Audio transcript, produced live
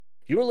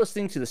You're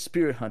listening to the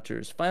Spirit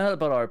Hunters. Find out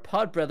about our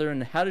pod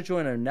brethren and how to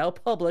join our now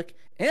public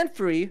and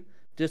free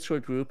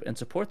Discord group and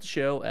support the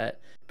show at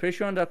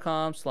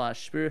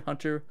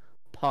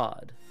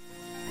patreon.com/spirithunterpod.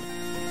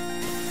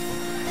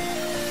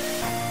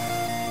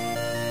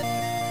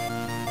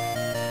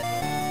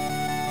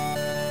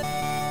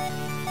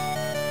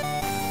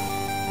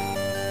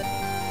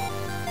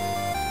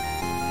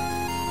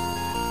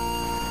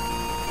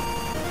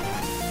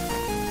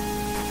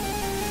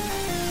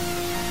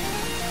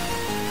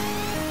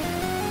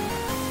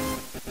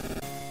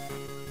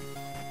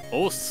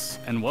 Os,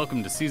 and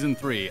welcome to Season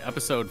 3,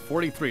 Episode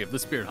 43 of The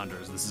Spirit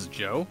Hunters. This is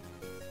Joe.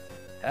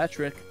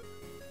 Patrick.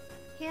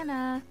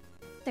 Hannah.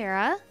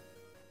 Sarah.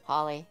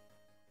 Holly.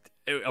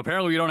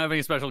 Apparently we don't have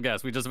any special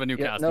guests. We just have a new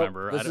cast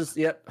member.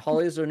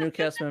 Holly's our new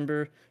cast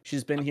member.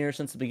 She's been here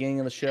since the beginning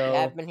of the show.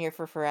 Yeah, I've been here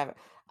for forever.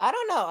 I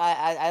don't know.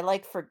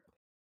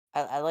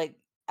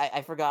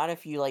 I forgot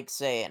if you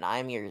say, and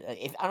I'm your.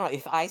 If I don't know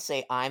if I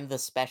say I'm the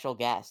special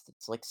guest,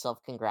 it's like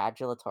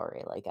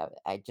self-congratulatory. Like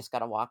I just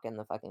gotta walk in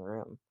the fucking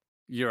room.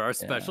 You're our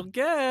special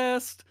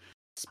guest.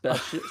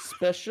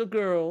 Special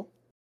girl.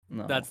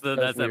 No, that's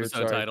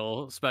episode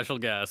title. Special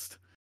guest.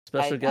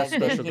 Special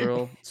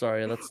girl.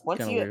 Sorry, that's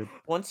kind of weird.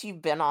 Once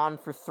you've been on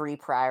for 3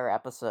 prior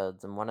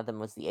episodes, and one of them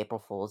was the April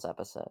Fool's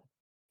episode,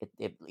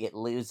 it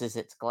loses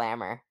its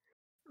glamour.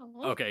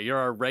 Okay, you're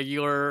our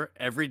regular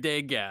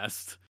everyday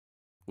guest,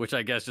 which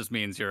I guess just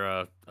means you're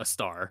a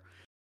star.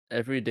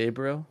 Everyday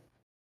bro.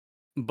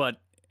 But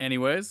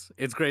anyways,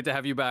 it's great to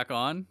have you back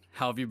on.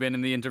 How have you been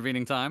in the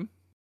intervening time?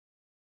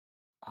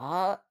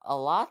 A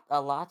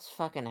lot's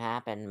fucking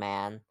happened,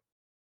 man.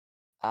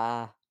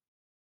 I'm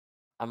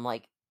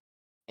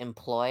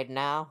employed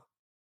now.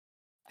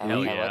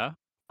 Hell yeah.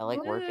 I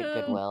work at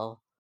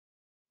Goodwill.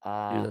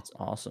 Dude, that's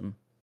awesome.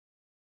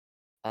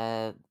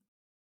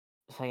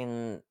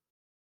 Fucking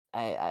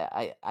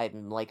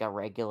I'm like a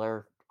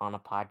regular on a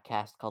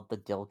podcast called The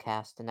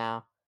Dillcast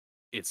now.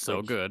 It's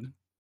so good.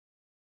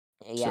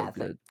 Yeah, so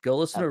good. Go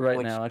listen to it right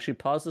now. Actually,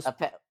 pause this.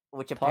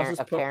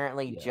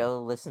 Apparently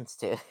Joe listens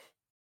to.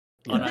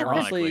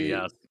 Unironically,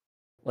 yes.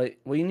 Like,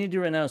 what you need to do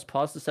right now is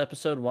pause this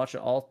episode, watch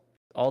all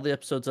the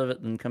episodes of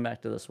it, and come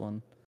back to this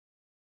one,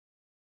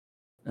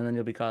 and then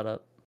you'll be caught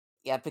up.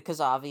 Yeah, because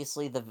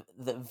obviously the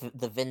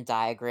Venn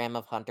diagram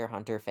of Hunter x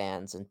Hunter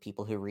fans and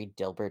people who read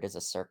Dilbert is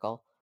a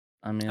circle.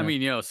 I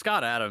mean,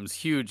 Scott Adams,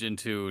 huge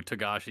into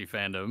Togashi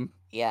fandom.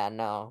 Yeah,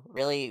 no,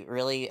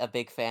 really a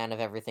big fan of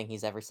everything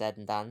he's ever said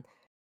and done.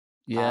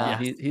 Yeah,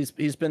 he's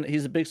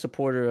a big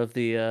supporter of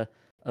the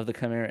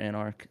Chimera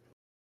Anarch.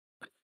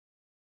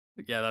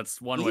 Yeah, that's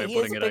one way of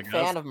putting it, I guess. He's a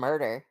big fan of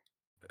murder.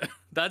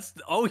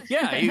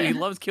 He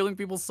loves killing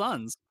people's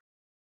sons.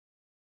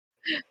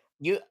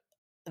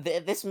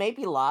 This may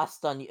be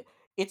lost on you.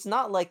 It's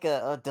not like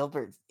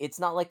Dilbert. It's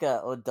not like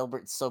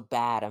Dilbert's so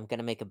bad, I'm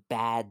gonna make a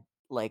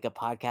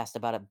podcast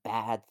about a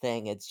bad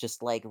thing. It's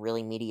just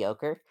really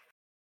mediocre.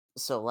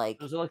 So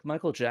was it like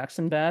Michael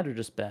Jackson bad or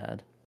just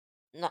bad?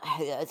 No,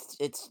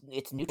 it's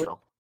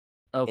neutral.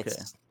 Okay.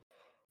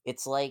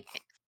 It's like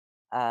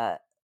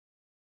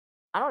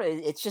I don't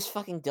know. It's just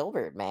fucking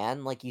Dilbert,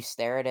 man. Like, you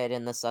stare at it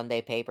in the Sunday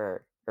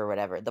paper or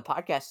whatever. The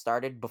podcast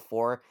started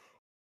before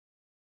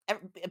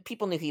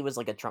people knew he was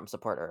a Trump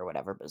supporter or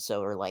whatever, but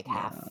so are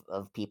half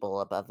of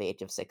people above the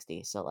age of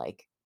 60. So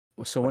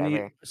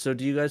whatever.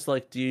 Do you guys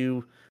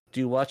do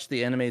you watch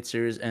the animated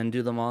series and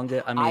do the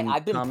manga? I mean,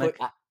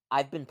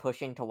 I've been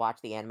pushing to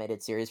watch the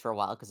animated series for a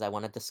while because I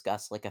want to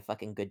discuss a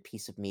fucking good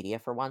piece of media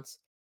for once,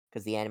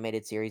 because the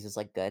animated series is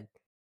good.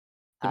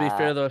 To be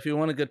fair, though, if you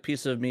want a good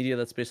piece of media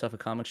that's based off of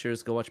comic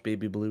series, go watch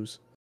Baby Blues.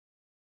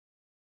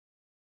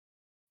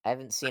 I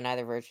haven't seen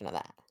either version of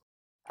that.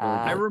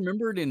 I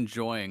remembered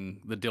enjoying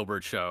the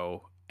Dilbert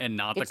show and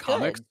not the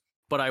comics, good.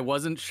 But I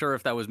wasn't sure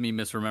if that was me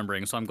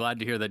misremembering, so I'm glad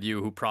to hear that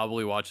you, who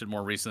probably watched it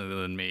more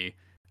recently than me,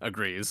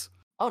 agrees.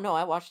 Oh, no,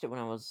 I watched it when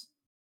I was...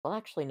 Well,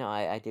 actually, no,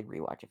 I did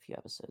rewatch a few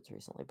episodes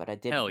recently, but I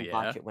did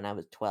watch it when I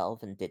was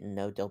 12 and didn't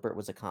know Dilbert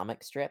was a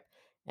comic strip,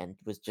 and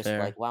was just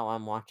wow,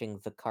 I'm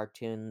watching the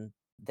cartoon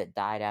that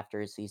died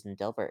after his season,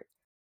 Dilbert.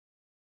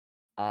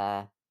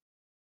 I'd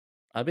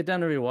be down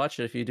to rewatch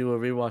it. If you do a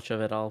rewatch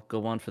of it, I'll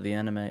go on for the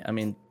anime. I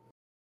mean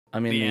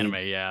the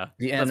anime, yeah.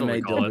 The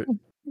anime Dilbert.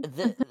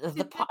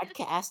 The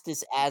podcast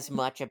is as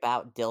much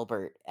about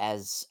Dilbert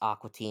as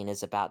Aqua Teen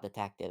is about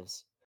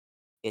detectives.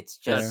 It's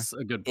just That's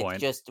a good point.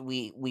 It's just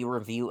we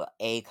review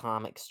a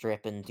comic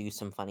strip and do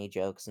some funny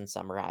jokes and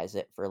summarize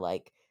it for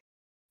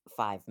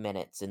 5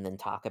 minutes, and then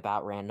talk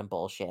about random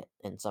bullshit,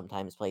 and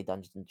sometimes play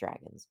Dungeons and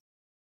Dragons.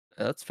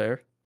 That's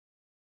fair.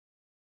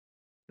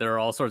 There are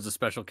all sorts of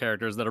special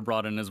characters that are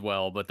brought in as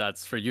well, but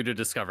that's for you to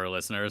discover,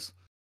 listeners.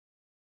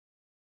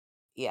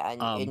 Yeah,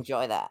 and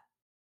enjoy that.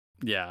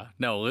 Yeah,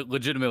 no,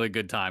 legitimately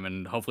good time,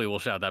 and hopefully we'll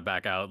shout that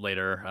back out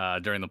later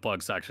during the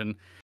plug section.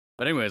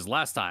 But anyways,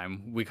 last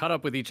time, we caught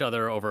up with each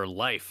other over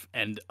life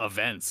and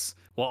events,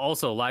 while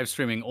also live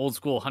streaming old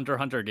school Hunter x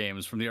Hunter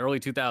games from the early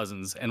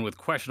 2000s and with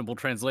questionable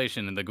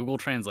translation in the Google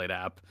Translate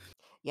app.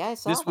 Yeah, I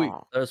saw this week.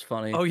 That was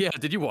funny. Oh yeah,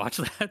 did you watch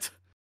that?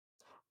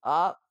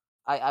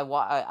 I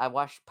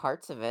watched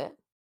parts of it.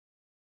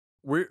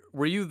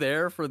 Were you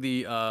there for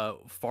the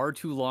far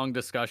too long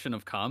discussion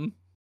of cum?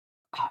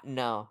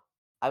 No,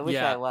 I wish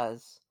I Yeah,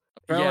 was.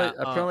 yeah.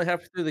 Apparently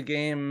halfway through the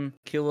game,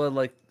 Killa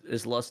like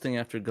is lusting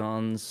after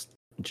Gon's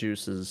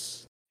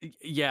juices.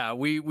 Yeah,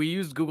 we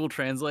used Google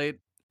Translate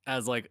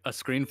as like a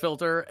screen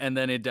filter, and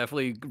then it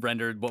definitely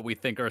rendered what we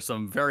think are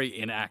some very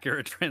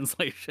inaccurate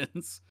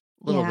translations.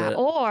 Little Yeah, bit.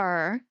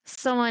 or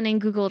someone in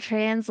Google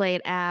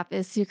Translate app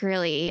is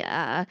secretly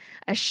a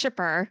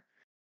shipper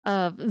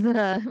of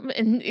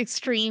the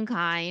extreme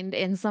kind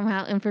and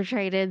somehow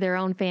infiltrated their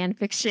own fan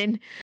fiction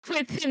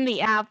within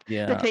the app, the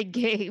Yeah. big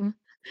game.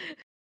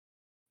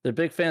 They're a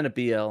big fan of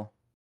BL.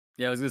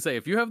 Yeah, I was gonna say,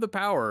 if you have the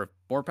power,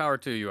 more power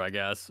to you, I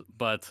guess.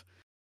 But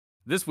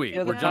this week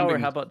Yeah, the we're power.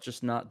 jumping. How about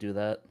just not do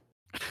that?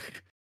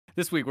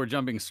 This week we're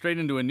jumping straight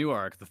into a new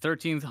arc, the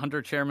 13th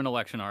Hunter Chairman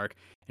election arc.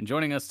 And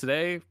joining us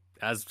today,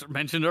 as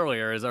mentioned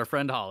earlier, is our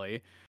friend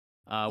Holly.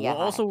 We'll Hi.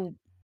 also,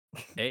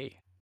 hey,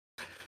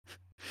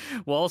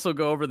 we'll also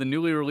go over the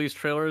newly released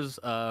trailers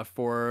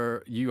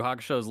for Yu Yu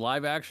Hakusho's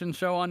live action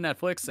show on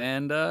Netflix.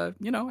 And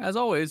as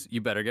always, you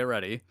better get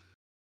ready.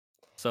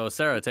 So,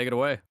 Sarah, take it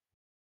away.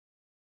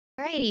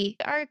 Alrighty, we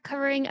are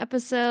covering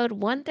episode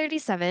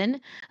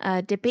 137,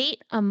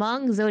 Debate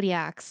Among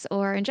Zodiacs,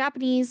 or in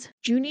Japanese,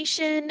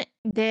 Junishin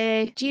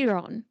de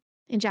Jiron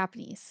in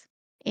Japanese.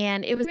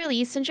 And it was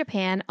released in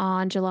Japan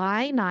on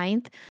July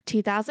 9th,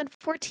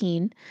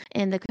 2014.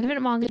 And the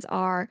current mangas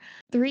are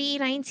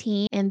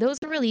 319, and those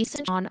were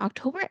released on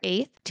October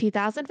 8th,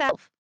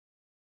 2012.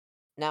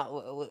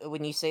 Now,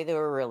 when you say they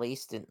were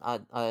released in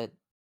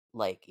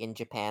like in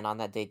Japan on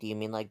that day, do you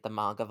mean like the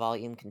manga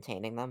volume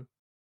containing them?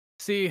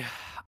 See,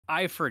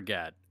 I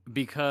forget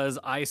because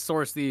I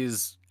source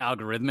these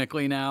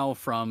algorithmically now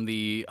from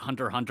the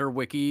Hunter x Hunter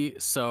wiki.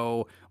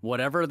 So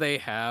whatever they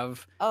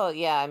have, Oh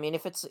yeah, I mean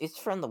if it's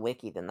from the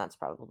wiki, then that's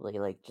probably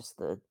like just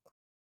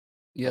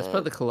Yeah, it's the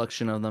probably the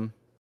collection of them.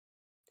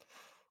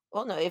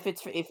 well no, if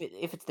it's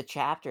the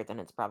chapter, then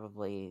it's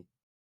probably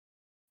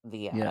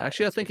Yeah,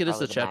 actually, I think it's it is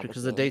probably the the chapter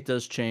because the date magazine.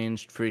 does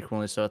change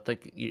frequently. So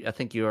I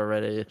think you are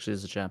right. It actually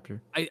is a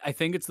chapter. I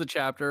think it's the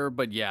chapter,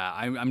 but yeah,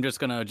 I'm just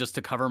gonna just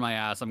to cover my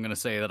ass, I'm gonna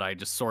say that I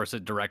just source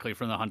it directly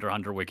from the Hunter x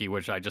Hunter wiki,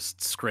 which I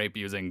just scrape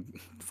using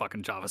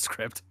fucking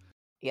JavaScript.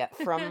 Yeah,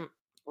 from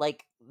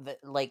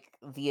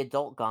the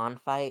adult Gon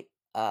fight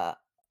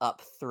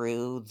up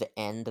through the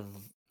end of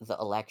the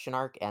election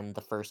arc and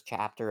the first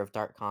chapter of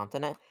Dark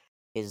Continent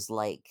is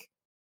like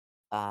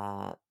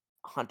uh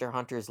Hunter x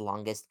Hunter's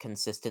longest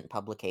consistent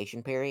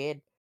publication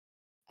period.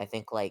 I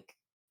think like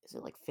is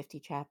it like 50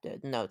 chapters?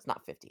 No, it's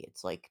not 50.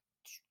 It's like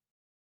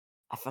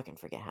I fucking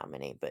forget how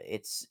many, but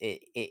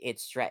it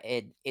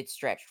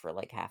stretched for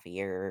like half a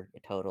year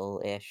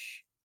total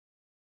ish.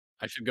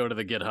 I should go to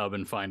the GitHub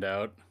and find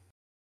out.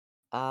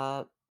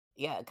 Uh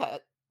yeah,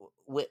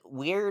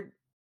 weird.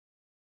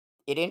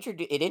 It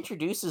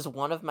introduces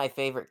one of my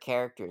favorite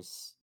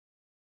characters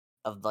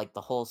of like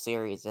the whole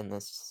series in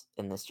this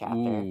chapter.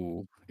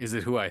 Ooh, is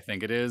it who I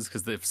think it is?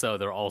 Because if so,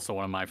 they're also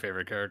one of my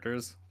favorite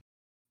characters.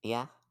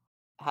 Yeah.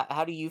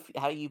 How do you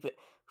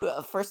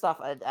first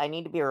off, I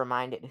need to be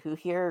reminded who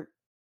here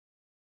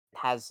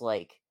has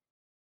like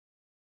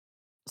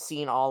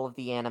seen all of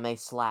the anime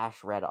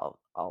slash read all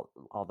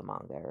the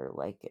manga or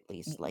like at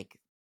least like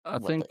I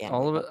what think the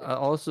all anime of it. covers.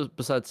 Also,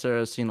 besides Sarah,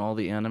 has seen all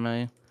the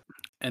anime.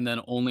 And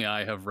then only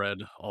I have read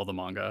all the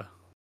manga.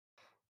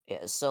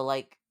 Yeah, so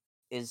like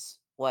is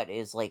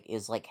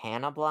like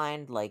Hannah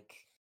blind? Like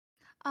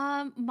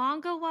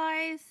Manga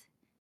wise,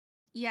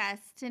 yes,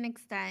 to an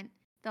extent.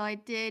 Though I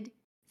did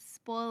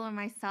spoil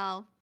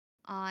myself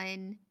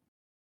on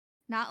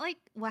not like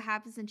what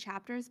happens in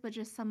chapters, but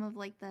just some of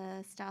like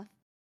the stuff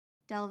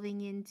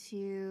delving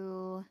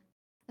into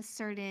a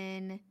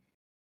certain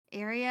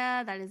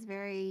area that is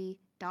very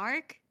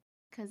dark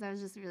because I was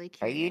just really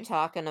are you curious.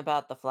 talking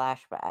about the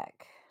flashback?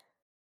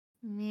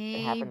 It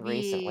happened Maybe.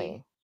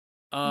 recently.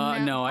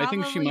 No, I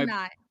think she Probably might.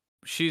 not.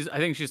 I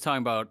think she's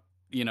talking about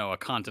a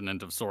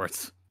continent of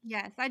sorts.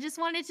 Yes, I just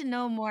wanted to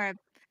know more.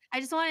 I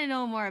just want to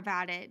know more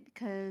about it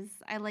because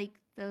I like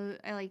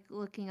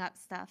looking up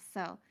stuff.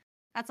 So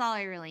that's all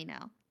I really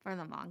know for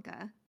the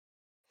manga.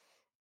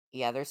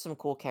 Yeah, there's some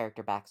cool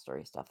character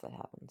backstory stuff that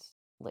happens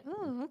like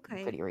Oh,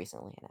 okay. pretty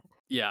recently in it.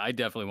 Yeah, I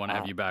definitely want to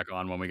have you back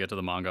on when we get to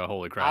the manga.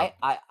 Holy I,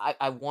 crap. I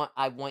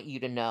I want you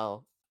to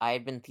know I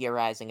had been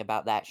theorizing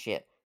about that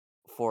shit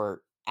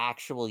for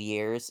actual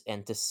years,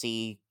 and to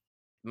see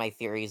my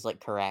theories like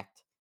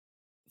correct,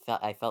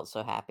 I felt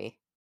so happy.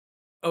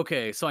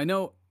 Okay, so I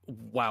know.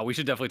 Wow, we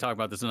should definitely talk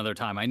about this another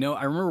time. I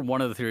remember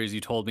one of the theories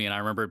you told me, and I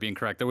remember it being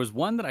correct. There was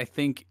one that I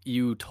think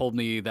you told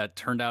me that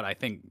turned out, I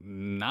think,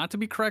 not to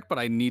be correct, but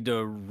I need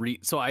to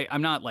read. So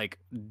I'm not like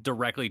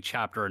directly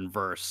chapter and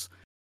verse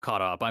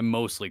caught up. I'm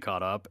mostly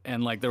caught up.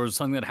 And like there was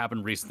something that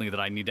happened recently that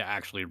I need to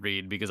actually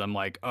read because I'm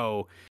like,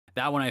 oh,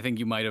 that one I think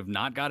you might have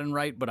not gotten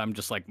right, but I'm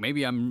just like,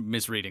 maybe I'm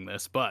misreading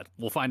this, but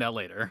we'll find out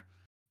later.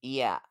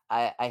 Yeah,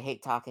 I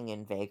hate talking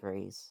in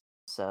vagaries,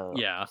 so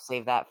Yeah,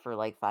 save that for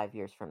like 5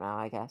 years from now,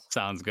 I guess.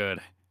 sounds good.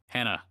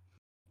 Hannah,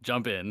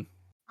 jump in.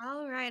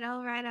 All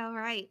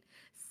right.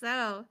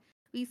 So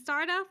we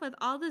start off with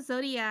all the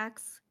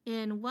zodiacs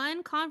in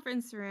one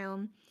conference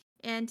room.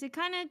 And to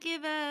kind of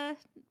give a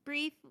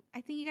brief, I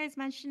think you guys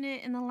mentioned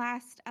it in the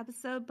last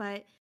episode,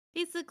 but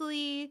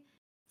basically,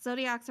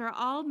 zodiacs are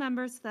all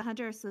members of the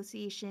Hunter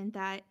Association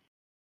that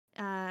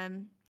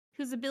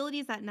whose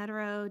abilities that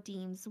Netero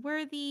deems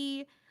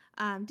worthy.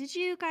 Did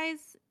you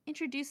guys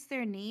introduce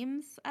their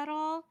names at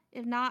all?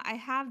 If not, I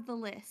have the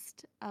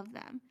list of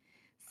them.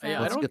 So Yeah,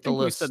 I Let's don't get the think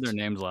we said their list.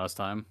 names last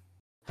time.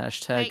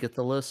 Hashtag get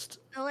the list.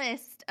 the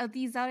list of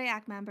these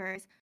zodiac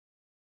members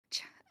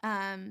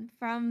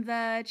from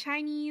the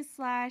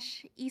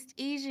Chinese/East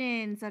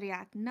Asian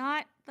zodiac,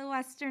 not the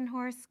Western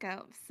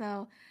horoscope.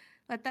 So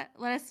let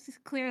us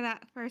clear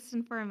that first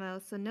and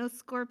foremost. So no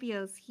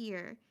Scorpios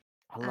here.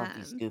 I love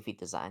these goofy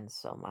designs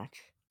so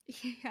much.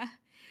 Yeah.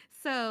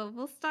 So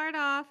we'll start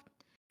off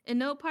in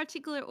no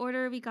particular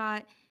order. We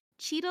got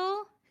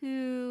Cheetle,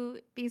 who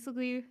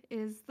basically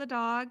is the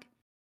dog.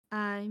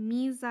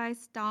 Mizai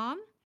Stom.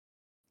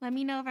 Let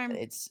me know if I'm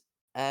It's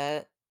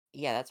yeah,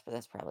 that's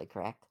probably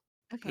correct.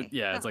 okay.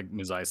 Yeah, it's like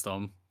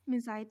Muzaistom.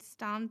 Mizai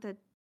Stom, the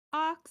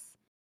ox.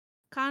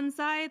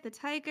 Kanzai, the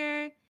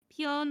tiger.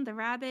 Pion, the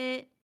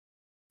rabbit.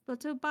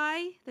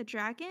 Botobai, the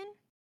dragon.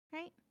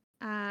 Right?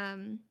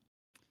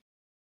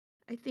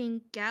 I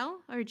think Gel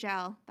or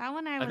Gel. That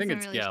one I think wasn't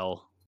it's really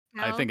Gel.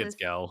 I think it's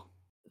Gel.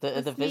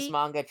 The the Viz snake-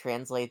 manga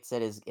translates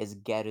it as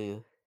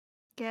Geru,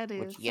 Geru.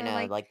 which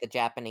So, like the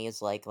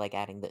Japanese like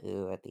adding the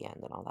u at the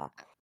end and all that.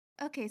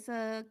 Okay,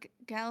 so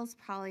Gel's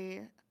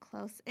probably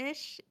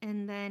close-ish,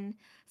 and then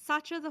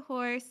Sacha the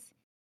horse,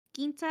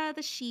 Ginta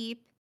the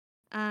sheep,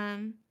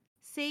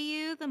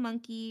 Seiyu the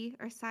monkey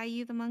or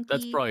Sayu the monkey.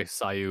 That's probably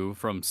Sayu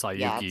from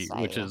Yeah, Sayuki, it's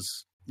which Sayu.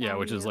 is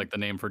which is Sayu. like the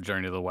name for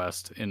Journey to the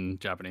West in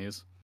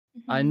Japanese.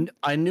 Mhm.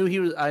 I knew he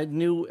was. I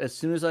knew as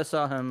soon as I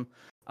saw him,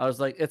 I was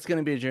like, "It's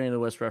gonna be a Journey to the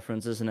West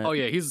reference, isn't it?" Oh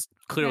yeah, he's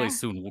clearly Yeah.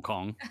 Sun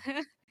Wukong.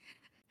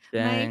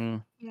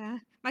 Dang.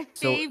 My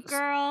So- fave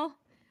girl.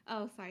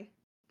 Oh, sorry.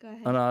 Go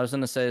ahead. Oh no, I was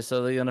gonna say.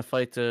 So they're gonna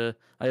fight. I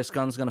guess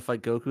Gun's gonna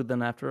fight Goku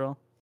then. After all,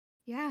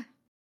 Yeah.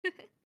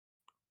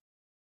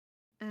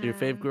 your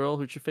fave girl.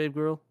 Who's your fave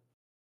girl?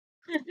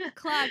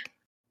 Cluck.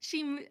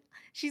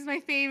 She's my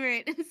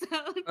favorite.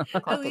 So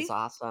at Clark is least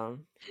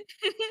awesome.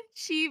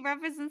 she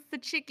represents the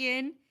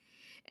chicken.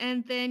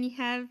 And then you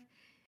have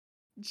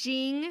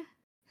Jing,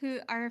 who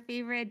our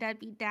favorite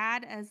deadbeat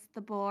dad, as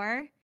the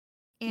boar.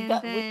 And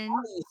then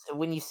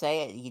When you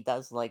say it, he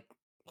does like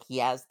he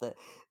has the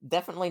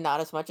definitely not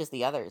as much as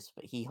the others,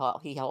 but he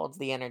holds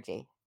the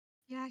energy.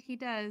 yeah, he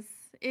does.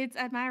 It's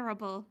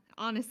admirable,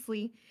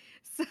 honestly.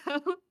 So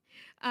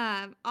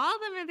all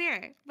of them are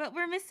there, but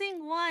we're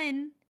missing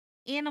one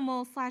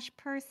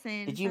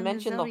animal/person. Did you from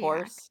mention the Zodiac.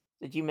 horse?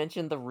 Did you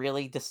mention the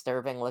really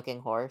disturbing looking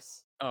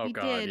horse? Oh We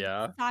god, did.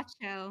 yeah.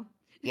 Sacho.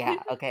 Yeah,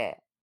 okay.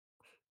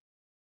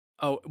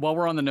 Oh, while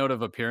we're on the note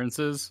of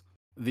appearances,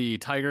 the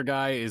tiger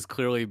guy is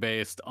clearly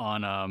based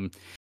on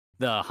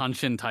the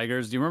Hanshin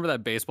Tigers. Do you remember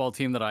that baseball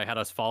team that I had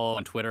us follow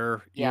on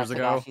Twitter years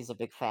ago? Tagashi's a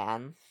big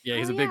fan. Yeah,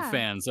 he's Oh, a big yeah.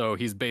 fan, so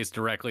he's based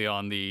directly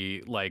on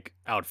the like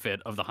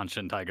outfit of the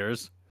Hanshin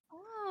Tigers.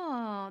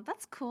 Oh,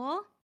 that's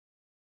cool.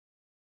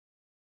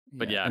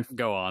 But yeah,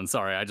 go on.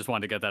 Sorry, I just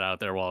wanted to get that out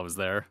there while I was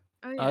there.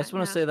 Oh, I just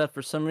want to say that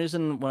for some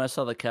reason, when I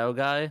saw the cow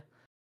guy,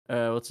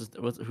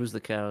 who's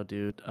the cow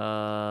dude?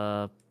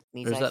 Or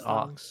is that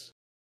ox?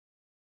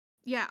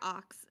 Yeah,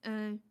 ox.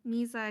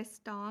 Mizai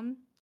Stom.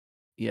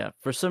 Yeah,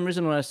 for some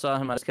reason when I saw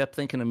him, I just kept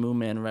thinking of Moon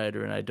Man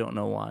Rider, and I don't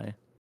know why.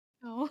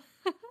 Oh.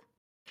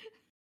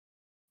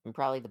 And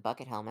probably the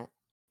bucket helmet.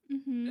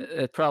 Mm-hmm.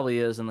 It probably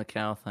is in the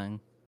cow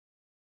thing.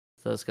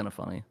 So that's kind of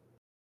funny.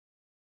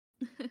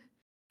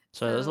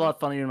 So there's a lot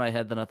funnier in my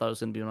head than I thought it was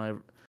gonna be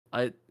when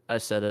I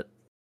said it.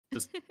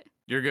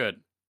 You're good.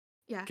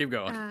 Yeah. Keep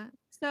going.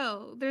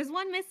 So there's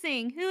one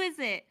missing. Who is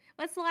it?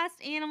 What's the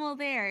last animal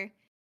there?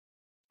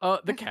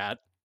 The cat.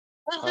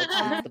 Oh,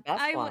 it's the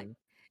best one.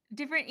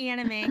 Different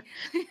anime.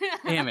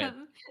 Damn it.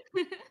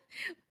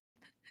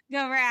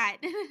 The rat.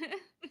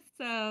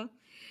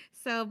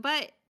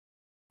 But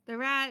the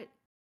rat,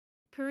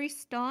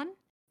 Pariston,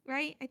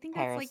 right? I think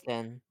that's like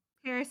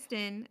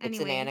Pariston.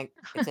 Anyway.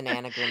 It's an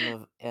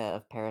anagram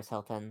of Paris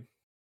Hilton.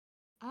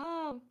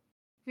 Oh,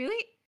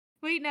 really?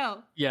 Wait,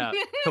 no. Yeah.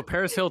 So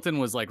Paris Hilton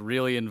was like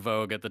really in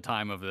vogue at the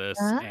time of this,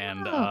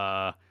 and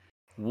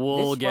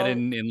we'll get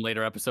in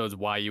later episodes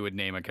why you would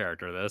name a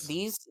character this.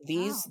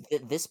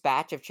 This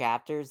batch of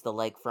chapters, the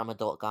like from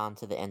Adult Gone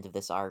to the end of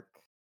this arc,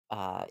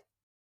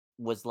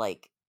 was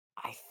like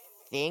I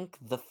think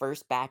the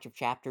first batch of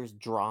chapters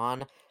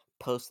drawn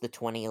post the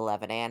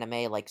 2011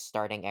 anime like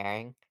starting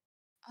airing.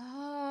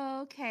 Oh,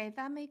 okay,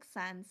 that makes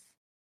sense.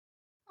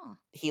 Huh.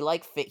 He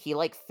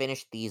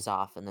finished these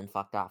off and then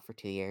fucked off for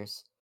 2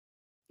 years.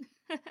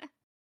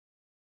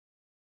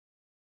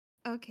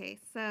 Okay,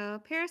 so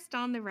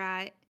Pariston the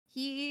rat,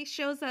 he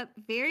shows up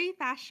very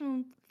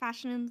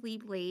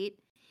fashionably late,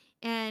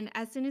 and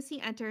as soon as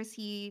he enters,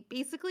 he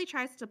basically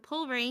tries to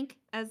pull rank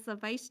as the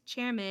vice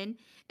chairman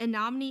and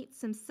nominates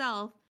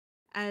himself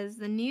as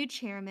the new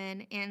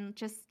chairman and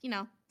just,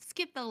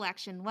 skip the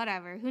election,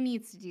 whatever. Who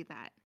needs to do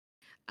that?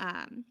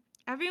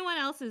 Everyone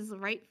else is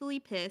rightfully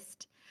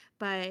pissed,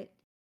 but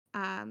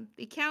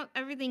they count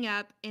everything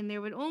up, and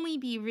there would only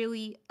be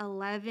really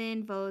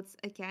 11 votes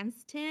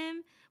against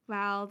him,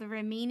 while the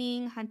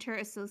remaining Hunter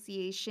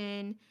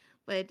Association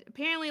would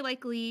apparently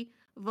likely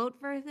vote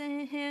for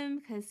him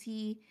because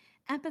he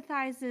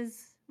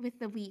empathizes with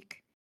the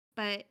weak.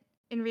 But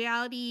in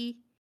reality,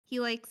 he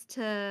likes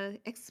to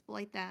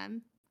exploit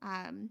them.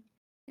 And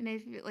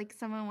if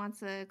someone wants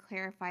to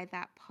clarify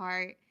that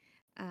part,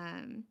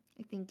 I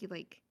think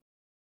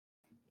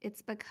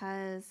it's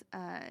because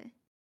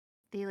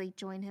they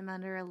join him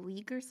under a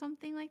league or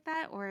something like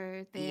that,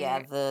 or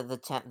Yeah, they're the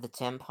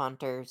temp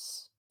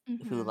hunters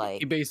who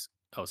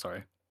Oh,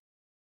 sorry.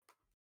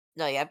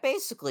 No, yeah,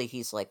 basically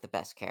he's like the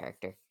best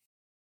character.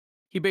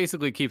 He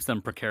basically keeps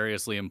them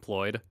precariously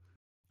employed,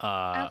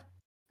 and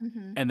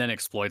then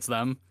exploits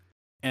them,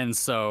 and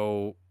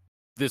so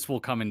this will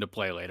come into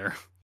play later.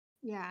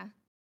 Yeah.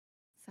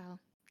 So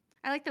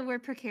I like the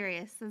word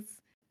precarious.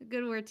 That's a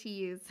good word to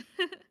use.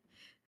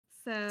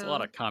 It's a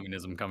lot of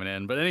communism coming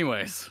in, but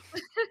anyways.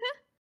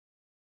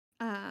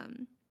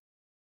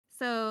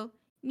 So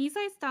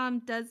Nisai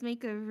Stom does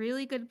make a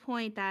really good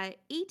point that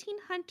 18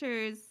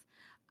 hunters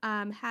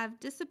have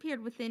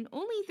disappeared within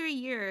only 3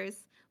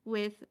 years,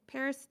 with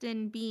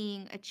PARISTON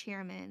being a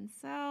chairman.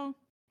 So,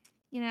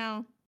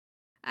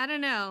 I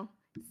don't know.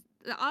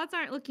 The odds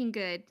aren't looking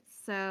good.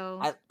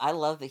 So I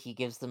love that he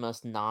gives the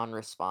most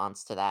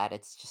non-response to that.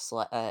 It's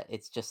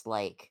just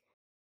like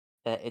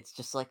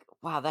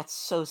wow, that's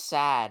so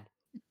sad.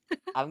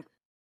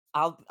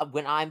 I'll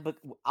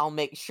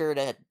make sure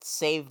to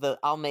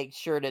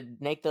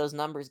make those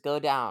numbers go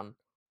down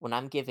when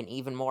I'm given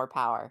even more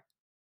power.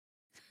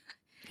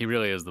 He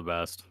really is the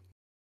best.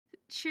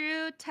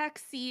 true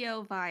tech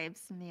CEO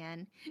vibes,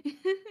 man.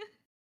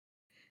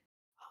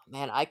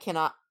 Man, I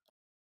cannot.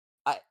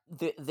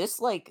 This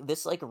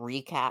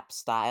recap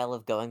style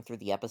of going through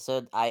the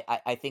episode,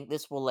 I think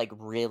this will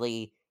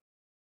really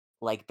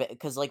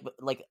because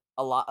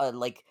a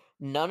lot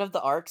none of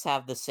the arcs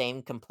have the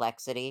same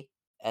complexity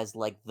as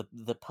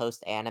the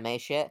post anime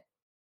shit.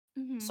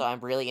 So I'm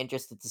really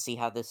interested to see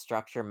how this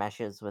structure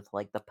meshes with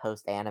the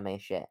post anime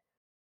shit.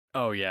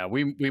 Oh yeah,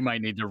 we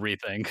might need to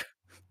rethink.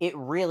 It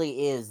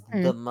really is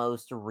the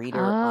most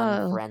reader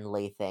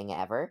unfriendly thing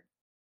ever.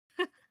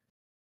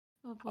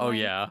 Oh boy. Oh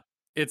yeah.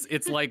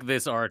 It's like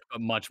this arc,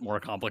 but much more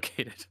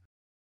complicated.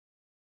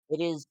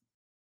 It is.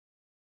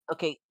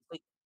 Okay,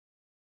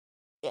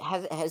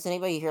 has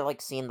anybody here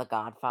seen The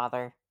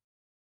Godfather?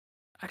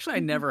 Actually, I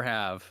never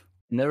have.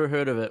 Never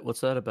heard of it.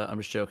 What's that about? I'm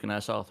just joking. I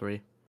saw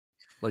 3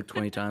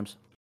 20 times.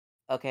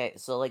 Okay,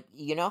 so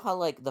you know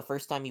how the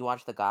first time you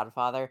watch The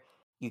Godfather,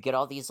 you get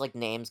all these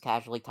names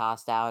casually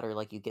tossed out, or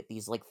you get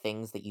these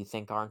things that you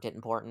think aren't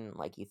important,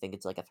 you think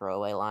it's a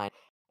throwaway line,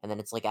 and then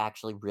it's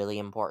actually really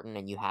important,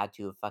 and you had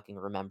to have fucking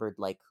remembered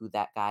who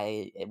that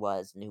guy it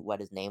was and what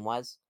his name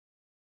was.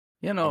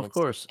 Yeah, no, of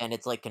course. And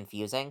it's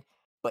confusing.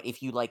 But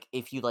if you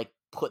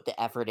put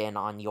the effort in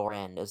on your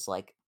end as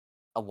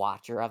a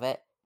watcher of it,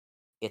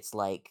 it's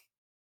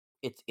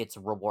it's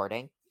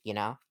rewarding, you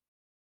know?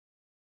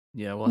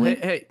 Yeah, well,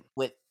 hey,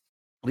 With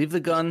leave the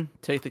gun,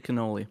 take the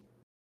cannoli.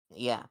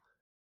 Yeah.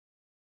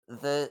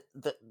 The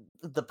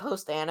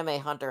post anime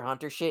Hunter x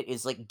Hunter shit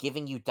is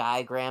giving you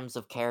diagrams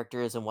of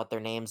characters and what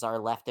their names are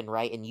left and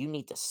right, and you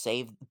need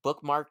to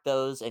bookmark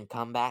those and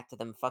come back to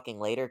them fucking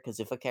later, because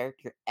if a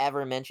character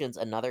ever mentions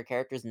another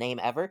character's name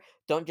ever,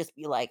 don't just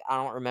be like,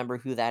 I don't remember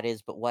who that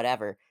is, but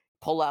whatever.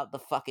 Pull out the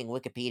fucking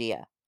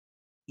Wikipedia.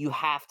 You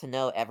have to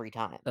know every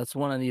time. That's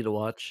one I need to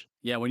watch.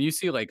 Yeah, when you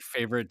see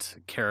favorite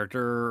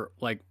character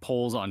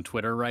polls on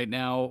Twitter right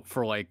now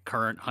for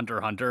current Hunter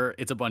x Hunter,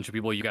 it's a bunch of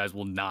people you guys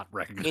will not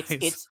recognize.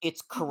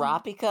 It's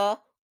Kurapika,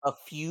 a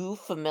few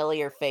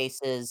familiar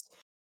faces,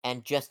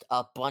 and just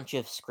a bunch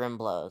of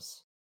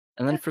scrimblows.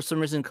 And then for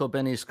some reason,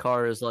 Kobeni's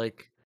car is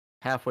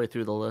halfway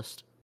through the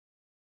list.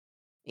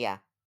 Yeah.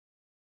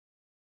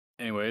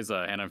 Anyways,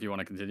 Anna, if you want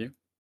to continue.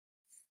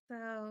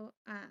 So,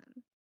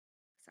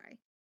 sorry.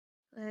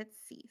 Let's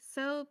see.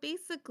 So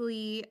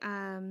basically,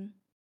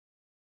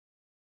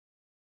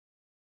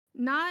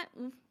 not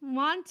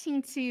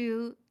wanting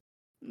to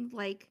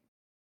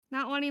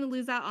not wanting to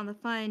lose out on the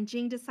fun,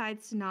 Jing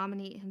decides to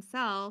nominate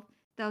himself,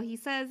 though he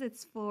says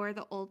it's for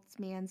the old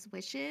man's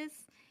wishes.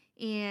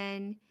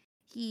 And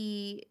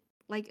he,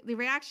 the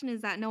reaction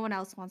is that no one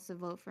else wants to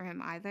vote for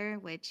him either,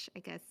 which I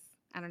guess,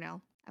 I don't know,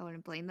 I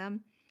wouldn't blame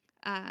them.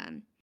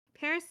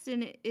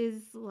 PARISTON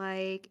is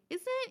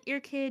isn't your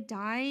kid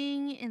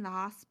dying in the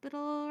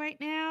hospital right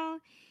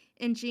now?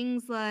 And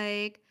Jing's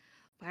like,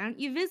 why don't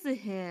you visit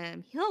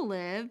him? He'll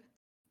live.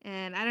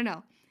 And I don't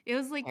know. It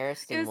was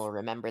PARISTON will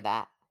remember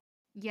that.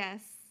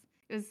 Yes.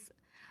 It was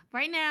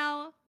right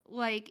now,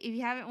 if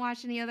you haven't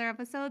watched any other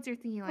episodes, you're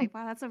thinking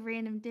wow, that's a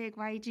random dig.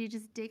 Why did you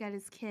just dig at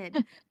his kid?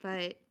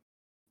 But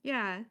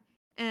yeah.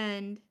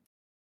 And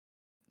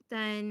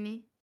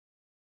then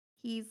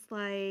he's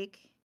like,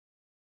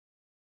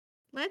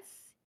 let's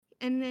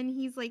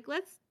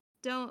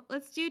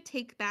let's do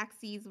take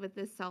backsies with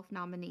this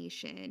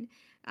self-nomination.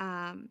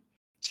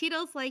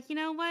 Cheeto's like, you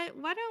know what?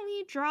 Why don't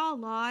we draw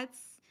lots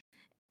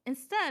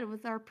instead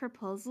with our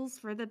proposals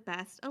for the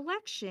best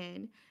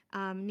election?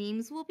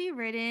 Names will be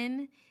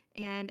written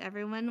and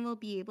everyone will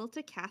be able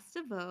to cast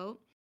a vote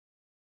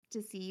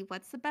to see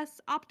what's the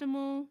best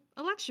optimal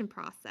election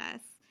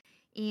process.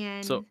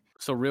 And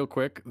so real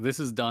quick, this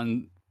is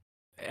done.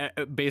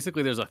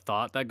 Basically, there's a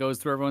thought that goes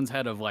through everyone's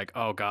head of like,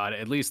 oh god,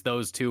 at least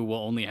those two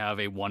will only have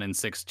a 1 in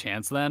 6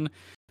 chance then,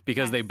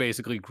 because they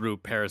basically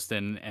group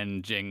Pariston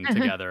and Jing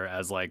together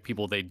as like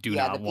people they do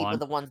not want.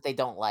 The ones they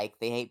don't like,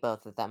 they hate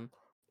both of them.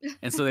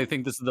 And so they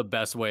think this is the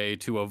best way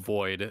to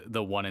avoid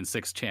the 1 in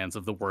 6 chance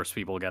of the worst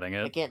people getting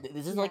it. Again,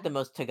 this is like the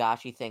most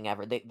Togashi thing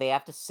ever. They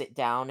have to sit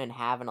down and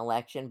have an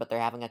election, but they're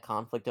having a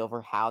conflict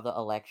over how the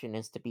election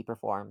is to be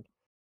performed.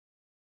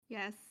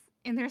 Yes,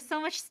 and there's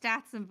so much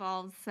stats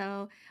involved,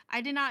 so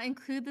I did not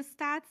include the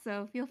stats,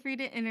 so feel free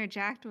to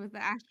interject with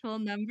the actual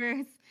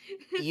numbers.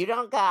 You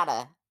don't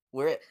gotta.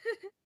 We're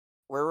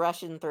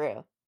rushing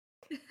through.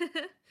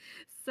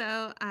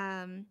 So,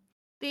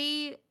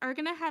 they are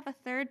gonna have a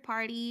third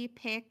party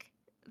pick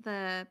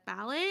the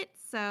ballot,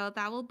 so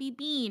that will be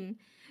Bean.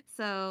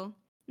 So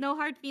no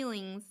hard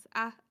feelings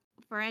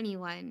for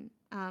anyone.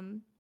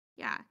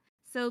 Yeah.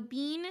 So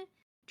Bean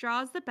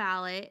draws the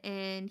ballot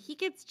and he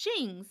gets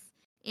Jing's.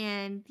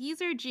 And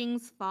these are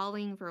Jing's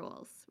following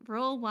rules.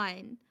 Rule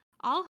 1.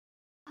 All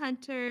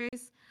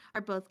hunters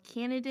are both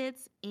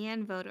candidates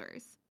and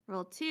voters.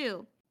 Rule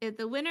 2. If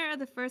the winner of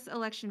the first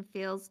election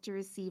fails to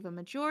receive a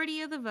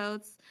majority of the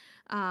votes,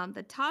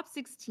 the top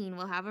 16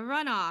 will have a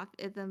runoff.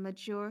 If the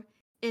majority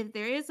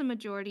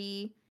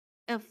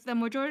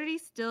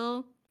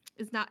still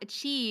is not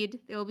achieved,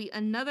 there will be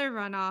another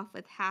runoff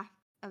with half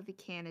of the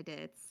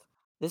candidates.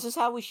 This is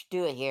how we should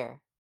do it here.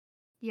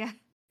 Yeah.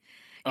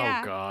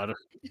 Oh god.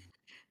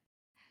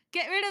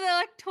 Get rid of the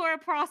electoral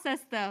process,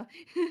 though.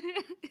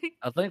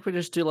 I think we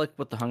just do like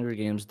what the Hunger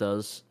Games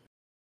does.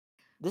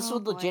 This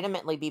would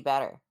legitimately be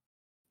better.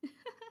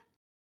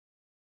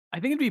 I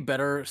think it'd be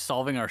better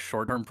solving our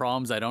short-term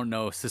problems. I don't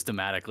know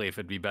systematically if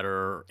it'd be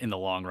better in the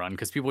long run,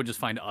 because people would just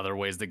find other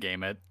ways to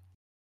game it.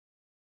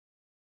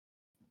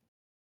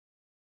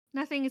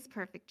 Nothing is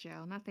perfect,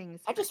 Joe. Nothing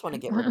is perfect. I just want to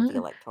get rid of the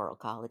Electoral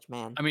College,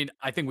 man. I mean,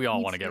 I think we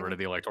all want to get rid of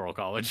the Electoral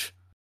College.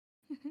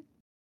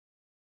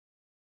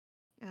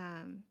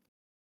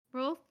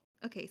 Rule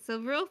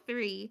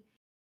 3.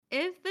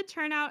 If the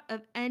turnout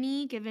of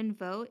any given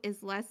vote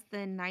is less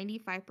than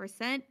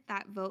 95%,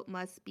 that vote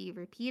must be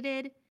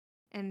repeated.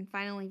 And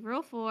finally,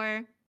 Rule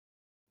 4.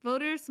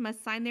 Voters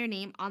must sign their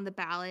name on the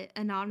ballot.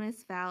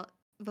 Anonymous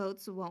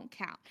votes won't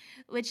count,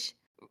 which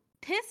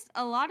pissed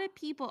a lot of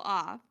people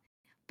off.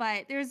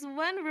 But there's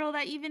one rule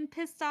that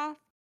pissed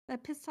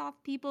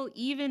off people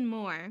even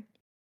more.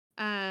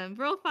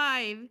 Rule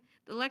 5.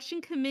 The election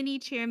committee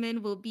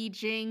chairman will be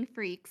Jing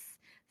Freaks.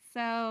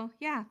 So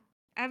yeah,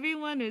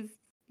 everyone is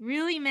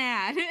really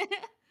mad.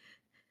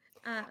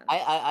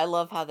 I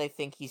love how they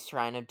think he's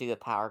trying to do a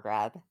power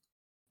grab.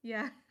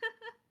 Yeah.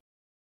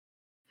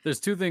 There's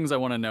two things I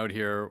want to note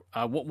here.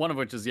 One of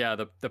which is,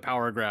 the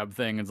power grab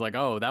thing. It's like,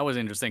 oh, that was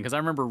interesting. Because I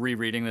remember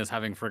rereading this,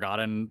 having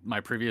forgotten my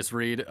previous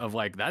read of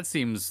like, that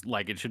seems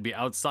like it should be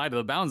outside of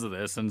the bounds of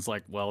this. And it's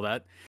like, well,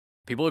 that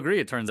people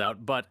agree, it turns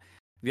out. But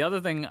the other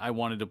thing I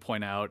wanted to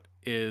point out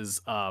is,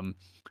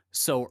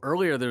 so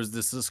earlier there's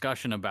this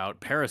discussion about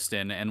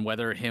Pariston and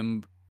whether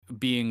him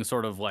being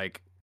sort of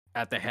like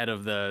at the head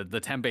of the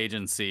temp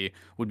agency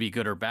would be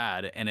good or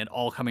bad, and it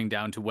all coming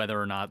down to whether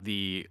or not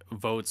the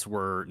votes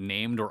were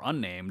named or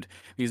unnamed.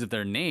 Because if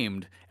they're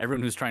named,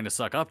 everyone who's trying to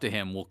suck up to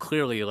him will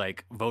clearly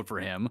like vote for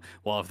him,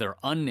 while if they're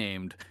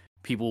unnamed,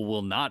 people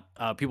will not.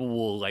 People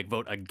will like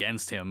vote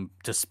against him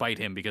to spite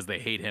him because they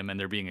hate him and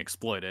they're being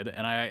exploited.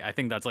 And I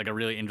think that's like a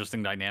really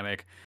interesting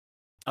dynamic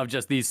of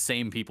just these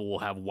same people will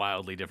have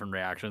wildly different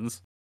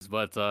reactions.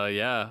 But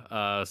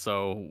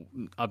so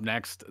up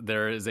next,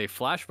 there is a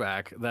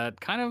flashback that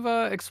kind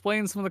of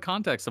explains some of the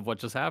context of what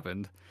just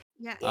happened.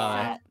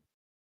 Yeah.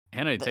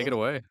 Hannah, take it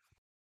away.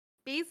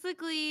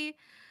 Basically,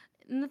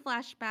 in the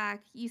flashback,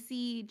 you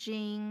see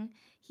Jing.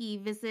 He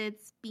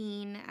visits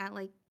Bean at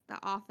like the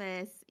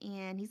office,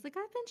 and he's like,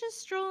 I've been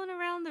just strolling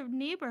around the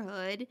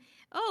neighborhood.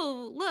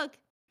 Oh, look.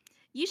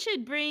 You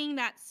should bring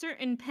that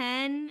certain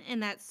pen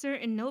and that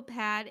certain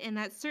notepad and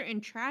that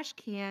certain trash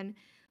can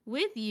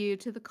with you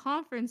to the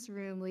conference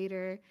room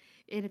later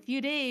in a few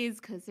days,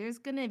 because there's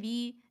going to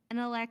be an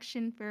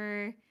election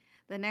for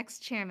the next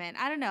chairman.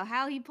 I don't know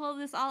how he pulled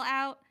this all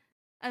out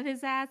of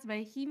his ass, but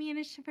he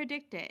managed to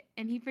predict it,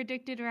 and he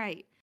predicted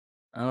right.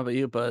 I don't know about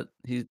you, but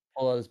he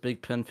pulled out his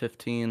big pen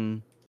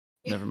 15.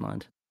 Never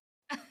mind.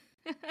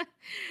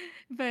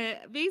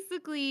 But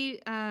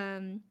basically,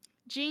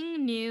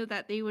 Jing knew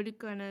that they were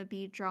going to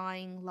be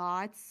drawing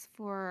lots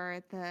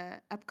for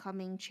the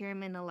upcoming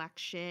chairman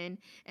election,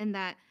 and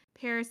that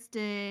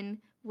Pariston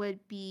would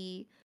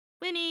be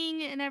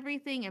winning and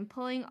everything and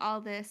pulling all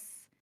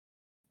this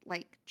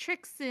like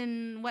tricks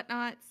and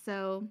whatnot.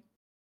 So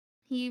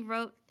Jing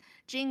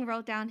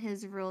wrote down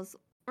his rules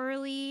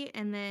early,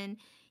 and then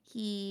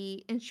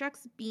he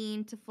instructs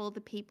Bean to fold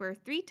the paper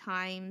 3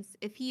 times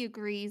if he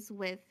agrees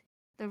with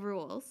the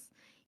rules,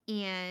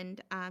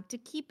 and to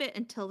keep it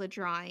until the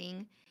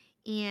drawing.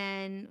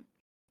 And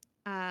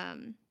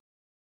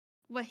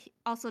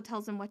also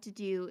tells him what to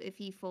do if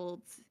he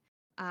folds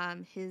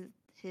his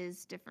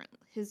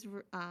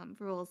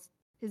rules,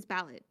 his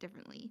ballot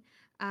differently.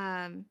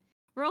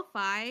 Rule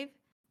 5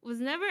 was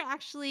never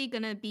actually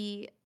gonna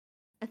be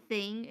a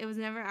thing. It was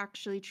never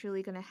actually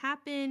truly gonna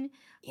happen.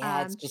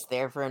 Yeah, it's just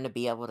there for him to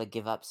be able to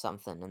give up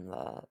something in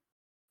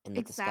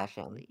the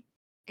discussion.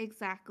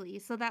 Exactly.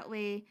 So that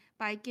way,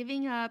 by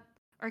giving up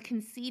or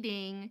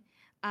conceding,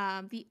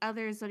 the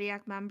other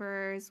Zodiac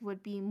members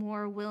would be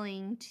more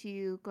willing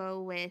to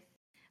go with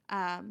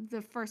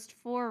the first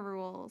 4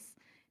 rules.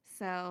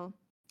 So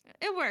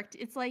it worked.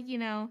 It's like,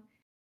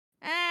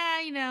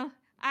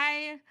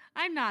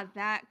 I'm not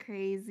that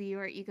crazy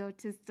or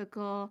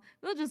egotistical.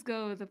 We'll just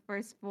go with the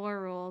first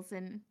 4 rules,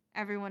 and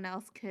everyone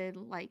else could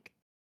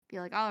be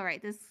like, all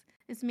right, this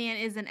man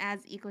isn't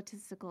as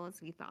egotistical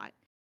as we thought.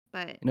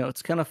 But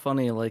it's kind of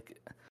funny.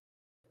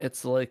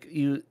 It's like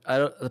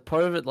the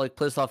part of it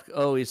plays off.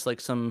 Oh, he's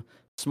like some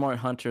smart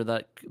hunter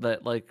that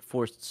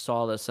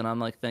foresaw this, and I'm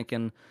like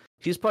thinking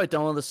he's probably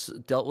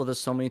dealt with this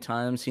so many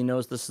times. He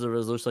knows this is a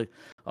resolution. Like,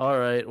 all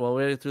right, well,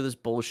 we're through this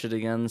bullshit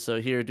again.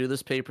 So here, do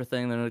this paper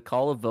thing. Then we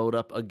call a vote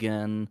up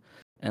again,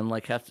 and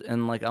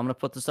I'm gonna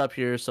put this up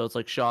here, so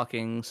it's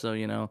shocking. So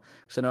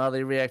so now how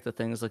they react to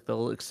things,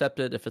 they'll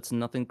accept it if it's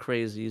nothing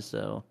crazy.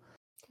 So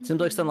it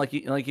seems like something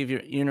if you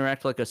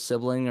interact like a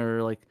sibling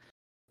or like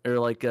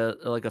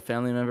a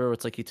family member where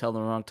it's you tell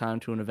them the wrong time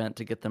to an event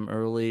to get them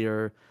early,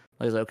 or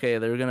okay,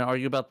 they're gonna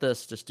argue about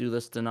this, just do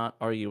this to not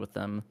argue with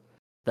them,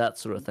 that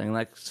sort of thing.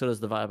 So is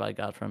the vibe I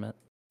got from it.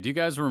 Do you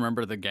guys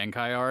remember the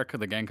Genkai arc,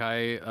 the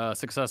Genkai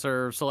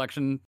successor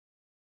selection?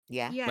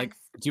 Yeah. Yes.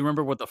 Do you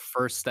remember what the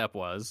first step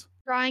was?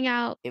 Drawing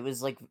out. It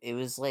was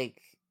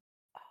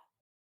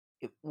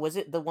was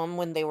it the one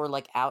when they were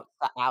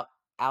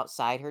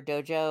outside her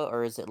dojo,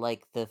 or is it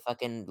the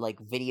fucking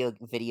video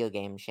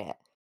game shit?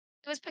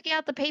 It was picking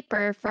out the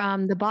paper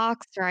from the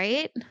box,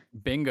 right?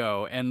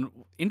 Bingo. And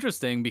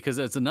interesting because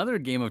it's another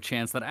game of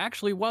chance that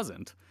actually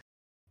wasn't.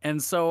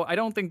 And so I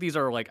don't think these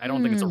are I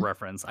don't think it's a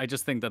reference. I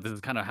just think that this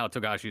is kind of how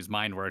Togashi's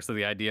mind works. So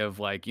the idea of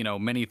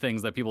many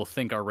things that people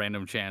think are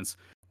random chance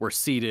were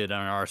seeded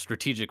and are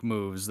strategic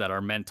moves that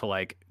are meant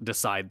to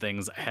decide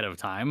things ahead of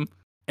time.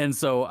 And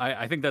so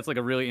I think that's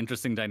a really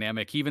interesting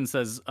dynamic. He even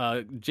says,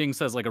 Jing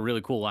says a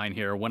really cool line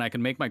here. When I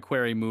can make my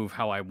query move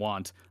how I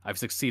want, I've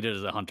succeeded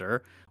as a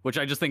hunter, which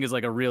I just think is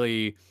a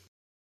really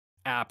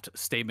apt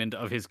statement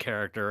of his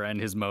character and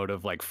his mode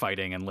of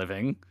fighting and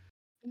living.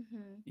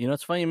 Mm-hmm.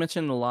 It's funny you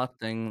mentioned the lot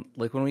thing.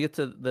 When we get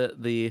to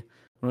the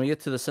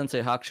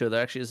Sensei Hakusho,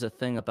 there actually is a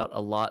thing about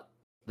a lot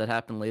that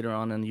happened later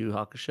on in Yu Yu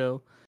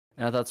Hakusho,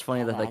 and I thought it's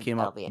funny that came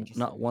up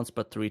not once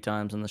but 3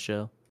 times in the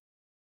show.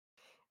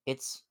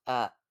 It's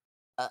a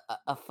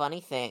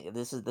funny thing.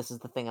 This is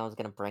the thing I was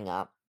gonna bring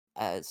up.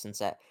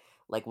 Since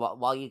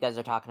while you guys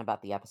are talking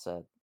about the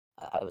episode,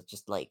 I was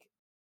just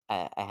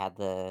I had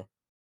the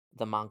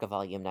manga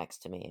volume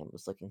next to me and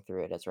was looking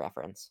through it as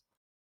reference.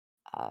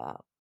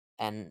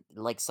 And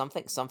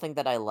something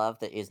that I love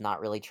that is not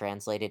really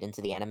translated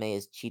into the anime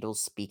is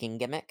Cheadle's speaking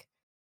gimmick,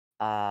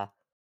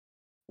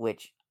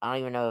 which I don't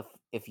even know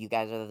if you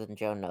guys other than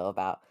Joe know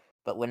about.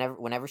 But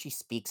whenever she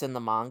speaks in the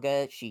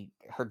manga,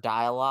 her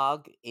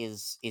dialogue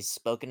is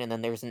spoken, and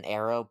then there's an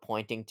arrow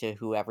pointing to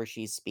whoever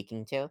she's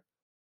speaking to.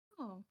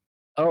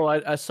 Oh,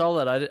 I saw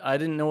that. I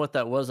didn't know what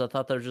that was. I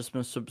thought there was just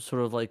been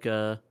sort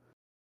of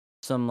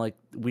some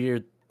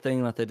weird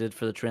thing that they did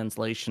for the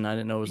translation. I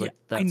didn't know it was that.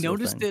 I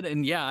noticed it,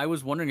 and I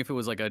was wondering if it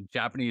was a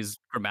Japanese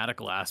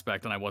grammatical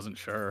aspect, and I wasn't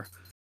sure.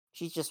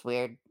 She's just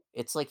weird.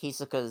 It's like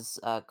Hisoka's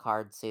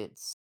card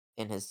suits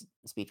in his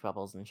speech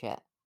bubbles and shit.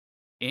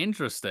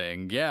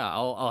 Interesting. Yeah,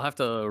 I'll have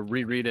to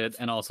reread it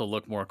and also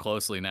look more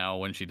closely now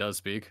when she does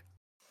speak.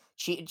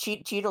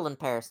 Cheadle and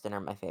Pariston are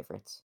my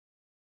favorites.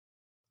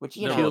 Which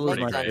makes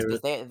sense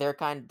because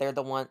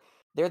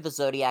they're the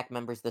Zodiac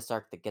members this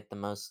arc that get the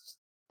most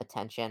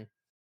attention.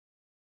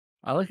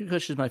 I like her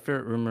because she's my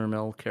favorite rumor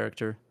mill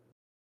character.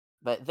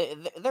 But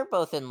they're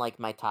both in my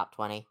top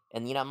 20,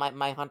 and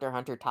my Hunter x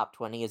Hunter top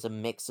 20 is a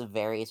mix of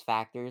various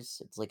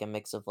factors. It's a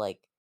mix of I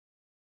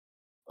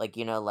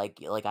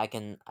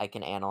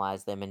can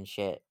analyze them and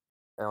shit,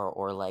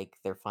 or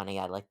they're funny.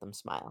 I like them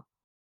smile.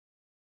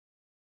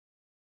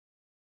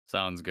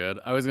 Sounds good.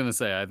 I was gonna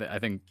say I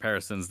think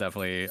Pariston's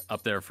definitely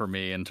up there for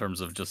me in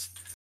terms of just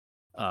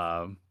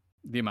the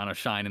amount of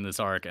shine in this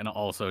arc, and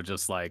also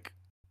just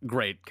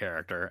great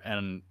character.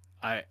 And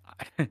I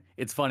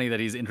it's funny that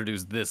he's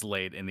introduced this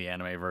late in the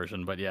anime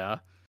version, but yeah.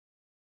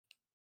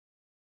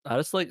 I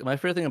just my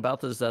favorite thing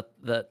about this is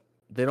that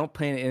they don't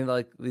paint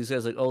any these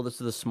guys oh, this is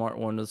the smart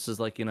one. This is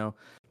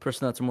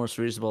person that's more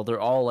reasonable. They're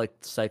all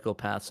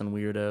psychopaths and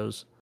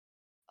weirdos.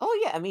 Oh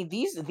yeah, I mean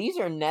these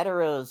are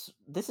Netero's.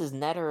 This is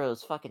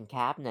Netero's fucking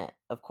cabinet.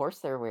 Of course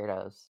they're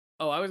weirdos.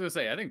 Oh, I was gonna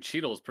say I think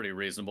Cheadle's pretty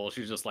reasonable.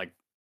 She's just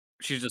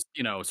She's just,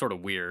 sort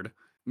of weird.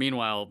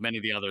 Meanwhile, many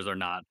of the others are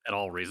not at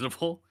all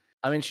reasonable.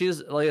 I mean,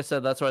 she's like I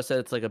said. That's why I said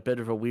it's like a bit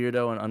of a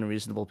weirdo and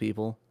unreasonable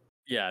people.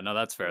 Yeah, no,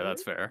 that's fair.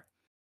 That's fair.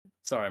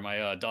 Sorry,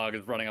 my dog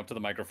is running up to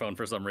the microphone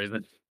for some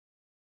reason.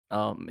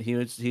 He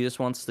just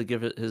wants to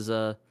give it his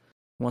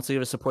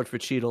support for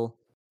Cheadle.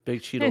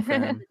 Big Cheadle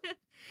fan.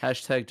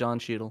 Hashtag John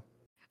Cheadle.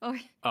 Oh,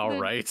 all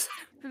right.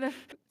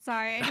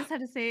 Sorry, I just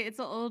had to say it's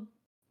an old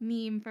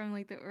meme from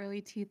like the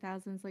early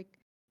 2000s, like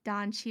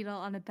Don Cheadle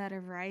on a bed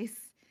of rice.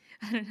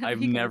 I don't know. I've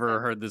never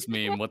heard this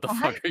meme. What the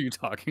fuck are you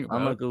talking about?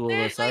 I'm gonna Google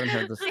this. I haven't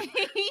heard this.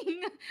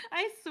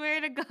 I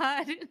swear to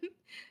God,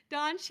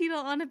 Don Cheadle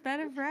on a bed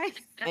of rice.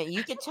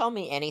 You could tell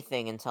me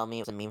anything and tell me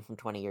it was a meme from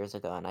 20 years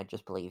ago, and I'd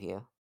just believe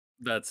you.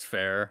 That's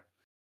fair.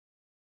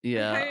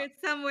 Yeah. I heard it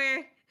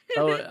somewhere.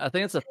 Oh, I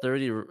think it's a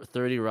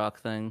 30 Rock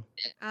thing.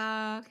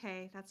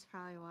 Okay, that's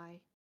probably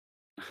why.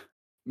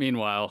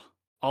 Meanwhile,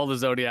 all the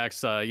Zodiacs,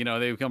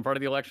 they become part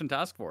of the election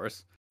task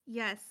force.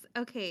 Yes.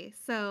 Okay.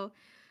 So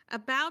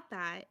about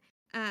that,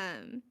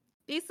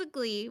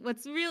 basically it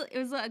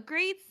was a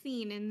great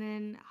scene, and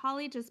then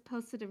Holly just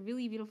posted a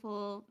really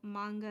beautiful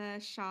manga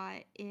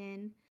shot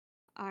in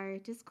our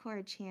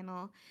Discord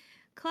channel.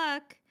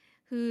 Cluck,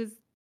 who's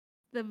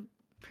the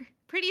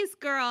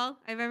prettiest girl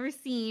I've ever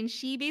seen,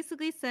 she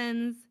basically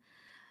sends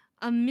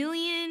 1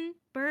 million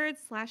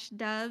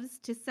birds/doves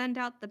to send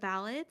out the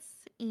ballots,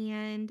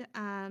 and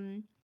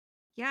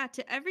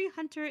to every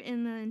hunter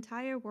in the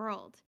entire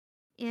world.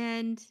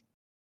 And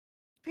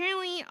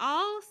apparently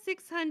all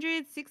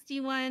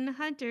 661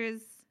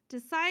 hunters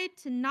decide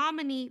to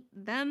nominate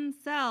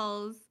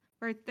themselves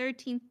for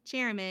 13th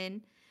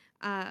chairman,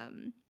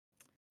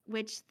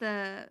 which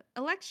the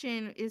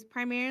election is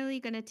primarily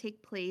going to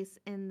take place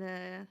in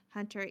the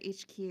Hunter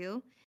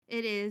HQ.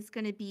 It is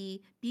going to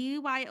be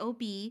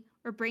BYOB,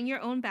 or bring your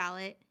own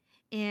ballot,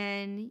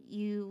 and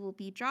you will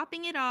be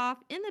dropping it off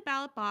in the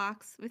ballot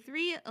box with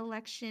 3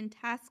 election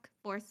task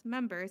force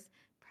members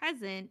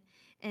present,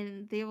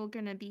 and they will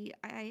going to be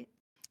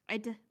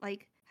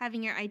like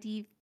having your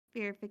ID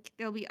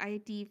there'll be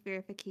ID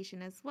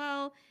verification as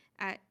well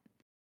at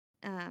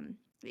the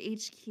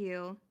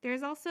HQ.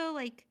 There's also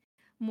like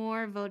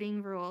more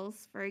voting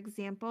rules. For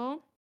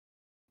example,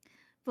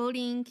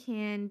 voting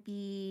can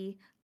be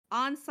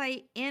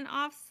on-site and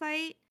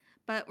off-site,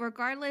 but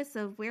regardless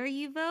of where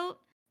you vote,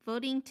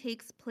 voting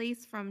takes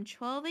place from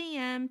 12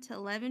 a.m. to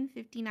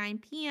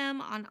 11:59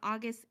 p.m. on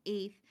August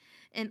 8th,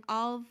 and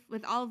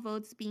with all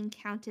votes being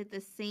counted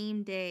the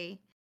same day.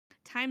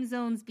 Time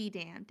zones be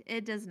damned.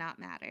 It does not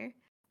matter.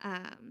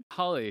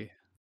 Holly,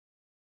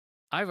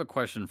 I have a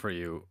question for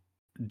you.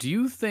 Do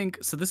you think,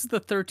 so this is the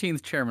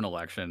 13th chairman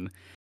election,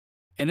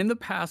 and in the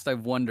past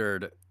I've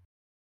wondered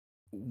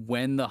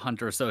when the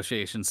Hunter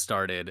Association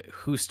started,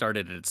 who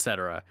started it,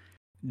 etc.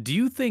 Do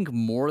you think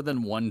more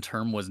than one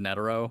term was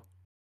Netero?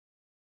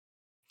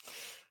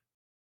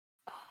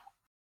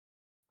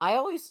 I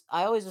always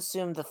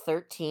assumed the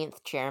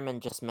 13th chairman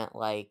just meant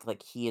like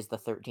he is the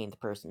 13th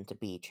person to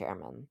be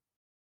chairman.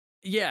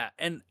 Yeah,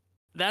 and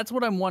that's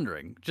what I'm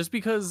wondering. Just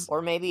because,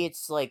 or maybe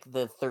it's like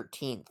the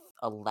 13th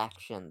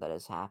election that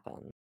has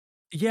happened.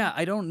 Yeah,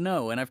 I don't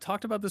know. And I've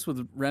talked about this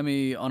with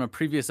Remy on a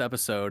previous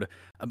episode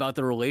about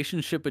the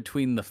relationship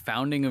between the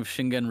founding of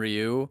Shingen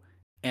Ryu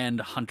and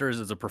hunters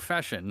as a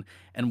profession,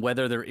 and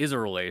whether there is a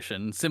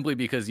relation, simply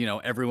because,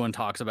 everyone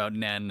talks about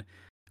Nen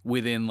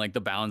within like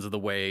the bounds of the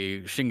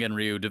way Shingen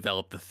Ryu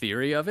developed the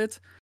theory of it.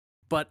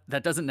 But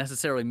that doesn't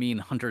necessarily mean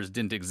hunters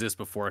didn't exist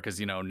before, because,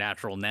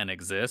 natural Nen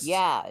exists.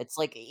 Yeah, it's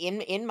like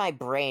in my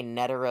brain,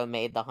 Netero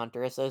made the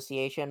Hunter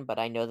Association, but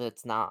I know that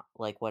it's not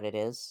like what it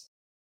is.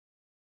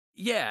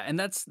 Yeah, and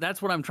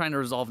that's what I'm trying to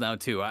resolve now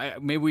too.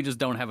 Maybe we just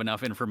don't have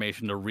enough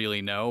information to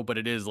really know, but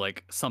it is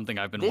like something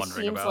I've been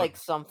wondering about. This seems like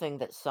something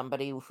that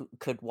somebody who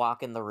could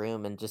walk in the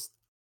room and just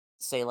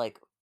say like,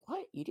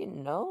 "What? You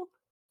didn't know?"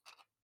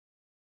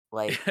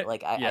 Like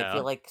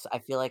Yeah. I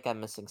feel like I'm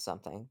missing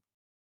something.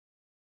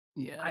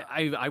 Yeah.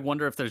 I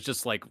wonder if there's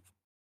just like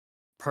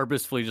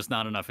purposefully just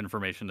not enough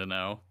information to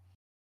know.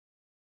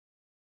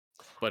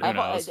 But who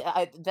knows?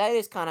 That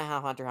is kind of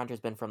how Hunter x Hunter's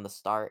been from the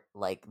start.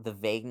 Like, the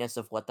vagueness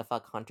of what the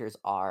fuck hunters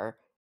are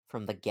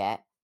from the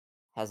get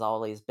has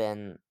always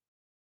been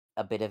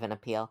a bit of an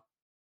appeal.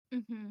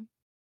 Mm-hmm.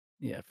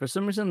 Yeah, for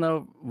some reason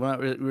though, when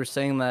we were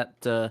saying that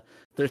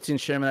 13th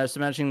chairman, I was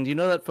imagining, do you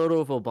know that photo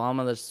of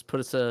Obama that's put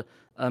us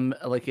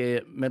like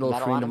a Medal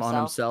of Freedom on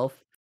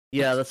himself?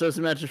 Yeah, that's what I was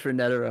imagining for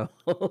Netero.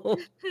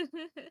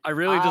 I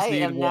really just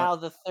need am now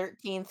the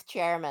 13th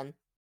chairman.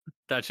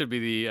 That should be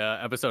the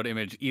episode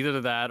image.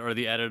 Either that or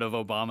the edit of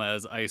Obama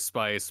as Ice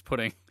Spice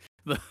putting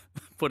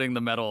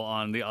the medal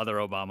on the other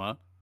Obama.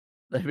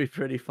 That'd be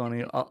pretty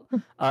funny.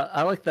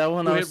 I like that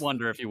one. Two-hit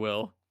wonder, if you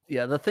will.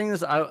 Yeah, the thing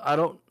is, I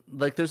don't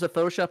like. There's a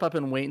Photoshop I've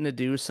been waiting to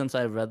do since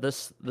I read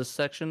this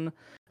section,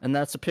 and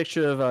that's a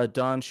picture of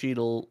Don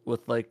Cheadle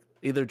with like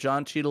either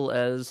John Cheadle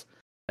as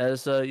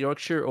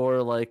Yorkshire,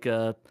 or like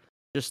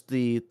just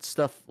the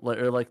stuff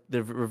or like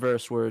the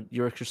reverse where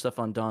Yorkshire stuff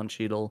on Don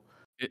Cheadle.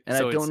 And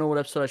so I don't know what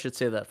episode I should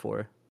say that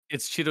for.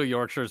 It's Cheeto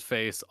Yorkshire's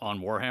face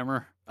on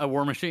Warhammer, a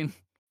War Machine.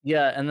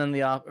 Yeah, and then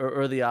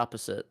the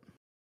opposite.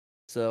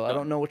 So I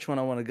don't know which one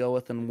I want to go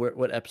with and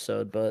what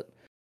episode, but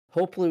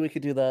hopefully we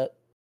could do that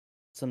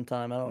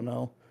sometime. I don't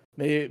know.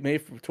 Maybe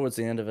towards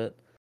the end of it.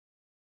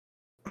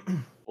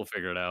 We'll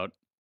figure it out.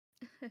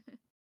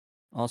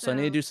 Also, I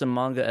need to do some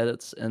manga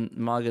edits and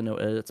manga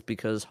note edits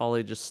because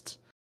Holly just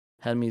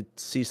had me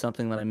see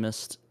something that I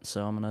missed.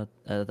 So I'm gonna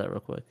edit that real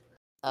quick.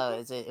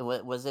 Oh,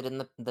 was it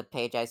in the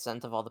page I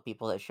sent of all the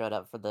people that showed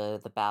up for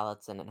the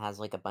ballots, and it has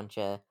like a bunch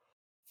of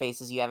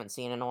faces you haven't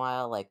seen in a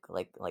while, like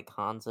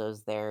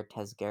Hanzo's there,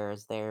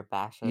 Tesgera's there,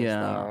 Basho's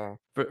there.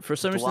 For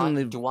some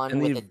reason,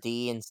 Dwan with a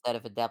D instead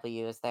of a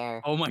W is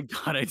there. Oh my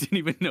god, I didn't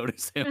even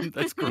notice him.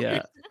 That's great.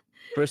 Yeah.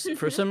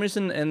 For some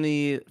reason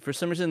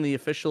the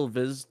official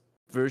Viz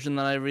version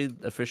that I read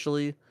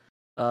officially,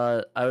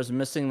 I was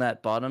missing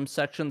that bottom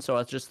section, so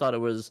I just thought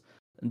it was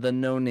the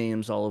no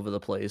names all over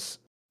the place.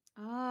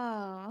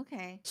 Oh,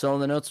 okay. So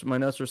my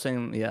notes were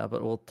saying, yeah,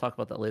 but we'll talk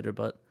about that later.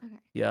 But okay.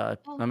 Yeah,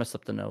 I messed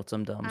up the notes.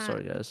 I'm dumb.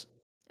 Sorry, guys.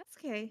 That's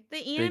okay.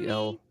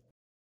 The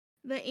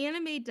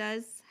anime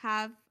does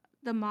have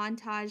the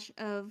montage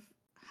of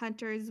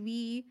hunters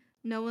we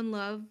know and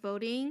love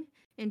voting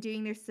and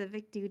doing their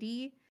civic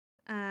duty.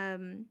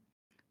 There's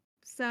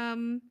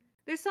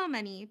so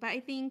many, but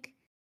I think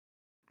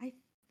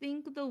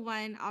the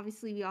one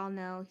obviously we all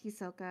know,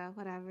 Hisoka,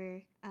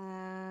 whatever.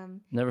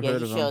 Never heard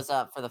of him. He shows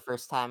up for the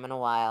first time in a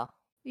while.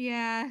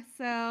 Yeah,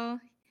 so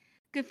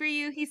good for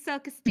you,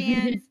 Hisoka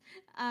stands.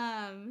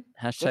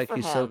 Hashtag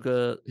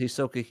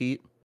Hisoka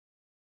Heat.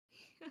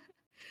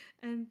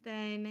 And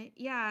then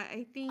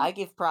I think I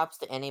give props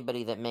to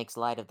anybody that makes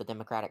light of the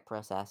democratic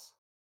process.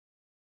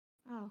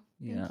 Oh,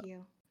 thank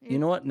you. You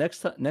know what?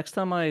 Next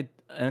time I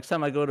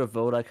go to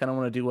vote, I kind of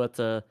want to do what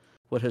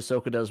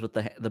Hisoka does with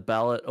the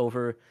ballot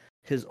over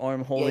his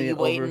arm, holding it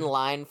over. Yeah, you wait in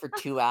line for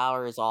 2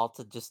 hours all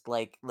to just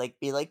like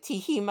be like,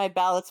 "Teehee, my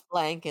ballot's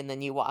blank," and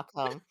then you walk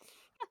home.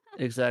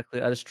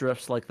 Exactly. I just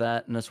dress like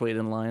that and just wait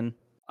in line.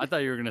 I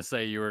thought you were gonna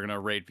say you were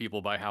gonna rate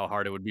people by how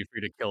hard it would be for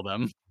you to kill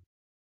them.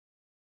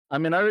 I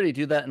mean, I already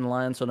do that in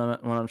line. So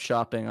when I'm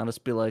shopping, I'll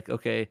just be like,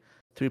 okay,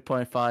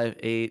 3.5,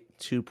 8,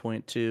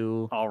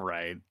 2.2. All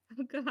right.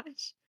 Oh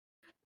gosh.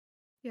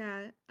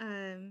 Yeah.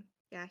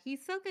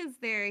 Hisoka's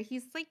there.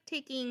 He's like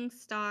taking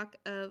stock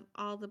of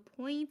all the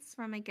points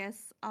from, I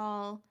guess,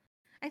 all.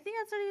 I think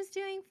that's what he was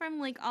doing from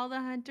like all the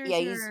hunters.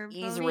 Yeah,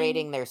 he's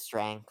rating their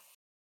strength.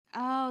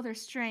 Oh, their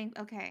strength.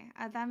 Okay,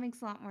 that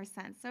makes a lot more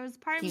sense. So it's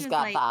part of me He's was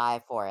got like, the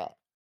eye for it.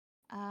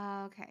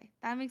 Okay,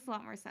 that makes a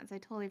lot more sense. I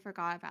totally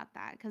forgot about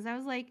that because I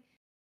was like,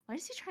 what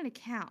is he trying to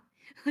count?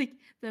 Like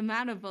the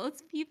amount of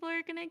votes people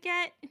are gonna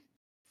get.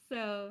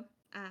 So,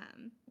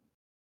 and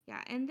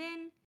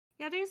then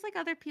there's like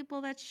other people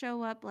that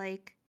show up,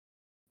 like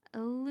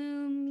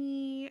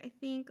Illumi, I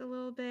think a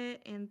little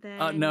bit, and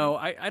then no,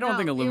 I don't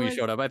think Illumi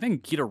showed up. I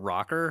think Gita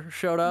Rocker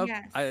showed up.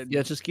 Yes.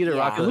 Yeah, just Gita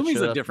Rocker. Illumi's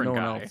a up, different no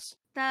guy. One else.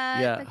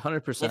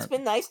 100%. It's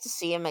been nice to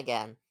see him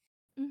again.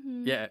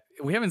 Mm-hmm. Yeah,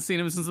 we haven't seen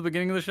him since the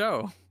beginning of the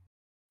show.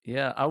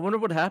 Yeah, I wonder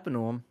what happened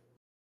to him.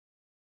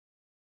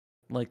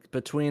 Like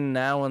between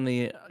now and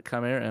the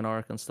Chimera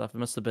arc and stuff, it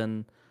must have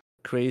been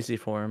crazy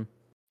for him.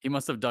 He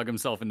must have dug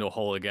himself into a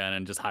hole again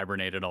and just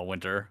hibernated all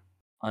winter.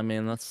 I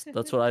mean, that's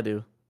what I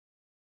do.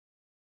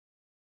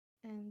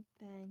 And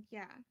then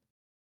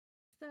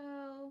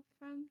so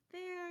from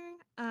there,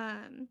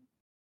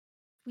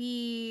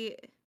 we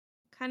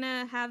kind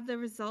of have the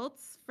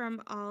results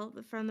from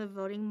the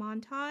voting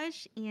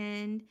montage,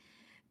 and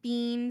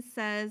Bean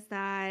says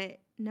that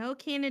no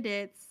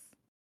candidates,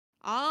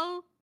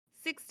 all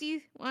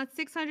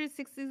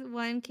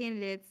 661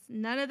 candidates,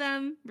 none of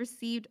them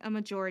received a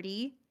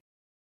majority.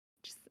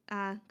 Just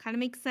kind of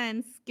makes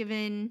sense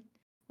given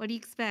what do you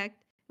expect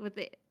with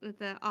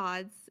the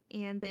odds.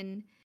 And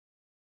then,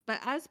 but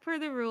as per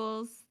the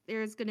rules,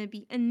 there's going to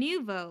be a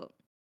new vote.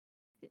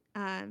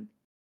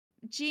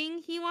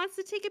 Jing, he wants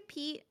to take a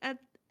peek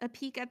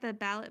at the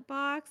ballot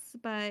box,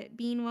 but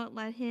Bean won't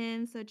let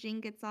him, so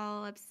Jing gets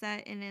all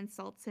upset and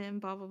insults him,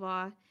 blah blah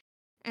blah.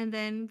 And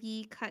then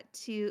we cut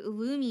to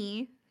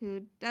Illumi,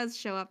 who does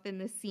show up in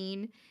the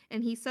scene,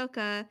 and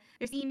Hisoka.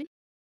 They're seen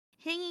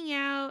hanging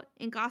out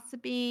and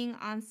gossiping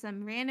on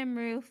some random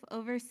roof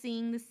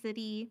overseeing the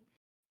city.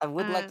 I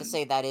would like to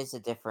say that is a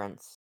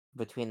difference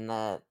between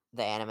the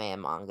anime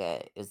and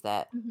manga, is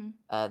that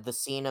the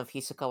scene of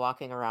Hisoka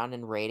walking around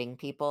and raiding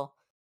people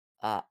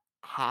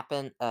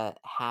happens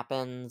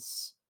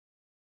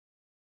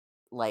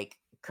like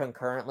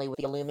concurrently with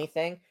the Illumi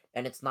thing,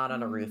 and it's not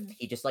on a roof.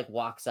 He just like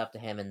walks up to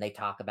him and they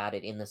talk about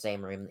it in the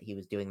same room that he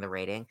was doing the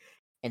raiding,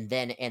 and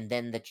then he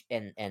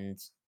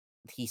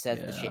says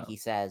the shit he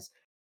says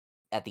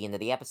at the end of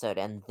the episode,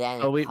 and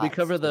then we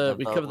cover the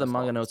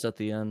manga notes at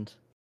the end.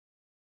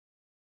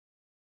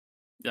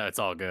 Yeah, it's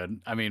all good.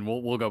 I mean,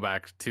 we'll go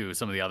back to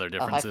some of the other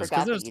differences. I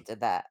forgot that you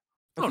did that.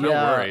 Oh, no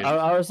worries.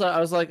 I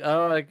was like,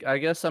 oh, I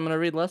guess I'm gonna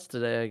read less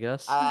today. I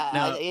guess.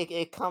 No,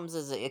 it comes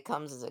as it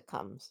comes.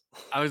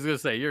 I was gonna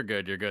say you're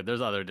good.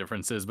 There's other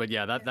differences, but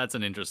yeah, that's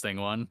an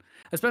interesting one,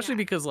 especially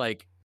because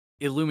like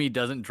Illumi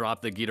doesn't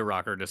drop the Gita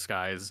Rocker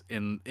disguise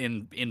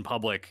in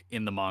public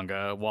in the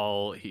manga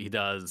while he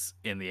does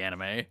in the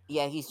anime.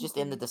 Yeah, he's just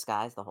in the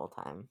disguise the whole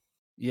time.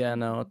 Yeah,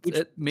 no,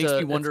 it makes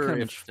me wonder it's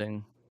kind of if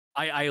interesting.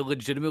 I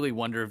legitimately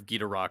wonder if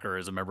Gita Rocker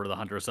is a member of the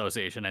Hunter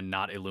Association and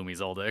not Illumi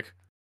Zoldyck.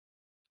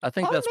 I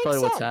think that's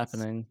probably what's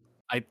happening.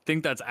 I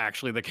think that's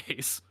actually the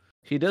case.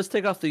 He does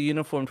take off the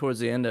uniform towards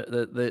the end,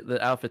 the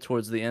outfit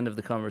towards the end of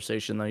the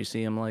conversation, though. You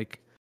see him like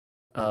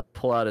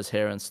pull out his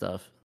hair and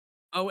stuff.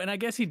 Oh, and I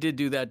guess he did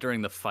do that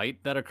during the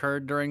fight that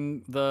occurred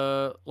during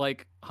the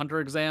like Hunter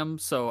exam.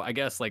 So I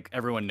guess like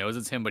everyone knows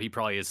it's him, but he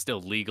probably is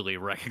still legally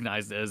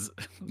recognized as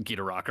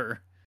Gita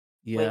Rocker.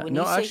 Yeah, Wait, when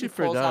no, you I say actually he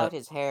pulls forgot. out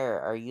his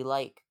hair, are you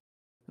like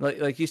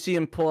you see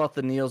him pull out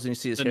the needles and you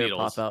see his hair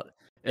needles. pop out.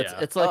 It's Yeah.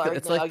 it's like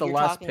it's like the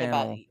last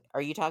panel.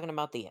 Are you talking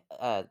about the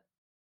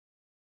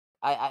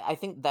I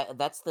think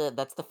that's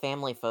the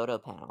family photo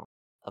panel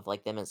of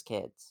like them as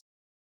kids.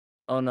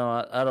 Oh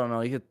no, I don't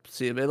know. You could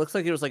see it. It looks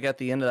like it was like at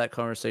the end of that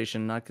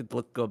conversation. I could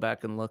go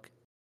back and look.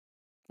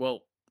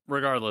 Well,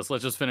 regardless,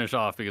 let's just finish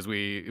off because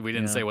we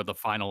didn't say what the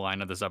final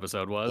line of this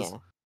episode was. Yeah.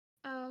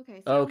 Oh,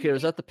 okay. So okay,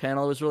 was that the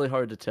panel? It was really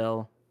hard to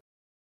tell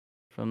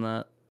from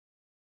that.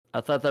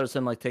 I thought that was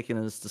him like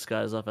taking his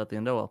disguise off at the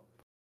end. Oh well.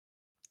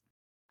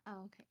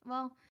 Oh, okay.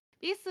 Well,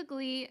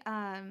 basically,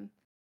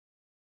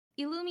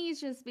 Illumi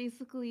is just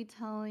basically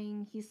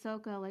telling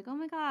Hisoka, like, oh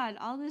my god,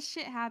 all this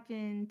shit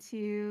happened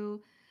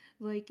to,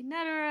 like,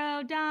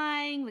 Netero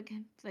dying, like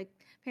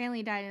apparently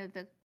he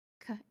died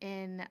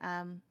in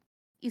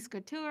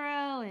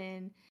Iskaturo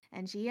and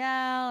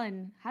GL,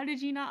 and how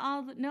did you not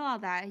all know all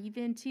that? You've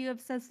been too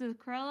obsessed with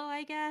Kurolo,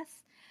 I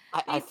guess?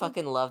 I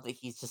fucking love that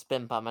he's just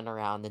been bumming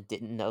around and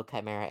didn't know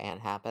Chimera Ant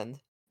happened.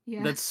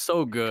 Yeah. That's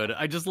so good.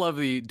 I just love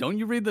don't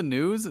you read the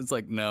news? It's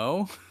like,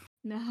 no.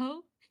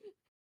 No.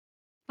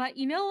 But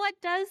you know what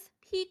does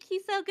pique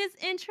Hisoka's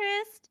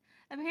interest?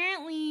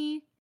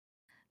 Apparently,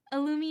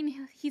 Illumi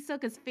and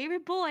Hisoka's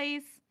favorite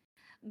boys,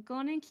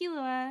 Gon and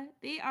Killua,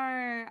 they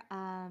are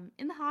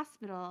in the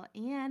hospital,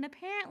 and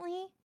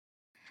apparently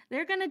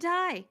they're gonna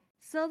die.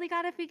 So they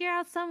gotta figure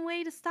out some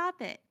way to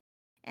stop it.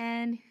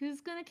 And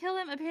who's gonna kill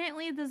them?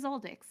 Apparently the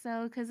Zoldyck.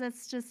 So, because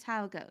that's just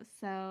how it goes.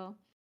 So,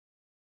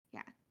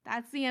 yeah,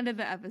 that's the end of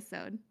the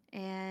episode.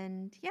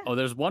 And yeah. Oh,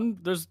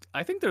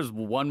 I think there's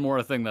one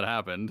more thing that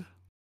happened.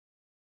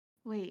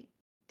 Wait,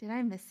 did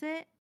I miss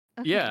it?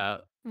 Okay. Yeah.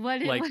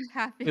 What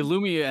happened?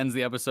 Illumi ends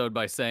the episode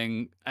by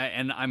saying,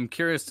 and I'm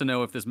curious to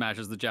know if this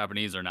matches the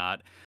Japanese or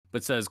not,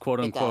 but says,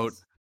 quote unquote,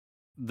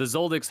 the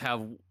Zoldicks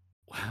have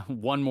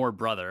one more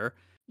brother.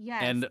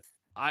 Yes. And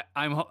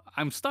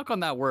I'm stuck on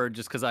that word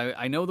just because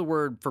I know the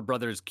word for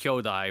brother is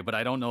kyodai, but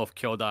I don't know if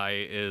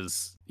kyodai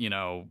is,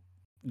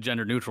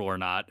 gender neutral or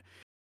not,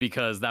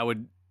 because that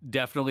would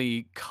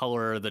definitely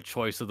color the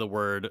choice of the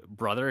word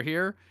brother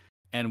here,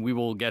 and we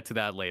will get to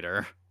that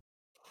later.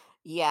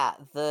 Yeah,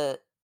 it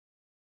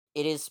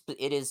is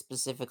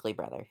specifically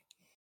brother.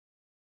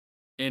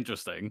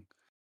 Interesting.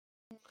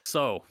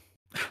 So,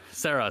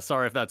 Sarah,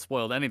 sorry if that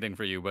spoiled anything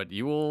for you, but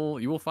you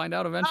will find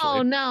out eventually.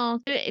 Oh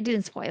no, it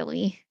didn't spoil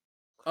me.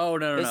 Oh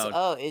no.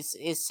 Oh, is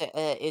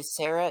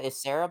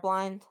Sarah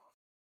blind?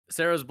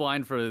 Sarah's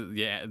blind for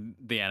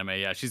the anime.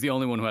 Yeah, she's the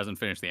only one who hasn't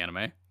finished the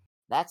anime.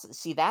 That's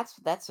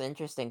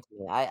interesting to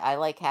me. I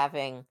like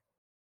having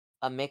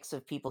a mix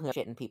of people who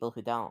shit and people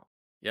who don't.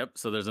 Yep.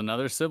 So there's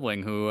another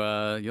sibling who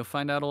you'll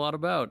find out a lot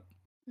about.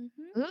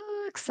 Mm-hmm.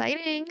 Ooh,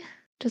 exciting!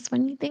 Just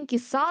when you think you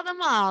saw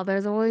them all,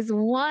 there's always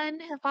one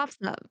that pops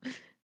up.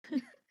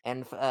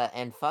 And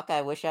fuck,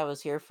 I wish I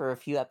was here for a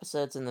few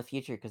episodes in the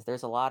future because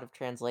there's a lot of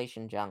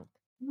translation junk.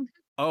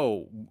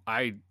 Oh,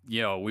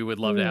 we would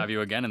love to have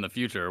you again in the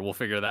future. We'll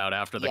figure that out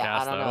after the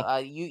cast, I don't though. know.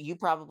 You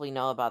probably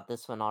know about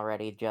this one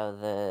already,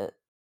 Joe.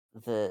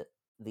 The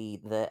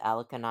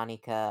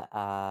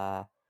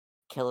Alakananika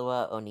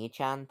Killua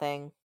Oni-chan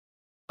thing.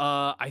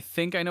 I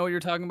think I know what you're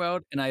talking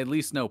about, and I at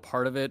least know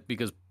part of it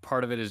because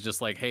part of it is just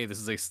like, hey, this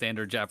is a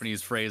standard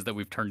Japanese phrase that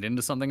we've turned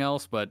into something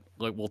else, but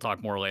like we'll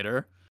talk more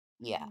later.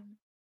 Yeah,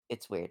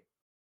 it's weird.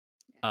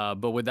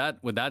 But with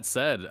that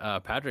said,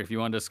 Patrick, if you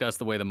want to discuss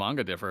the way the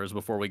manga differs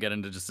before we get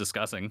into just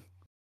discussing.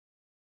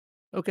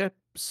 Okay,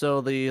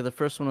 so the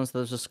first one is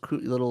there's this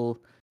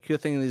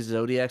cute thing in these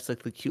zodiacs,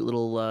 like the cute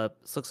little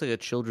this looks like a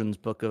children's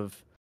book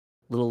of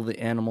the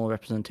animal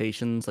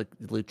representations, like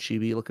little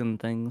chibi looking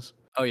things.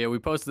 Oh yeah, we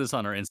posted this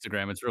on our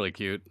Instagram. It's really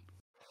cute.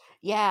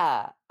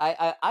 Yeah,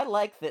 I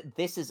like that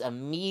this is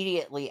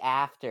immediately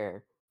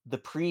after the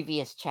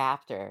previous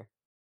chapter,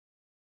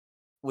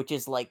 which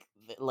is like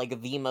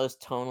the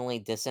most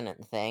tonally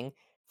dissonant thing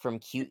from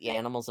cute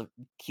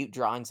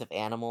drawings of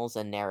animals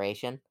and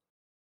narration.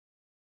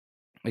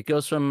 It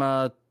goes from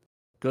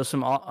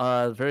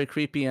very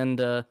creepy and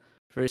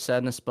very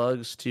sadness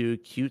bugs to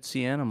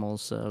cutesy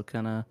animals. So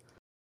kind of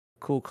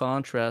cool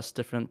contrast,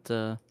 different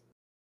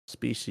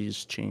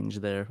species change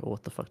there. Oh,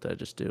 what the fuck did I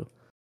just do?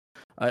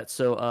 All right,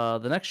 so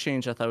the next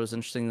change I thought was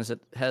interesting is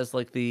it has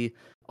like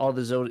all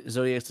the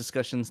zodiacs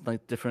discussions,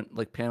 like different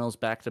like panels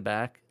back to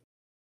back.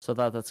 So I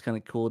thought that's kind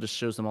of cool. Just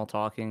shows them all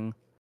talking.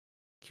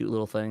 Cute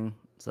little thing.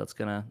 So that's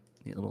gonna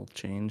little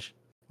change.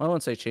 Well, I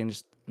wouldn't say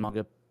change,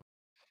 manga.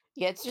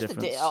 Yeah, it's just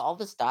difference. all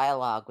this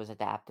dialogue was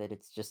adapted.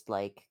 It's just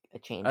like a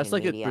change. I just in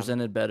like medium. it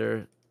presented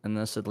better in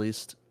this, at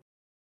least.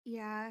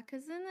 Yeah,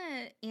 because in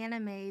the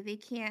anime, they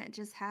can't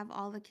just have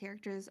all the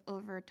characters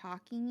over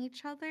talking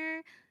each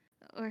other,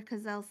 or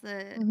because else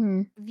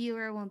the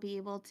viewer won't be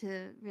able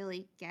to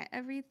really get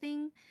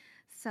everything.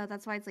 So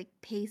that's why it's like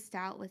paced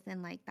out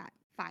within like that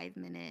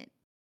 5-minute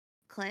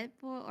clip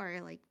or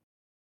like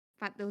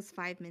those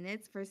 5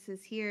 minutes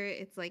versus here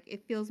it's like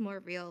it feels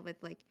more real with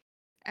like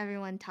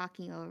everyone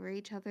talking over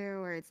each other,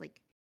 or it's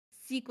like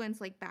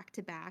sequence like back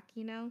to back,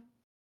 you know?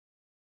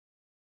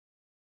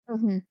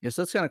 Yes,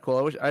 that's kind of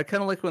cool. I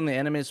kind of like when the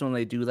animes when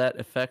they do that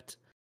effect,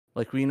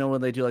 like when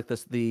they do like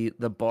this the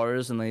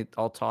bars and they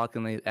all talk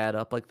and they add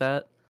up like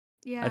that.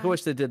 Yeah. I could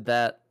wish they did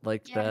that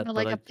like that,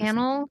 like but a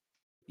panel.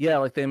 Yeah,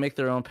 like they make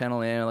their own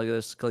panel and like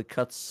this like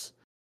cuts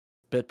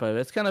bit by bit.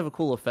 It's kind of a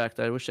cool effect.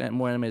 I wish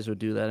more animes would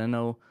do that. I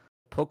know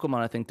Pokemon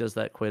I think does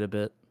that quite a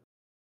bit,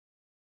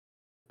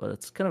 but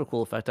it's kind of a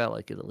cool effect. I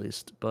like it at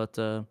least. But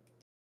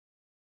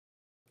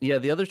yeah,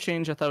 the other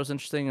change I thought was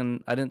interesting,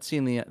 and I didn't see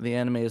in the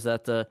anime is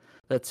that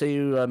that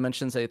Seiyu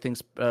mentions that he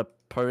thinks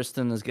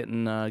PARISTON is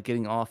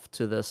getting off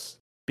to this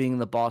being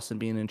the boss and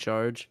being in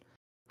charge,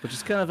 which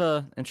is kind of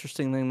a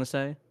interesting thing to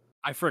say.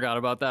 I forgot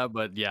about that,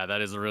 but yeah,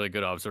 that is a really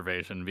good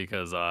observation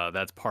because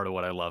that's part of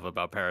what I love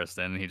about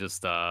Pariston. He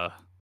just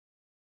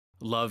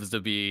loves to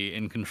be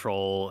in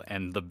control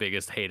and the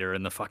biggest hater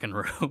in the fucking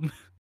room.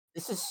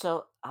 This is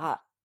so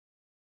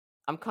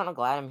I'm kind of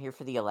glad I'm here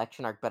for the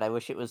election arc, but I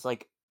wish it was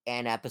like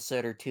an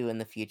episode or two in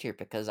the future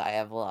because I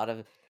have a lot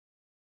of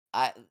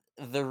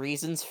the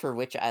reasons for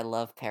which I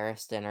love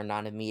Pariston are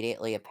not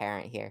immediately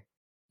apparent here.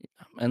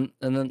 And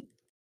then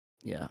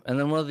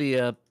one of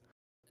the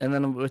and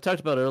then we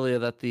talked about earlier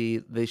that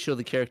they show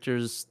the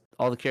characters,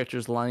 all the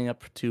characters lining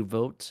up to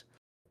vote,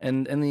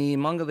 and in the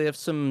manga they have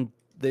some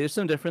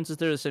differences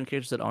there. There's some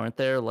characters that aren't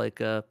there. Like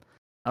I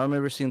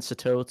remember seeing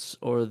Satotes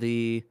or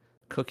the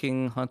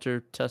cooking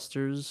hunter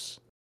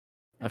testers.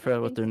 I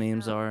forgot what their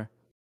names are.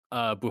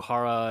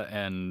 Buhara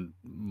and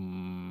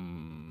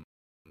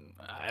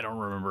I don't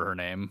remember her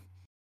name.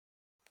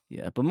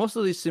 Yeah, but most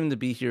of these seem to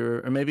be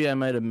here, or maybe I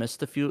might have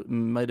missed a few.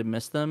 Might have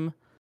missed them.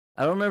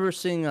 I don't remember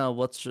seeing oh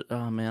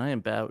man, I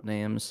am bad with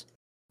names.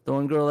 The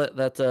one girl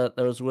that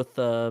was with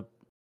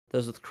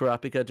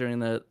Kurapika during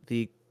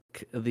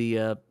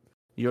the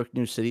York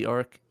New City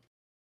arc.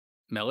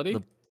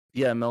 Melody?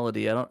 Yeah,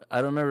 Melody. I don't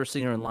remember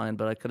seeing her in line,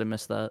 but I could have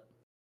missed that.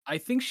 I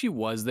think she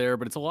was there,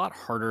 but it's a lot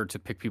harder to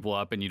pick people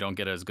up and you don't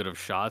get as good of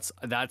shots.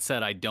 That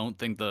said, I don't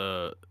think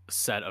the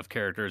set of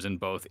characters in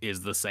both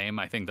is the same.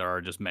 I think there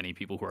are just many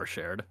people who are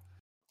shared.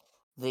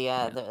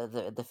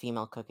 The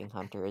female cooking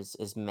hunter is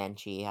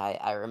Menchie.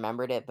 I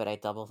remembered it, but I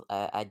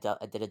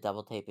did a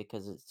double take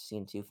because it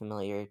seemed too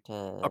familiar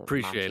to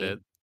appreciate Machi. it.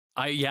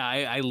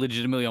 I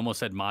legitimately almost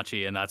said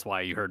Machi, and that's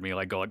why you heard me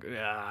like go like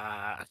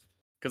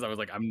because I was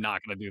like, I'm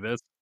not gonna do this.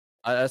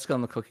 I asked on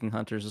the cooking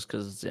hunters just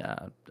because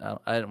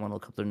I didn't want to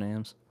look up their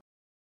names.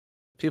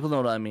 People know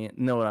what I mean,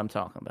 know what I'm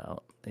talking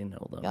about. They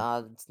know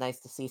them. It's nice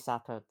to see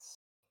Satotes.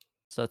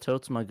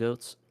 Satotes, my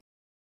goats.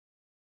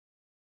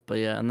 But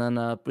yeah, and then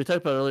we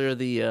talked about earlier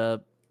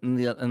in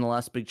the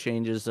last big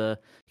change is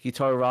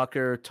Guitar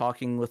Rocker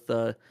talking with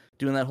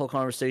doing that whole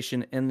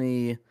conversation in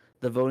the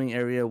voting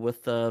area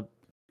with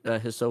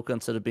Hisoka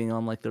instead of being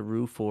on like the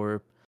roof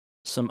or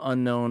some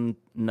unknown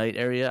night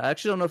area. I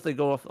actually don't know if they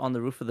go off on the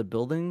roof of the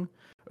building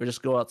or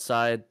just go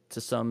outside to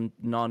some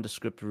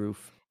nondescript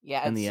roof.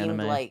 Yeah, in the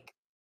anime.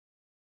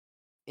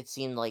 It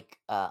seemed like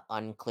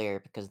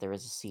unclear because there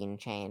was a scene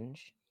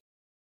change.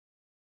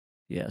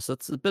 Yeah, so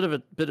it's a bit of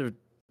a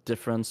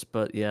difference,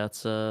 but yeah,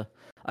 it's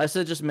I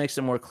said it just makes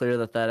it more clear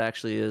that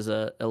actually is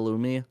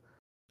Illumi,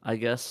 I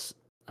guess.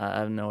 I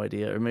have no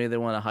idea, or maybe they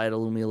want to hide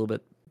Illumi a little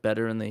bit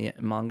better in the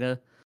manga.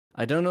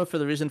 I don't know for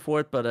the reason for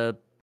it,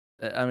 but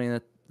I mean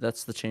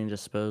that's the change, I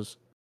suppose.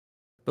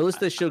 But at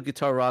least they showed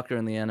Guitar Rocker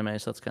in the anime,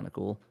 so that's kind of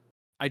cool.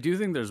 I do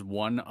think there's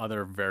one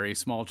other very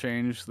small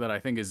change that I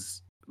think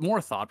is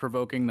more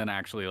thought-provoking than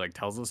actually like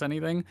tells us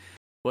anything.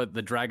 But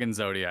the Dragon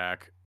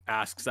Zodiac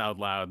asks out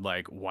loud,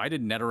 like, why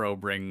did Netero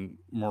bring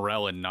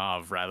Morel and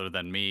Nav rather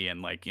than me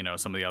and like, you know,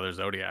 some of the other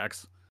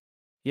Zodiacs?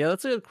 Yeah,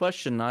 that's a good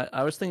question.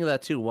 I was thinking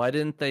that too. Why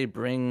didn't they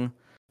bring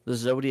the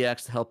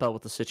Zodiacs to help out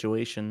with the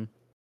situation?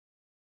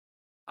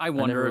 I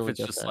wonder if it's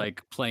just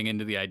like playing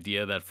into the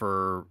idea that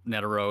for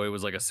Netero it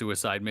was like a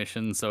suicide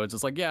mission. So it's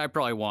just like, yeah, I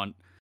probably want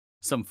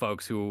some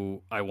folks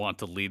who I want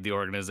to lead the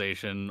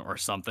organization or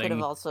something. Could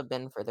have also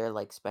been for their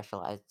like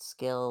specialized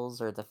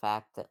skills or the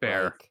fact that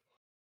Fair. like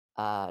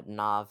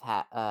Nav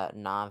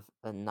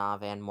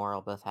and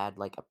Moral both had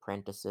like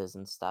apprentices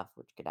and stuff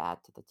which could add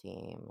to the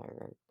team.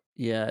 Or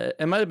yeah,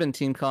 it might have been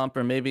team comp,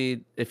 or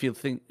maybe if you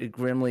think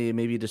grimly,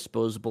 maybe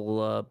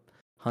disposable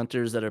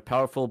hunters that are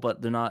powerful, but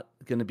they're not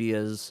going to be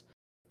as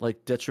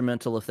like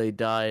detrimental if they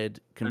died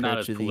compared they're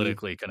not to as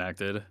politically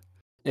connected.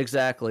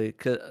 Exactly.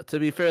 To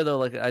be fair though,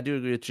 like I do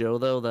agree with Joe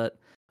though that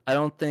I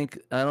don't think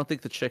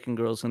the chicken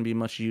girl is going to be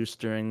much use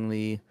during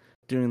the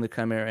during the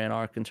Chimerian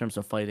arc in terms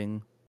of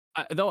fighting.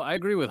 Though I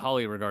agree with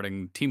Holly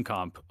regarding team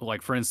comp.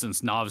 Like, for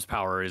instance, Nov's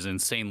power is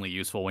insanely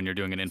useful when you're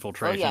doing an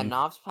infiltration. Oh yeah,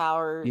 Nov's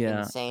power,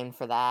 insane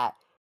for that.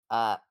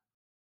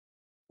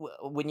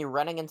 When you're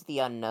running into the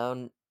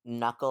unknown,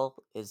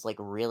 Knuckle is like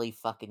really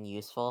fucking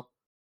useful.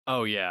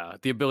 Oh yeah,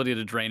 the ability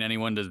to drain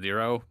anyone to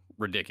 0,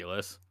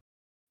 ridiculous.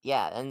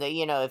 Yeah, and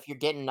if you're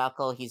getting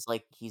Knuckle, he's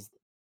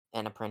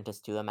an apprentice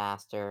to a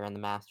master, and the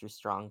master's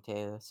strong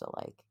too. So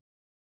like,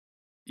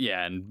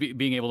 yeah, and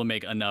being able to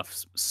make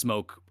enough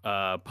smoke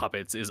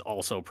puppets is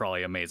also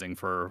probably amazing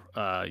for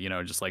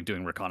just like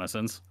doing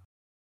reconnaissance.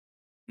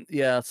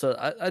 Yeah, so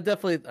I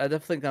definitely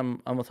think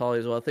I'm with Holly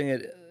as well. I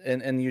think it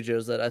and you,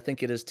 Joe's, that I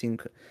think it is team.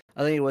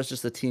 I think it was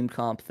just a team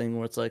comp thing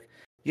where it's like,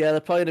 yeah, they're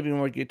probably gonna be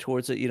more geared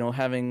towards it.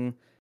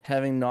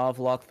 Having Nov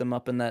lock them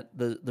up in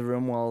the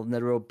room while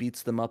Netero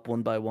beats them up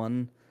one by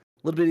one.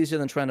 A little bit easier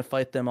than trying to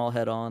fight them all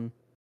head on.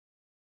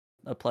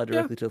 Apply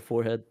directly to the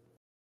forehead.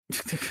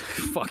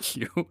 Fuck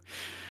you.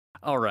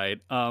 All right.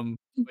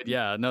 But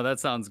yeah, no, that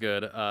sounds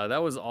good.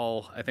 That was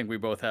all I think we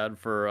both had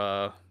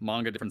for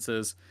manga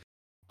differences.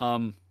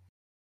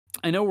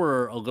 I know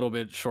we're a little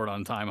bit short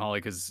on time, Holly,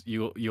 because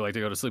you like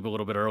to go to sleep a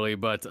little bit early.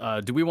 But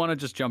do we want to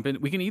just jump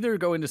in? We can either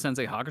go into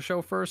Sensei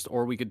Hakusho first,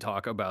 or we could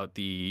talk about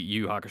the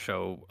Yu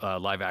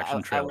Hakusho live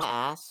action trailer. I want to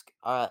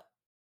ask,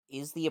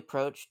 is the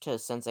approach to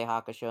Sensei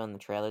Hakusho in the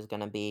trailers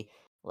going to be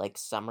like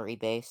summary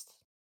based,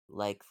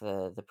 like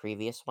the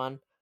previous one?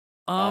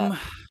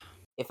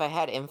 If I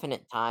had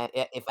infinite time,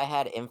 it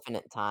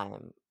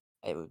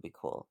would be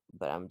cool.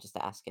 But I'm just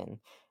asking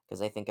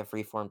because I think a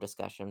freeform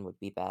discussion would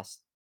be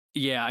best.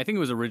 Yeah, I think it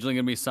was originally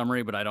going to be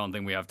summary, but I don't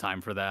think we have time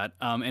for that.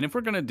 And if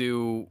we're going to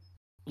do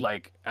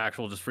like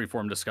actual just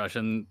freeform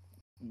discussion,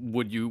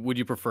 would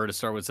you prefer to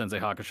start with Sensei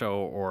Hakusho,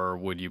 or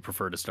would you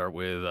prefer to start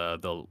with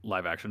the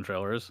live action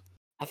trailers?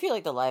 I feel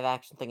like the live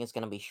action thing is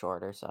going to be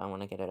shorter, so I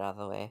want to get it out of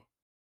the way.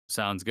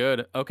 Sounds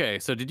good. Okay,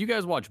 so did you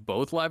guys watch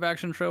both live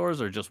action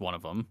trailers or just one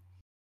of them?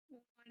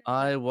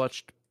 I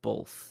watched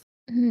both.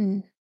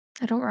 I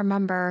don't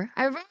remember.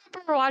 I remember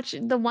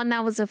watching the one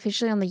that was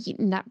officially on the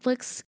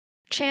Netflix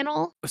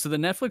channel. So the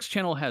Netflix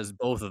channel has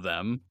both of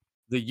them.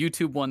 The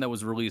YouTube one that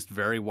was released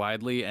very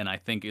widely and I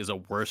think is a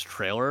worse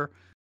trailer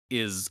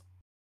is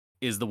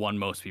the one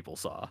most people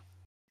saw.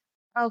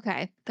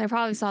 Okay, I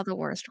probably saw the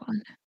worst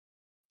one.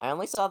 I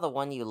only saw the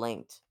one you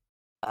linked,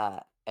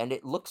 and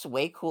it looks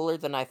way cooler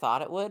than I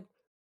thought it would.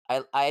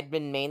 I had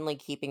been mainly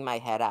keeping my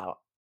head out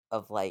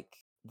of like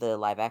the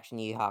live action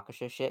Yu Yu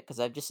Hakusho shit because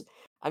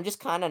I'm just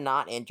kind of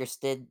not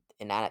interested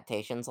in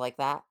adaptations like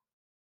that.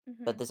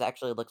 But this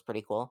actually looks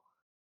pretty cool.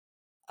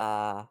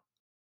 I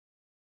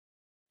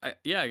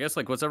guess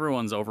like what's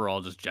everyone's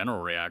overall just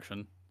general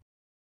reaction?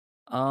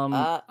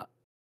 I'll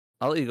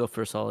let you go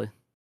first, Holly.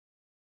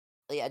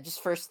 Yeah,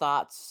 just first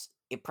thoughts.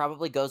 It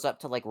probably goes up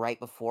to like right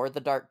before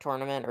the Dark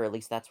Tournament, or at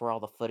least that's where all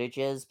the footage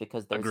is,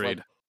 because there's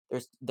Agreed.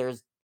 like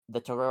there's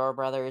the Tororo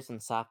brothers and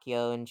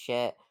Sakyo and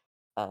shit.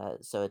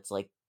 So it's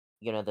like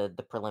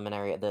the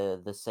preliminary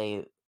the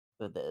save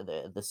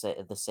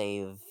the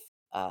save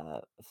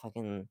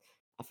fucking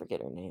I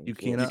forget her name.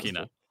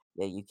 Yukina.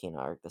 Yeah, Yukina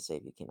arc, the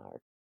save Yukina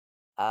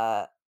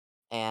arc.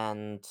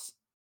 And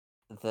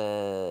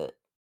the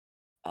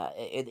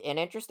an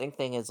interesting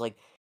thing is like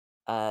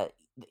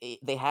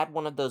they had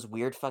one of those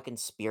weird fucking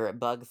spirit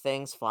bug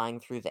things flying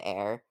through the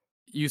air.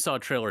 You saw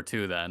trailer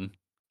 2 then.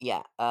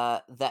 Yeah,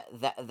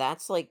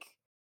 that's like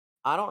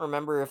I don't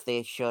remember if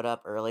they showed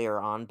up earlier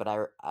on,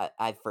 but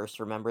I first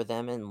remember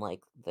them in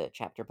like the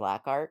Chapter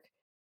Black arc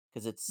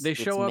because they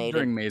show up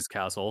during Maze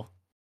Castle.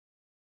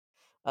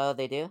 Oh,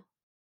 they do?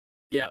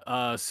 Yeah,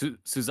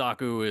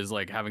 Suzaku is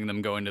like having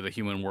them go into the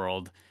human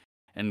world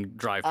and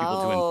drive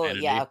people to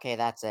infinity. Yeah, okay,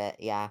 that's it.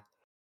 Yeah.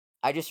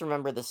 I just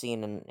remember the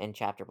scene in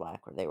Chapter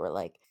Black where they were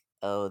like,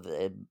 oh,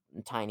 the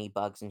tiny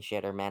bugs and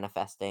shit are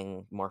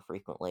manifesting more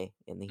frequently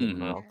in the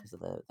human world because of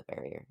the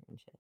barrier and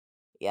shit.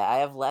 Yeah, I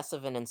have less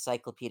of an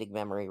encyclopedic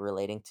memory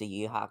relating to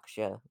Yu Yu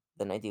Hakusho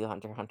than I do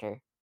Hunter x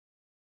Hunter.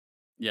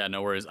 Yeah,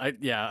 no worries. I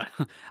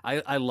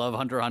love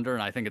Hunter x Hunter,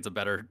 and I think it's a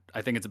better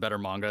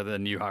manga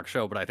than Yu Yu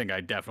Hakusho, but I think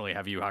I definitely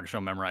have Yu Yu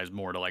Hakusho memorized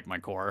more to like my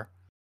core.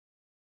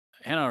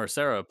 Hannah or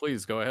Sarah,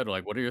 please go ahead.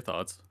 Like, what are your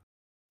thoughts?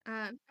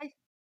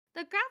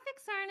 The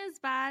graphics aren't as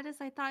bad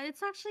as I thought.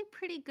 It's actually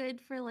pretty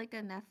good for like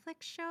a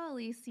Netflix show. At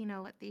least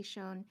what they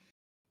shown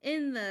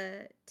in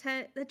the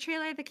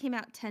trailer that came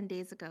out 10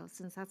 days ago,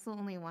 since that's the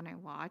only one I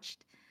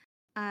watched.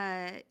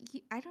 I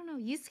don't know.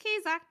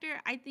 Yusuke's actor,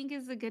 I think,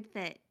 is a good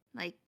fit,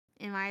 like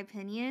in my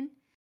opinion.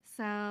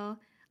 So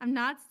I'm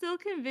not still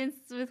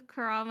convinced with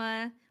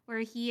Kurama or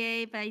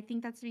Hiei, but I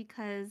think that's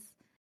because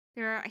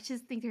I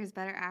just think there's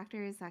better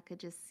actors that could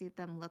just suit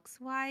them looks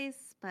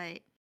wise. But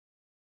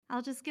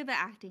I'll just give the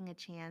acting a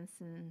chance,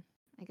 and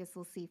I guess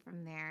we'll see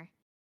from there.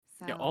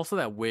 So yeah. Also,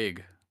 that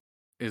wig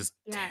is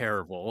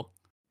terrible.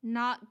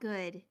 Not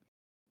good.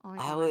 Oh my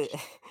gosh.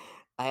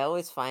 I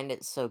always find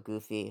it so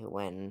goofy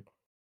when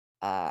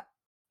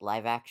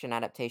live action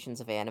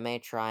adaptations of anime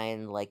try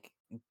and like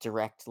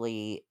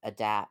directly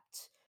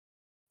adapt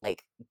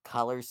like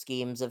color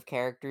schemes of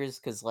characters,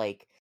 because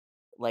like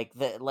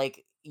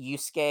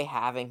Yusuke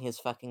having his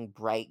fucking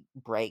bright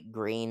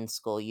green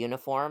school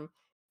uniform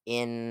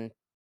in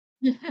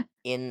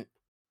in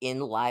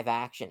live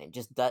action, it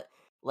just does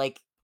like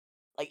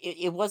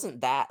it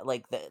wasn't that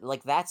like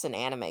that's an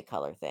anime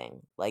color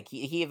thing. Like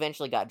he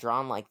eventually got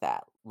drawn like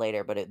that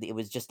later, but it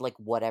was just like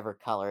whatever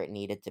color it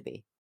needed to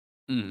be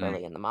Mhm.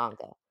 early in the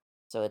manga.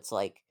 So it's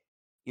like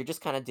you're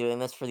just kind of doing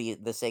this for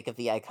the sake of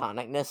the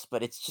iconicness,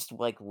 but it's just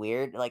like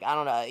weird. Like I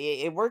don't know,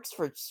 it works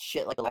for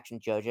shit like election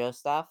JoJo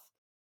stuff,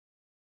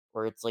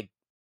 where it's like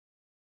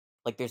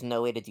there's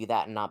no way to do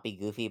that and not be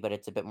goofy, but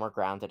it's a bit more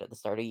grounded at the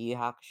start of Yu Yu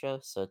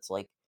Hakusho. So it's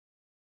like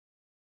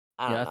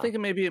I Yeah, don't I know. think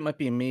maybe it might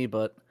be me,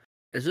 but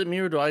is it me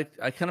or do I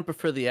kind of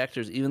prefer the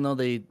actors, even though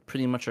they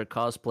pretty much are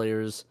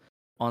cosplayers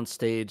on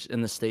stage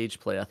in the stage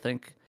play. I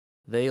think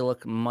they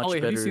look much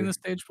Ollie, have you seen better. the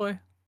stage play?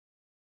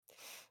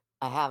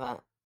 I haven't.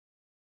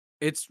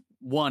 It's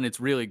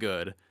really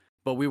good,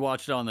 but we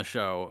watched it on the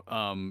show.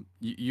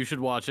 You should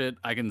watch it.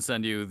 I can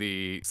send you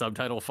the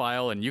subtitle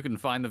file, and you can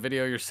find the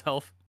video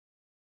yourself.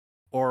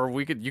 Or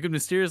you could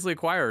mysteriously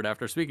acquire it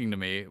after speaking to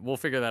me. We'll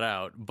figure that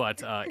out.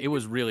 But it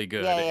was really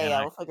good, and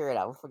Yeah. We'll figure it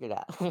out. We'll figure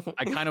it out.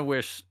 I kind of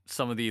wish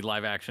some of the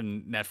live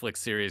action Netflix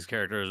series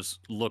characters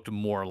looked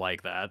more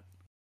like that.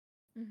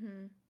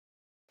 Mm-hmm.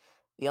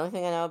 The only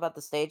thing I know about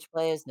the stage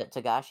play is that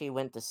Tagashi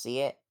went to see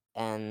it,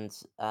 and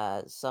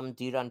some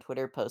dude on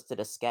Twitter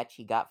posted a sketch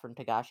he got from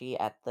Tagashi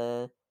at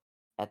the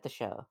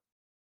show.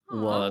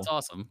 Oh, Whoa. that's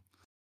awesome.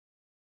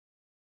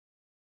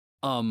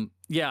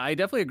 Yeah, I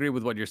definitely agree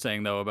with what you're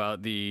saying though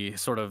about the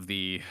sort of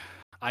the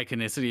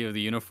iconicity of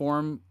the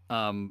uniform.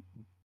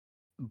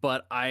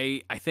 But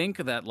I think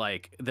that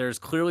like there's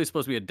clearly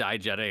supposed to be a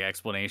diegetic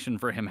explanation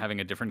for him having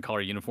a different color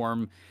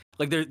uniform.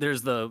 Like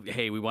there's the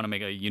hey, we want to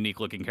make a unique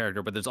looking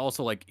character, but there's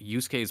also like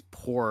Yusuke's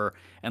poor,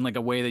 and like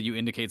a way that you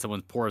indicate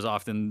someone's poor is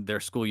often their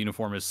school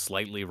uniform is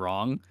slightly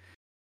wrong.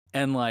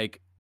 And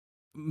like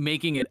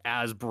making it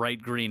as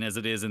bright green as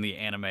it is in the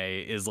anime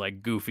is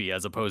like goofy,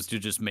 as opposed to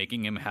just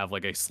making him have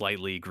like a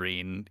slightly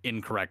green,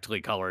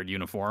 incorrectly colored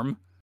uniform.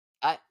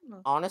 I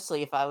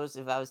honestly, if I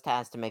was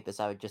tasked to make this,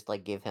 I would just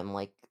like give him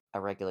like a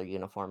regular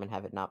uniform and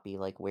have it not be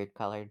like weird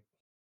colored.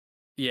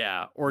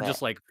 Yeah, or But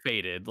just like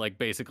faded, like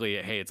basically,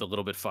 hey, it's a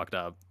little bit fucked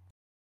up.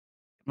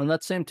 On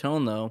that same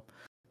tone, though,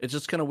 it's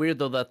just kind of weird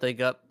though that they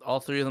got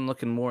all three of them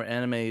looking more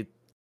anime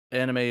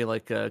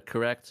like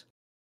correct,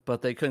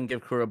 but they couldn't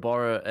give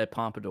Kurabara a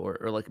pompadour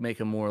or like make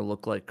him more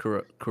look like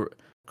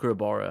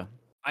Kurabara.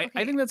 I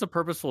Okay. think that's a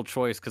purposeful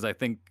choice because I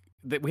think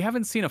that we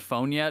haven't seen a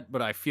phone yet,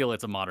 but I feel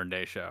it's a modern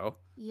day show.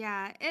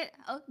 Yeah,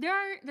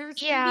 there's gonna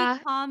Yeah.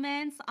 be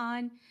comments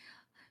on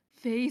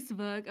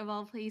Facebook of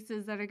all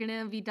places that are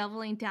gonna be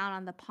doubling down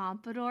on the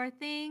pompadour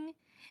thing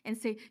and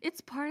say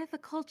it's part of the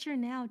culture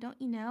now, don't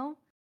you know?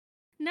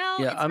 No,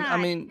 Yeah, it's not. I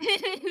mean,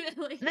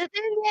 Like, The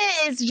thing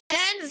is,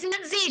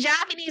 Gen Z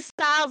Japanese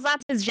style's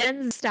not his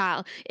Gen Z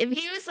style. If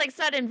he was like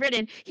set in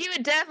Britain, he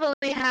would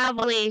definitely have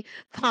a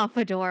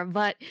pompadour,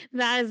 but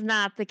that is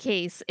not the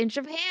case. In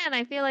Japan,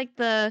 I feel like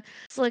the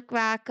slick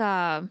back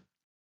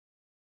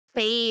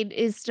fade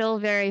is still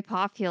very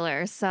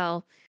popular,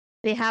 so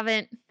they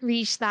haven't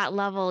reached that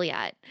level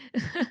yet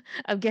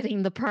of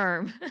getting the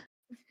perm.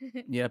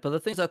 yeah, but the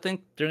things I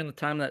think during the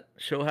time that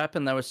show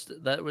happened, that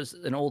was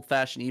an old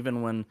fashioned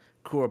even when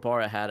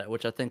Kurabara had it,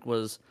 which I think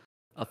was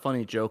a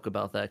funny joke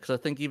about that because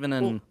I think even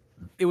in Well,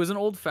 it was an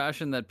old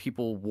fashioned that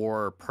people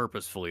wore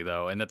purposefully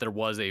though, and that there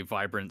was a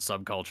vibrant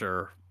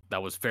subculture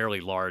that was fairly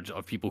large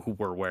of people who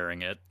were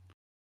wearing it.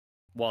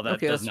 While that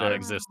okay, does that's not fair.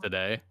 exist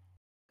today.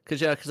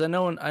 Because I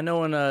know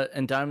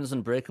in Diamonds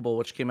Unbreakable,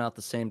 which came out at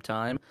the same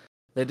time,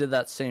 they did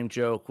that same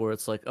joke where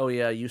it's like, oh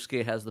yeah,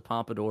 Yusuke has the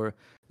pompadour,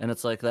 and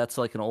it's like that's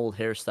like an old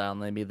hairstyle,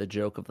 and they made the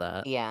joke of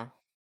that. yeah,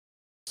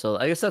 So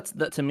I guess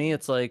that to me,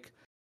 it's like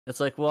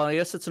well, I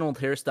guess it's an old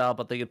hairstyle,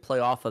 but they could play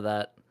off of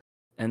that,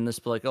 and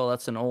just be like, oh,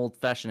 that's an old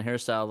fashioned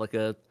hairstyle, like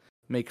a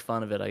make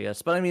fun of it, I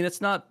guess. But I mean,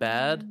 it's not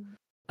bad.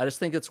 I just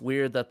think it's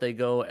weird that they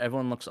go,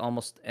 everyone looks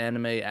almost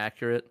anime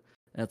accurate.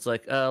 And it's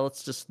like,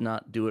 let's just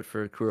not do it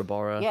for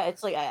Kurabara. yeah.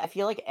 It's like I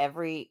feel like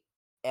every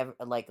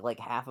like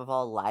half of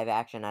all live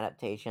action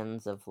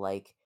adaptations of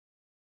like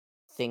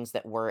things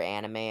that were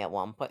anime at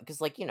one point, because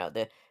like in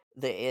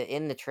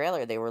the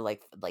trailer they were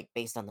like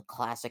based on the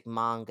classic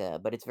manga,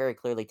 but it's very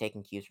clearly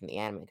taking cues from the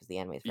anime because the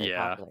anime is very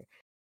Yeah.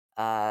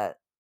 popular.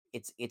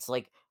 It's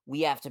like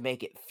we have to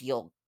make it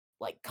feel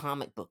like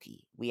comic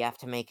booky. We have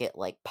to make it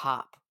like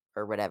pop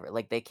or whatever.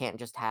 Like they can't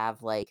just have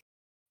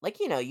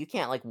you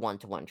can't like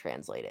one-to-one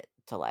translate it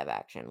to live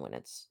action when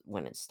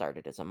it's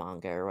started as a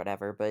manga or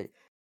whatever. But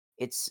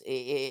it's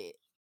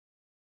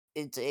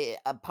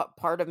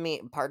part of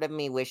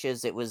me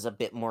wishes it was a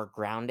bit more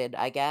grounded,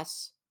 I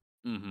guess,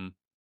 Mm-hmm.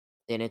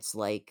 in its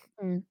like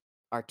Mm.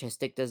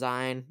 artistic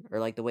design or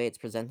like the way it's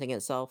presenting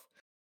itself.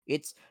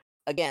 It's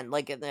again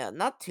like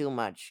not too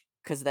much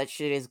because that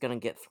shit is gonna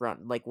get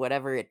thrown, like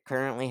whatever it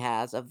currently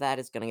has of that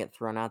is gonna get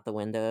thrown out the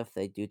window if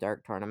they do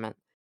Dark Tournament.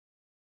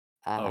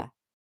 Oh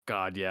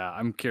God, yeah.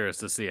 I'm curious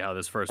to see how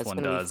this first It's one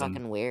gonna be does, and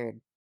fucking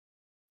weird.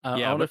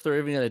 I wonder if they're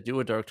even gonna do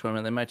a Dark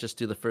Tournament. They might just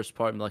do the first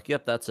part and be like,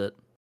 "Yep, that's it."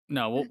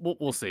 No,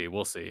 we'll see.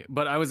 We'll see.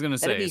 But I was gonna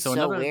That'd say, be so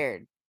so another.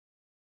 weird.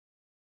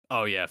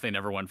 Oh yeah, if they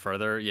never went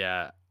further,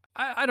 yeah.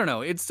 I don't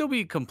know. It'd still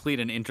be complete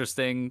and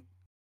interesting.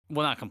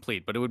 Well, not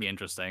complete, but it would be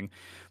interesting.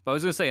 But I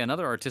was gonna say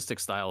another artistic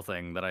style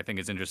thing that I think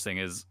is interesting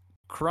is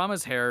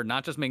Kurama's hair.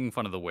 Not just making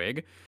fun of the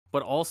wig,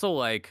 but also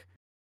like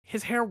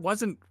his hair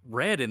wasn't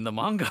red in the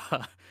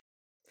manga.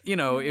 You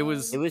know, it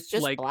was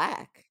just like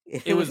black.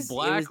 it was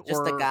black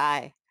just a or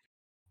guy.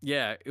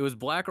 yeah, it was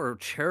black or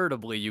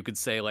charitably you could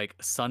say like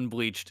sun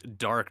bleached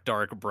dark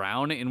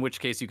brown. In which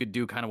case you could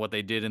do kind of what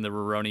they did in the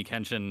Rurouni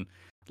Kenshin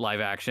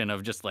live action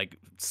of just like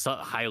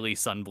highly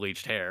sun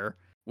bleached hair,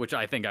 which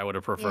I think I would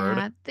have preferred.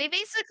 Yeah, they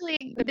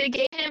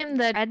gave him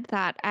the red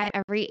that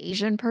every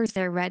Asian person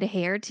their red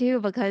hair to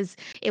because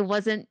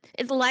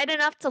it's light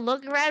enough to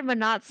look red, but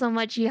not so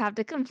much you have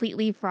to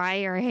completely fry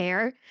your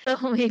hair. So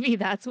maybe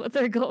that's what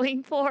they're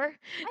going for.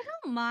 I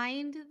don't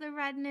mind the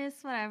redness,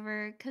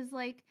 whatever, because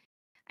like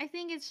I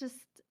think it's just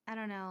I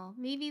don't know.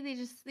 Maybe they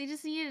just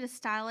needed to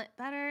style it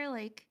better.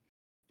 Like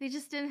they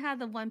just didn't have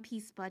the One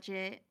Piece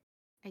budget,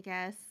 I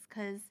guess,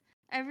 because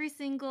every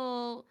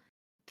single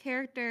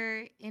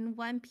character in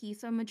One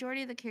Piece, or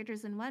majority of the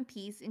characters in One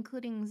Piece,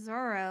 including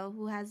Zoro,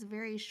 who has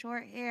very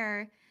short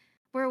hair,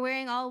 were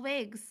wearing all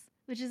wigs,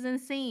 which is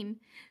insane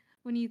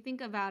when you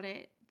think about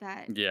it.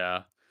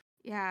 Yeah,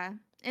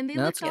 and they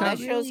That's looked all That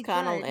really show's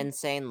kind of good.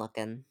 insane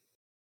looking.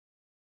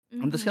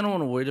 I'm just kind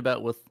of worried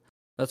about with.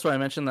 That's why I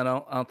mentioned that I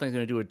don't think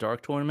they're gonna do a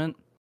Dark Tournament,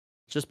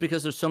 just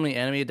because there's so many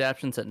anime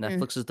adaptations that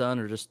Netflix has done,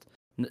 or just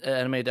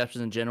anime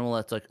adaptations in general.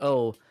 That's like,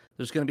 oh,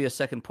 there's gonna be a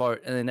second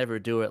part, and they never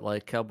do it.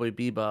 Like Cowboy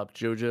Bebop,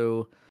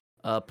 JoJo,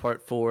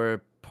 Part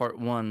 4, Part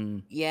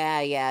 1. Yeah.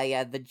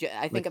 I think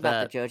Like about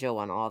that. the JoJo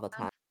one all the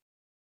time.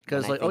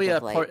 Because when I like, oh think yeah,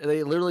 of, like-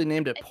 they literally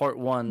named it Part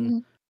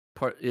 1,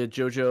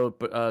 JoJo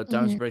Diamonds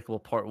Mhm. Unbreakable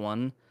Part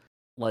 1,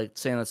 like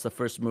saying that's the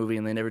first movie,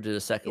 and they never did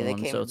a second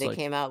one. So it's they like,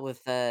 came out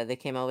with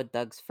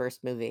Doug's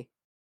first movie.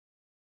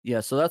 yeah,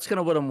 so that's kind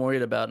of what I'm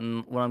worried about,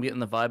 and what I'm getting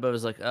the vibe of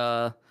is like,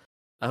 I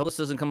hope this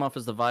doesn't come off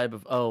as the vibe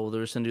of, oh,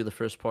 they're just gonna do the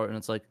first part, and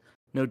it's like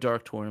no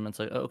Dark Tournament. It's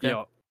like, oh, okay.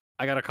 Yo,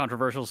 I got a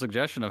controversial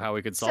suggestion of how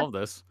we could solve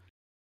this.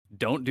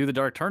 Don't do the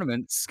Dark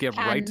Tournament. Skip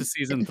right to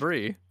season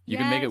 3. You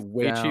can make it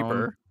way Down.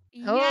 cheaper.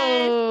 Yes.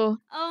 Oh,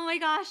 Oh my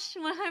gosh,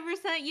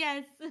 100%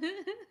 yes.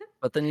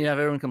 But then you have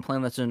everyone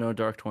complain that there's no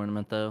Dark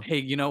Tournament, though. Hey,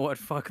 you know what?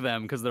 Fuck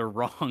them because they're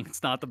wrong.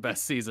 It's not the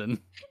best season.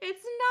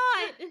 It's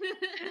not.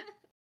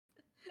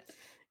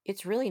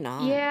 It's really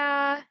not.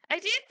 yeah. I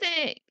do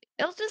think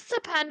it'll just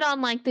depend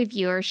on like the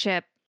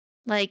viewership.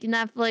 Like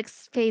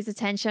Netflix pays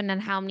attention on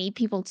how many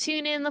people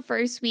tune in the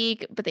first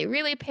week, but they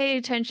really pay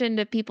attention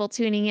to people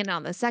tuning in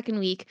on the second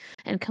week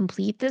and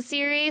complete the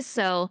series.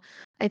 So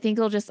I think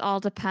it'll just all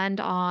depend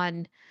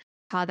on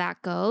how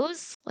that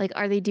goes. Like,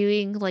 are they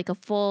doing like a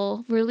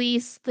full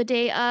release the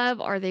day of?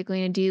 Or are they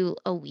going to do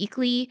a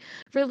weekly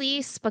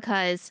release?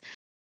 Because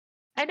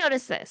I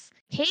noticed this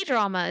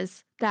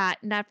K-dramas that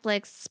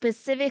Netflix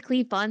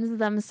specifically funds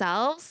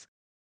themselves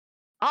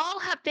all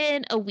have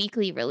been a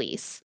weekly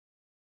release.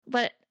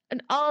 But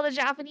all the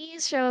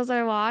Japanese shows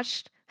I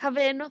watched have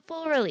been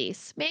full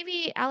release.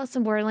 Maybe Alice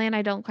in Borderland,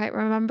 I don't quite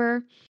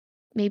remember.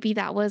 Maybe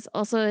that was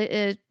also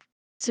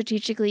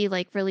strategically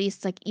like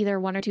released like either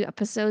 1 or 2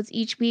 episodes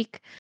each week.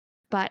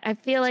 But I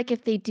feel like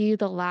if they do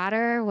the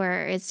latter,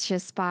 where it's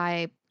just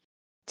by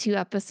 2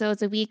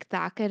 episodes a week,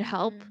 that could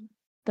help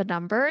the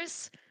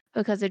numbers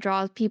because it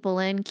draws people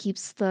in,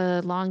 keeps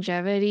the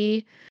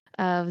longevity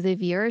of the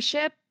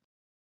viewership.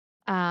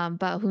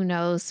 But who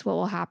knows what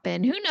will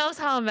happen? Who knows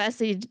how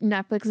invested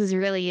Netflix is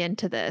really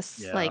into this?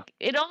 Yeah. Like,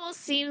 it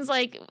almost seems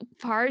like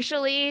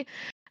partially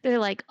they're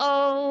like,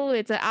 oh,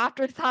 it's an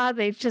afterthought.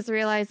 They've just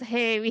realized,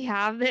 hey, we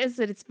have this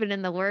and it's been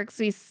in the works.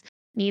 We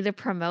need to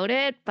promote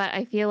it. But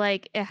I feel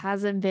like it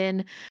hasn't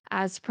been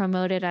as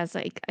promoted as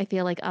like I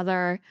feel like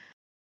other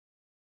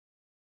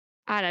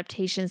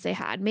adaptations they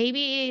had.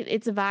 Maybe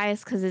it's a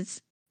bias because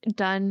it's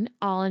done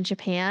all in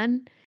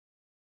Japan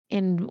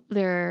in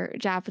their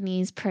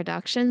Japanese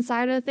production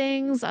side of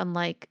things,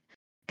 unlike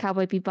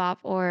Cowboy Bebop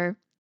or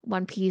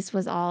One Piece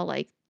was all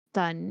like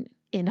done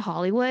in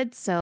Hollywood.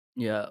 So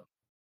Yeah,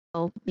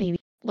 maybe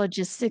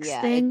logistics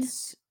Yeah, thing.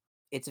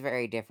 it's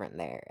very different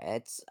there.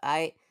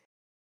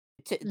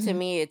 To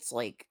me, it's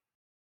like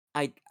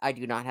I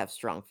do not have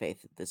strong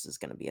faith that this is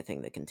going to be a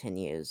thing that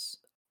continues.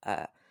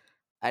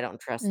 I don't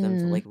trust them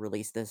to like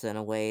release this in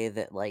a way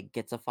that like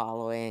gets a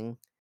following,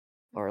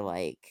 or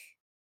like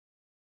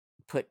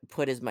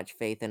put as much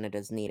faith in it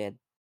as needed.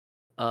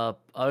 I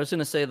was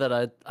gonna say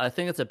that I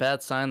think it's a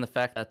bad sign the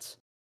fact that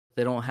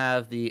they don't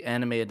have the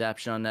anime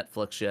adaptation on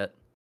Netflix yet.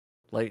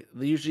 Like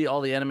usually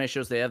all the anime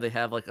shows they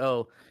have like,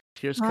 oh,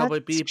 here's Cowboy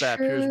Bebop,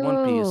 here's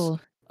One Piece.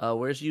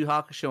 Where's Yu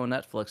Hakusho on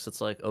Netflix?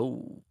 It's like,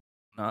 oh,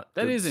 not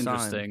that good is sign.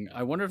 interesting.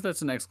 I wonder if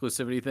that's an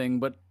exclusivity thing,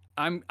 but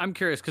I'm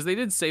curious because they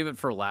did save it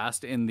for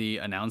last in the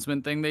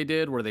announcement thing they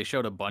did, where they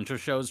showed a bunch of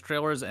shows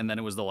trailers and then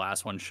it was the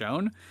last one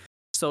shown.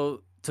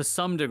 So to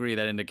some degree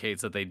that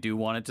indicates that they do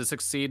want it to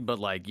succeed, but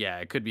like, yeah,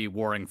 it could be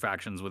warring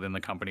factions within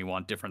the company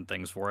want different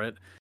things for it.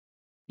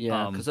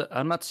 Yeah, because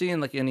I'm not seeing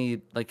like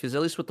any like because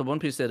at least with the One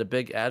Piece they had a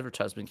big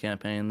advertisement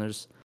campaign.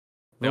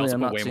 They also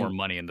put way more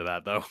money into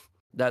that though.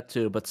 That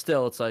too, but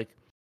still, it's like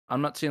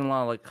I'm not seeing a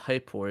lot of like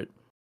hype for it.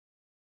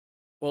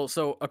 Well,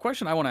 so a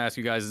question I want to ask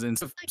you guys is,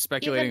 instead of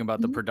speculating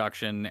about the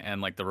production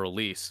and like the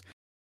release,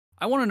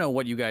 I want to know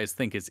what you guys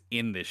think is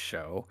in this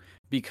show,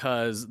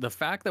 because the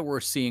fact that we're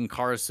seeing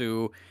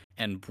Karasu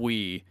and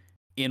Bui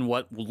in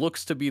what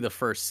looks to be the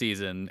first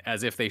season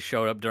as if they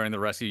showed up during the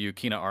Rescue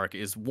Yukina arc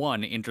is,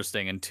 one,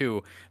 interesting, and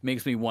two,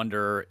 makes me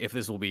wonder if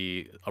this will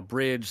be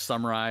abridged,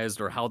 summarized,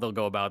 or how they'll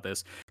go about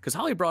this. Because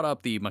Holly brought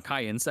up the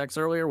Makai insects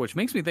earlier, which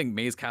makes me think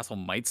Maze Castle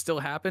might still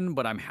happen,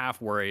 but I'm half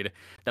worried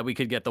that we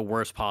could get the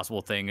worst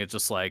possible thing. It's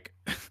just like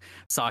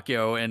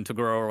Sakyo and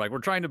Toguro are like, we're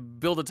trying to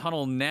build a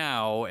tunnel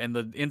now, and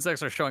the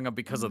insects are showing up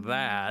because of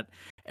that.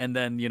 And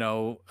then,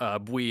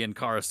 Bui and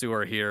Karasu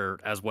are here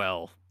as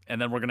well. And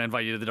then we're going to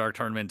invite you to the Dark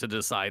Tournament to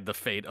decide the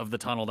fate of the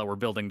tunnel that we're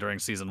building during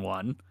season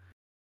 1.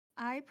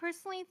 I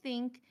personally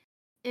think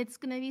it's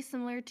going to be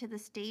similar to the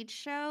stage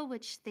show,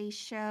 which they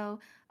show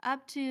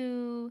up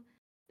to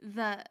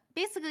the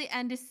basically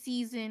end of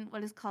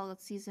what is called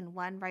season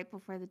 1, right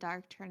before the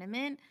Dark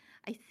Tournament.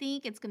 I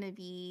think it's going to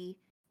be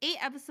 8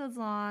 episodes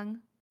long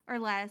or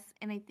less.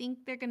 And I think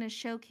they're going to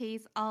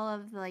showcase all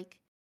of the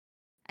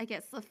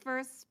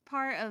first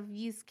part of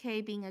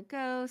Yusuke being a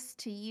ghost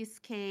to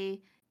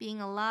Yusuke being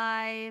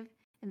alive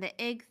and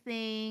the egg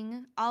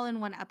thing all in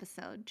one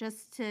episode,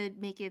 just to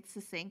make it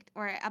succinct,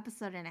 or an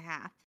episode and a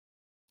half.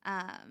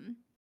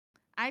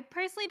 I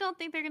personally don't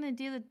think they're gonna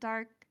do the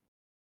Dark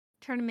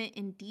Tournament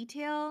in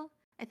detail.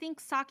 I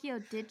think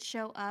Sakyo did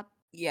show up.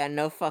 Yeah,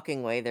 no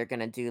fucking way they're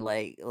gonna do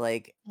like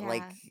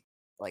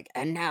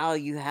and now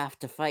you have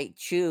to fight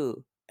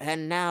Chu,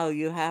 and now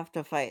you have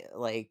to fight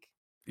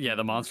yeah,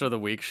 the Monster of the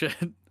Week shit.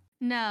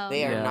 No,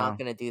 they are not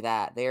gonna do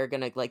that. They are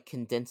gonna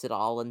condense it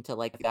all into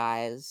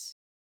guys.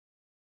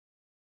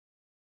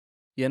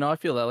 Yeah, no, I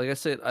feel that. Like I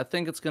said, I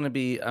think it's gonna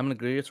be. I'm gonna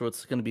agree. Where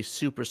it's gonna be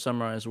super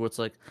summarized. Where it's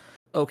like,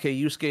 okay,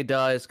 Yusuke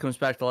dies, comes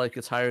back to life,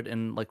 gets hired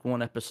in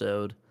one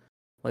episode.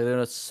 Like they're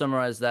gonna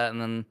summarize that, and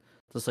then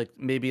just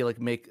maybe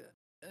make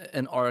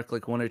an arc,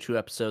 1 or 2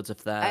 episodes,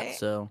 if that.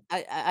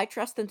 I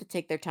trust them to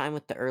take their time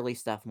with the early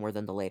stuff more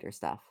than the later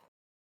stuff.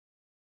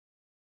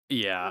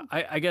 Yeah,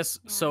 I guess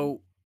so.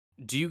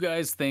 Do you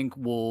guys think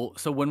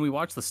so when we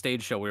watched the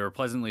stage show, we were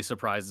pleasantly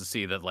surprised to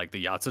see that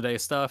the Yatsude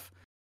stuff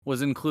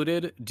was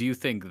included. Do you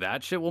think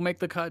that shit will make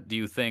the cut? Do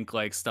you think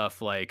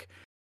stuff like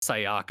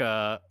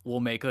Sayaka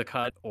will make the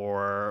cut,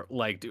 or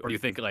do you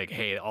think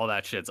hey, all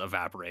that shit's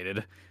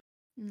evaporated?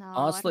 No.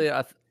 Honestly,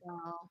 it's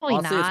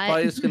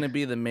probably just gonna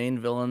be the main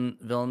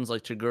villains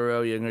like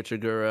Chiguro, younger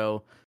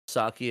Chiguro,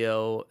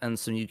 Sakyo, and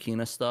some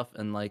Yukina stuff,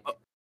 and not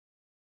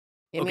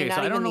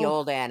even the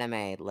old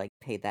anime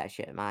paid that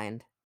shit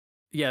mind.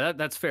 Yeah,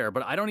 that's fair,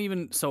 but I don't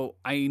even. So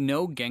I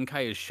know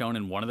Genkai is shown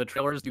in one of the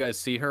trailers. Do you guys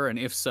see her? And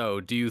if so,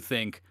 do you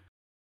think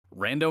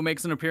Rando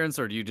makes an appearance,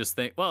 or do you just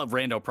think, well,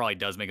 Rando probably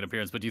does make an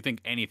appearance, but do you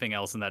think anything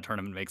else in that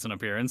tournament makes an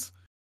appearance?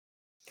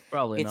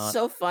 Probably not. It's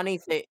so funny.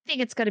 I think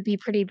it's going to be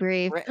pretty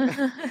brief.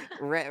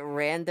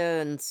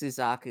 Rando and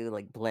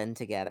Suzaku blend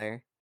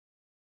together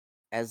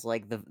as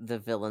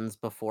the villains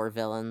before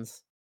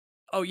villains.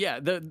 Oh yeah,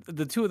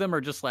 the two of them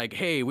are just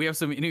hey, we have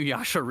some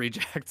Inuyasha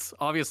rejects.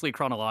 Obviously,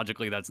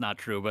 chronologically, that's not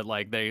true, but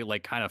they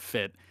kind of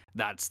fit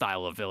that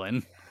style of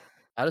villain.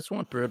 I just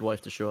want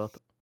Birdwife to show up.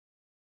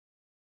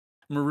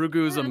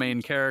 Marugu's a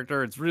main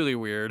character. It's really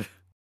weird.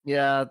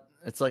 Yeah,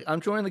 it's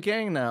I'm joining the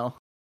gang now.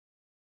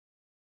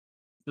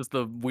 Just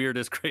the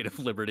weirdest creative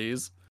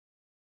liberties.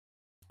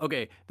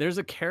 Okay, there's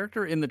a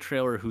character in the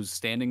trailer who's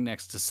standing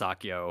next to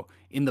Sakyo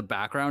in the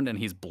background, and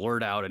he's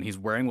blurred out, and he's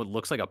wearing what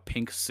looks like a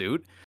pink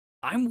suit.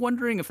 I'm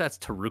wondering if that's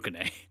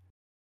Tarukane.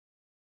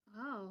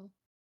 Oh.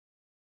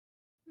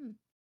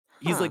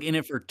 He's in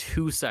it for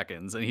 2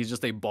 seconds, and he's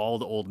just a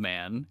bald old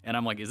man. And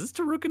I'm is this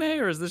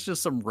Tarukane, or is this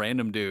just some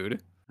random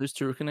dude? Who's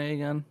Tarukane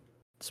again?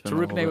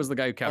 Tarukane was the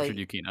guy who captured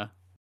Yukina.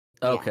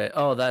 Okay. Yeah.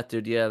 Oh, that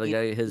dude. Yeah, the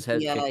guy, his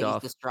head kicked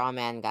off. He's the straw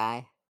man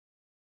guy.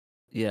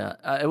 Yeah,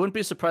 I wouldn't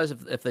be surprised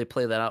if they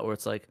play that out where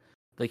it's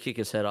they kick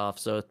his head off.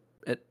 So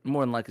it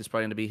more than likely is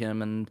probably going to be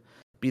him and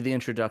be the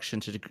introduction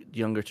to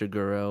younger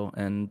Toguro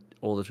and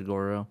older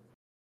Toguro.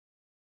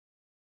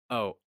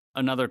 Oh,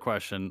 another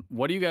question.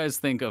 What do you guys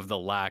think of the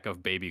lack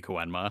of baby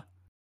Koenma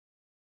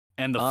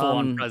and the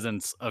full-on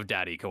presence of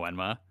daddy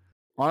Koenma?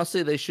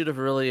 Honestly, they should have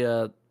really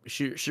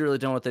should really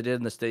done what they did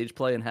in the stage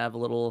play and have a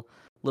little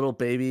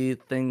baby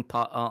thing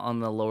on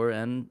the lower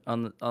end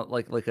on the,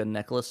 like a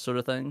necklace sort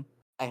of thing.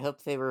 I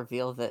hope they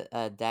reveal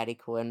that Daddy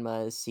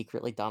Koenma is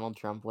secretly Donald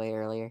Trump way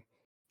earlier.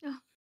 Oh.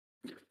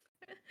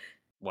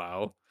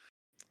 Wow.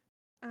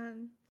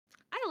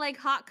 I like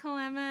hot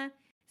Koenma,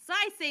 so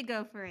I say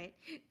go for it,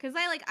 because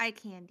I like eye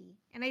candy,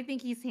 and I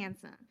think he's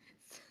handsome.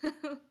 So...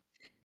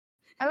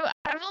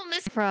 I will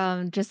miss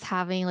from just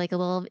having a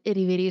little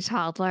itty bitty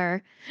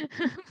toddler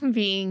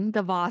being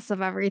the boss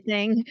of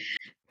everything.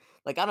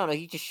 Like, I don't know,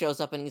 he just shows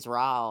up and he's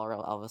raw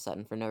all of a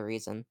sudden for no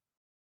reason.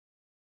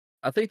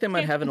 I think they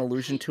might have an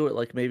allusion to it,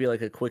 like maybe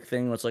like a quick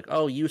thing where it's like,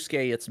 oh,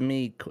 Yusuke, it's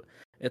me,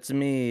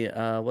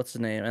 what's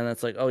his name? And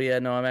it's like, oh yeah,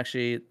 no,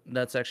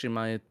 that's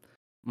actually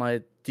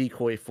my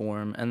decoy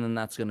form, and then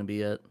that's gonna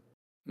be it.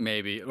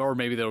 Maybe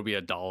there'll be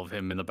a doll of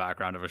him in the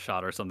background of a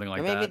shot or something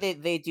like or maybe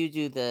that. they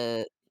do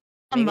the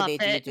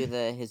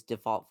his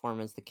default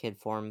form as the kid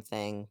form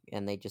thing,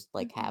 and they just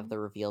like have the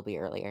reveal be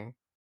earlier.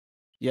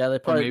 Yeah, they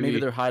probably maybe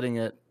they're hiding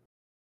it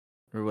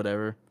or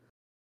whatever.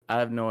 I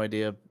have no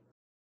idea.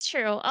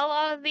 True. A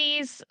lot of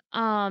these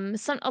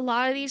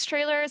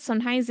trailers,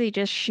 sometimes they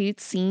just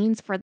shoot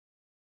scenes for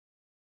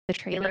the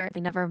trailer.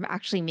 They never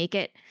actually make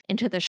it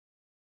into the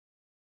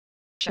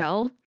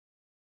show.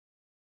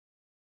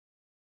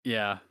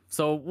 Yeah.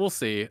 So we'll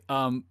see.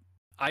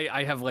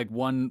 I have like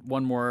one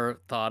more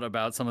thought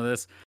about some of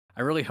this.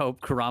 I really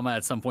hope Kurama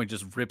at some point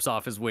just rips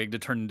off his wig to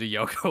turn into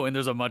Yoko, and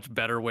there's a much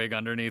better wig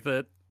underneath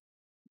it.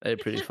 That'd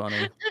be pretty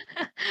funny.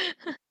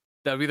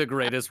 That'd be the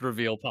greatest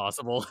reveal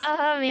possible.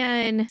 Oh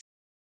man.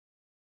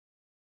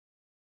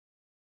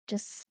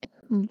 Just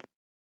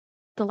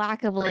the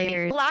lack of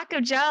layers. Lack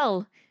of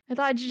gel. I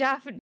thought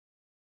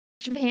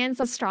Japan's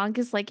the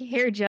strongest like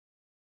hair gels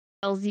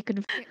you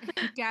could.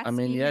 I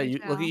mean, yeah,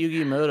 look at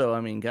Yugimoto.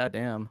 I mean,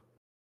 goddamn.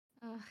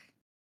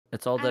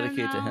 It's all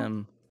dedicated to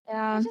him.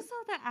 Yeah. I just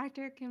hope that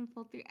actor can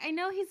pull through. I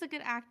know he's a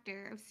good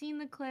actor. I've seen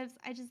the clips.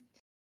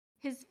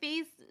 His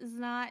face is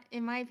not,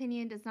 in my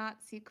opinion, does not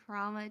suit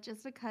Kurama.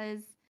 Just because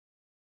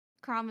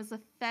Kurama's a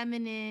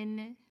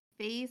feminine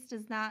face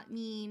does not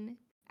mean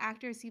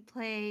actors who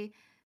play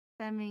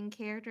feminine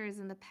characters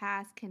in the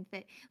past can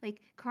fit. Like,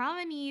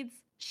 Kurama needs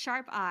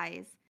sharp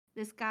eyes.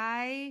 This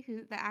guy,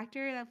 the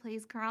actor that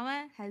plays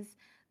Kurama, has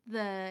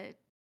the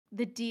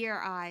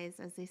deer eyes,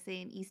 as they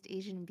say in East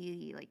Asian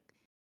beauty, like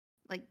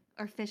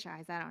or fish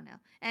eyes. I don't know.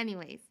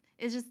 Anyways,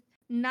 it's just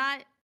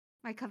not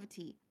my cup of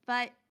tea.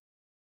 But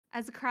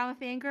as a Kurama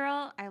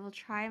fangirl, I will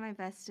try my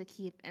best to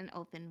keep an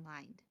open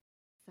mind.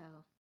 So,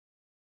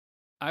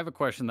 I have a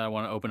question that I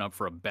want to open up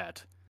for a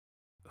bet.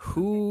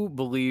 Who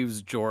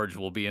believes George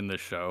will be in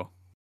this show?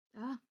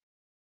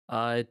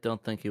 I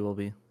don't think he will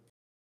be.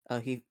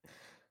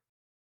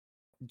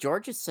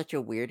 George is such a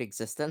weird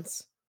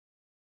existence.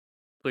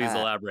 Please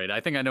elaborate.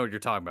 I think I know what you're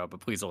talking about, but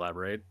please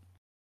elaborate.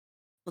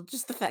 Well,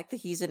 just the fact that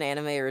he's an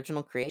anime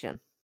original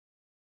creation.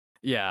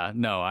 Yeah,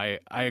 no, I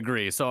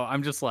agree. So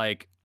I'm just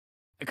like,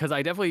 because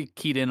I definitely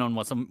keyed in on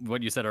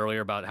what you said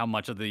earlier about how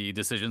much of the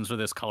decisions for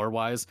this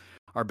color-wise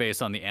are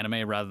based on the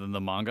anime rather than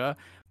the manga.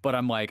 But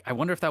I'm like, I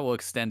wonder if that will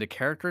extend to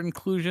character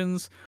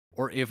inclusions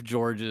or if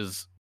George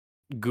is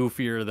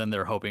goofier than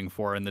they're hoping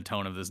for in the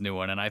tone of this new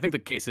one. And I think the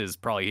case is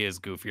probably he is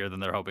goofier than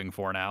they're hoping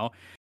for now.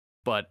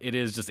 But it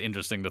is just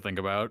interesting to think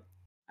about.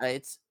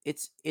 It's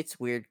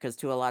weird because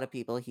to a lot of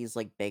people he's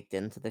like baked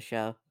into the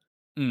show.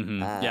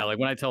 Mm-hmm. Yeah, like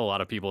when I tell a lot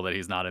of people that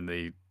he's not in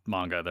the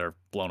manga, they're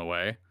blown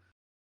away.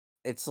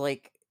 It's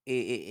like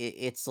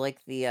it's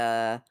like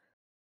the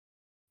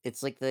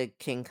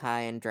King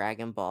Kai and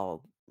Dragon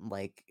Ball,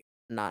 like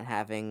not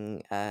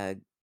having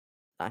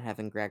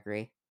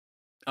Gregory.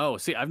 Oh,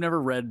 see, I've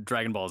never read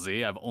Dragon Ball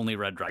Z. I've only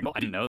read Dragon Ball.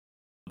 I didn't know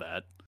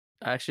that.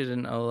 I actually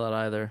didn't know that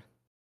either.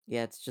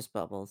 Yeah, it's just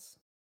Bubbles.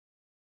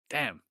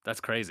 Damn,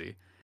 that's crazy.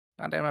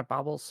 God damn it,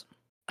 Bubbles.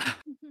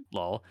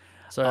 Lol.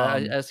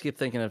 Sorry, I just keep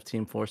thinking of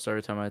Team 4 Star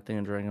every time I think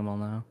of Dragon Ball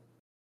now.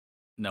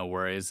 No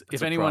worries.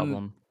 That's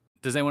problem.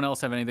 Does anyone else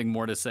have anything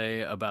more to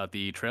say about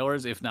the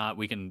trailers? If not,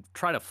 we can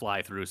try to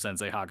fly through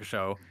Sensei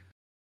Hakusho.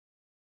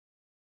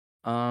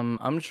 I'm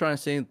just trying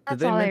to see.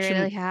 That's all I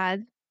really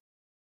had.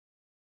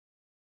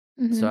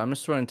 So I'm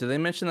just wondering, did they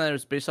mention that it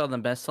was based on the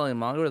best-selling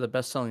manga or the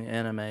best-selling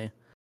anime? If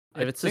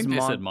I think they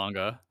said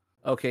manga.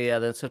 Okay, yeah,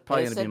 that's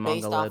probably going to be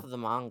manga-led. Based off of the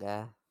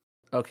manga.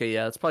 Okay,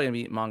 yeah, it's probably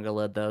going to be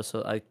manga-led, though,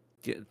 so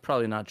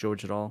probably not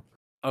George at all.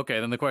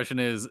 Okay, then the question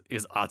is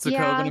Atsuko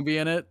going to be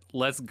in it?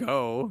 Let's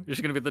go. Is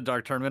she going to be at the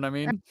Dark Tournament, I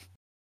mean?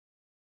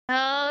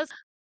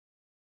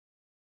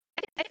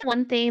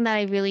 One thing that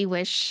I really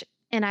wish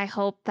and I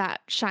hope that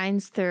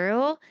shines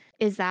through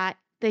is that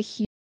the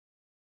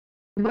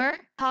humor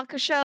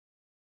Hakusho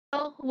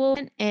will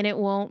win and it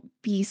won't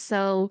be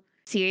so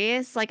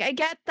serious. Like, I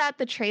get that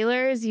the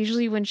trailers,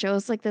 usually when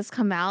shows like this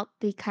come out,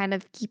 they kind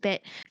of keep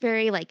it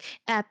very like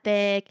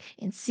epic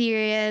and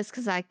serious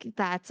because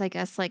that's I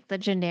guess like the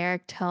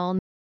generic tone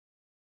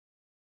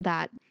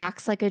that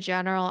acts like a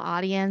general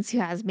audience who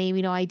has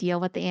maybe no idea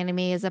what the anime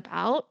is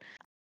about.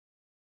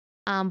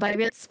 But I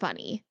really, it's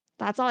funny.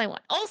 That's all I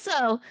want.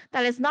 Also,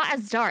 that it's not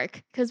as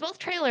dark because both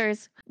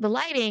trailers, the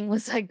lighting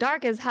was like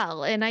dark as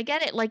hell. And I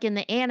get it, like in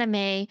the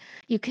anime,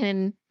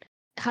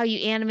 how you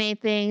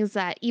animate things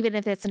that even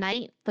if it's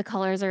night, the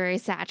colors are very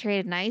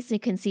saturated, nice. You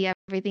can see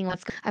everything.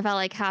 I felt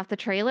like half the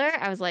trailer,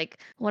 I was like,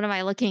 what am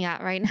I looking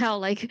at right now?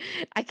 Like,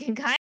 I can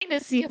kind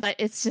of see, but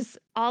it's just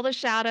all the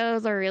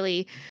shadows are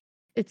really,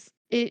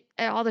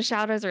 all the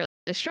shadows are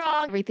really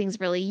strong. Everything's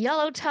really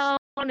yellow tone.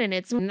 and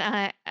it's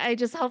I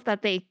just hope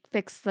that they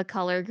fix the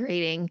color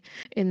grading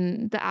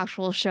in the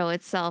actual show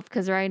itself,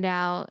 because right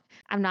now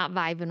I'm not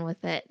vibing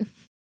with it.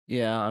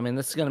 Yeah, I mean,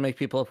 this is gonna make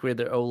people upgrade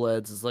their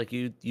OLEDs. It's like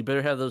you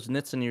better have those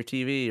nits in your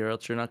TV, or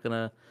else you're not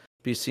gonna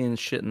be seeing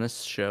shit in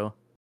this show.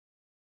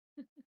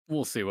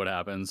 We'll see what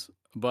happens.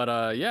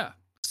 But yeah.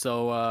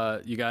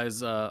 So you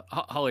guys,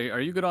 Holly,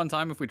 are you good on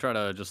time if we try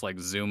to just like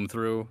zoom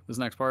through this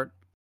next part?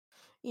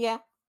 Yeah.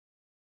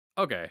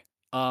 Okay.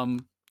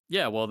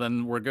 Yeah, well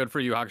then we're good for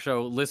Yu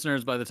Hakusho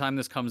listeners. By the time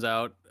this comes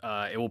out,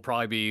 it will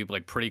probably be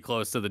like pretty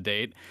close to the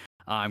date.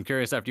 I'm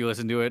curious after you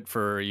listen to it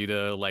for you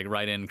to like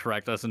write in,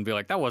 correct us, and be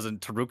like, "That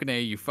wasn't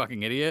Tarukane, you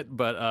fucking idiot."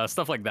 But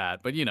stuff like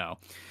that. But you know.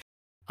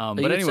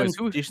 But anyways,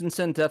 you can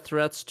send death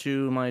threats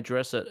to my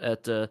address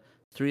at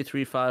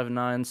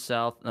 3359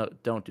 South. No,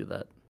 don't do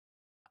that.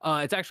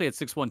 It's actually at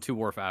 612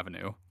 Wharf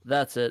Avenue.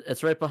 That's it.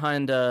 It's right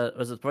behind.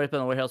 Was it right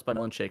behind the warehouse by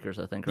Melon Shakers?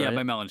 I think. Right? Yeah,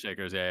 by Melon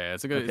Shakers. Yeah.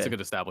 It's a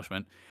good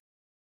establishment.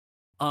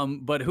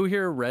 But who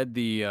here read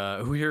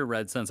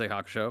Sensei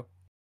Hakusho?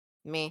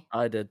 Me.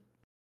 I did.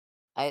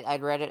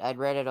 I'd read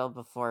it all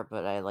before,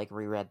 but I like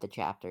reread the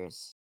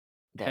chapters.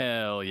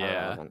 Hell yeah.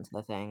 Are relevant to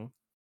the thing.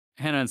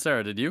 Hannah and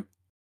Sarah, did you?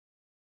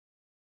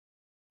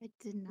 I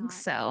did not.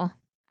 So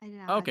I did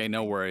not. Okay,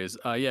 no worries.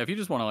 Yeah, if you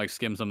just want to like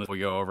skim some of this, we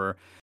go over.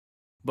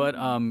 But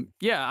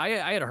yeah, I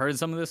had heard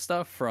some of this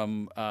stuff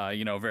from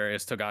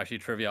various Togashi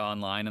trivia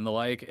online and the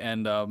like.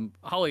 And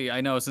Holly,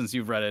 I know since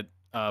you've read it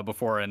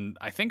before, and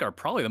I think are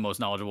probably the most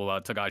knowledgeable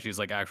about Togashi's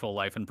like actual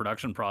life and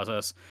production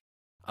process.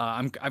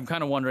 I'm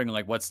kind of wondering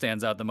like what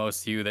stands out the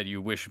most to you that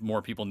you wish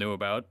more people knew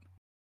about.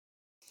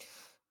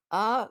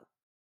 Well,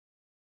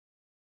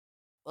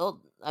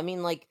 I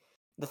mean, like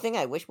the thing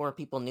I wish more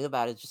people knew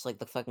about is just like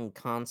the fucking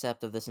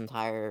concept of this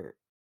entire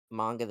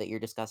manga that you're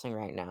discussing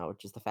right now,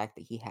 which is the fact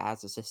that he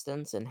has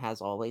assistants and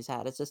has always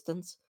had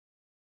assistants.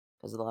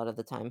 Because a lot of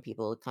the time,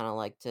 people kind of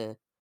like to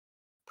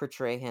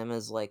portray him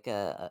as like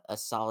a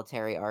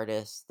solitary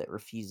artist that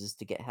refuses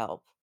to get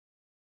help.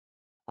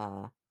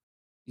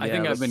 I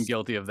think I've been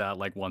guilty of that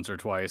like once or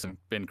twice and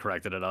been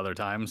corrected at other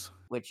times.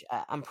 Which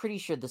I'm pretty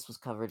sure this was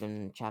covered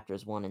in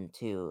chapters 1 and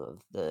 2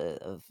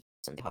 of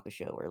Sensei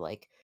Hakusho, where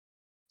like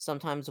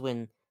sometimes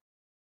when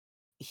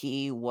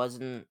he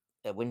wasn't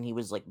when he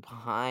was like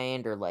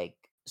behind or like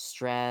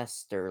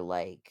stressed or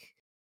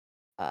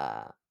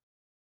uh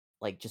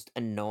just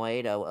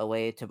annoyed, a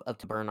way to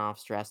burn off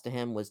stress to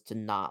him was to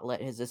not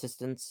let his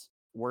assistants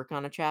work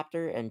on a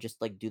chapter and just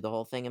like do the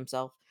whole thing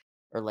himself,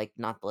 or like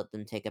not let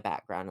them take a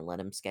background and let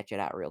him sketch it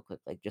out real quick.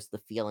 Like just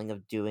the feeling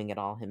of doing it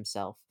all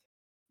himself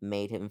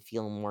made him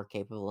feel more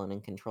capable and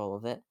in control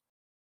of it.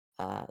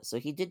 So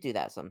he did do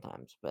that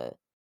sometimes, but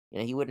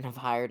he wouldn't have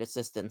hired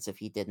assistants if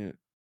he didn't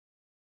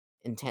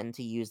intend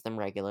to use them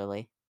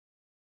regularly.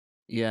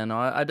 Yeah, no,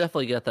 I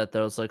definitely get that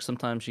though. It's like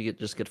sometimes you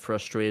just get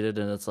frustrated,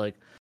 and it's like,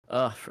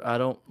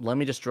 let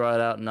me just draw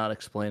it out and not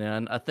explain it.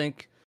 And I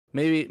think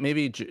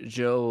maybe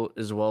Joe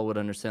as well would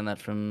understand that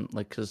from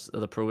like because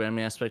of the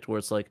programming aspect, where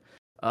it's like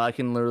I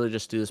can literally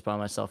just do this by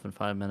myself in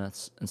 5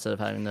 minutes instead of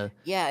having to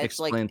it's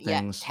explain like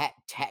things.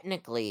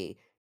 technically,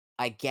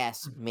 I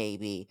guess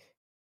maybe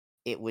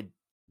it would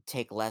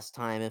take less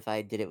time if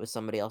I did it with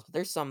somebody else. But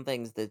there's some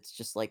things that's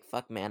just like,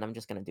 fuck, man, I'm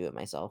just gonna do it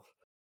myself.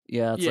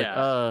 Yeah, it's like,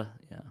 yeah.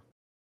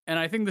 And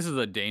I think this is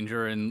a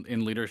danger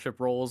in leadership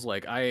roles.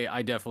 Like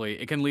I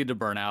definitely, it can lead to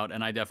burnout.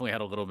 And I definitely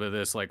had a little bit of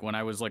this, like when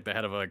I was like the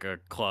head of like a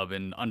club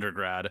in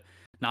undergrad,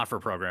 not for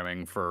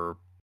programming, for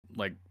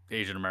like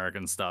Asian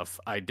American stuff.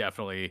 I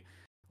definitely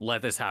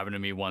let this happen to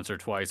me once or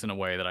twice in a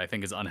way that I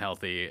think is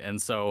unhealthy. And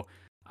so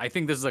I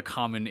think this is a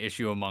common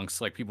issue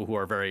amongst like people who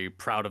are very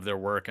proud of their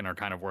work and are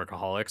kind of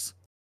workaholics.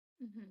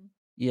 Mm-hmm.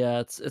 Yeah,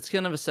 it's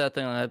kind of a sad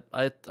thing.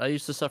 I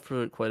used to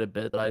suffer it quite a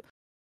bit. I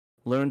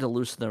learned to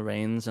loosen the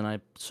reins, and I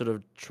sort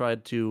of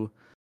tried to.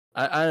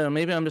 I don't know.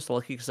 Maybe I'm just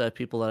lucky because I have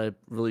people that I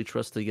really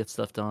trust to get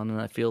stuff done, and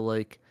I feel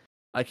like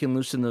I can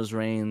loosen those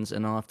reins,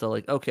 and I'll have to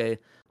like, okay,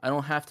 I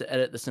don't have to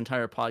edit this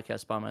entire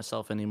podcast by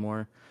myself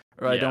anymore,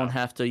 or I don't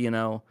have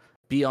to,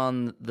 be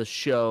on the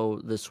show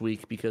this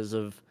week because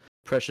of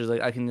pressures.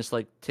 Like I can just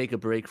like take a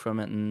break from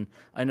it, and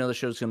I know the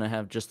show's gonna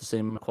have just the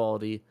same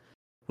quality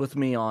with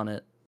me on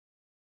it.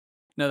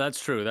 No,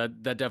 that's true.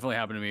 That definitely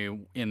happened to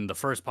me in the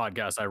first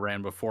podcast I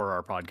ran before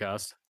our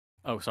podcast.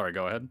 Oh, sorry,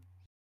 go ahead.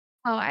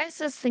 Oh, I was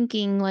just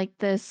thinking like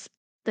this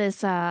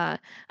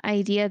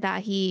idea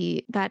that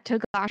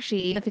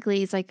Togashi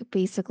typically is like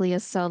basically a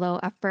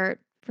solo effort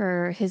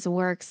for his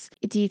works.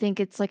 Do you think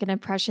it's like an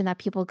impression that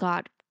people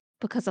got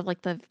because of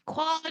like the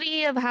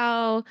quality of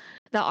how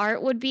the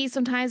art would be?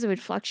 Sometimes it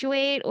would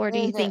fluctuate, or do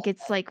you think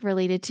it's like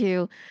related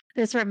to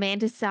this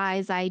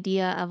romanticized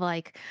idea of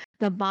like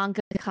the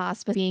manga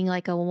cosplay being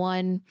like a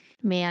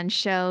one-man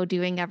show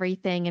doing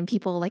everything, and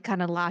people like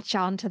kind of latch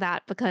on to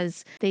that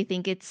because they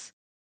think it's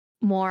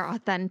more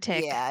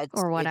authentic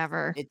or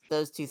whatever? It's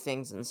those two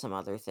things and some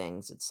other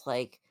things. It's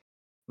like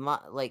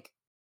like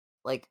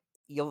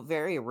you'll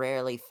very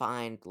rarely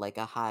find like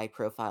a high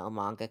profile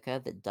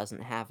mangaka that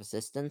doesn't have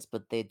assistants,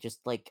 but they just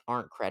like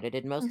aren't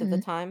credited most of the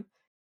time.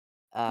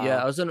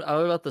 Yeah, I was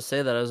about to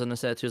say that. I was gonna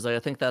say that too. Is like I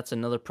think that's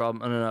another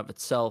problem in and of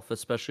itself,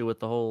 especially with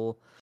the whole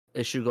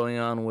issue going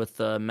on with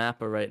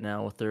Mappa right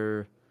now, with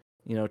their,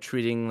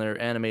 treating their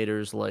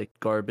animators like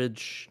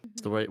garbage.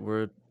 It's the Mhm. right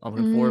word I'm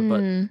looking for,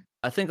 but Mm.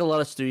 I think a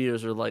lot of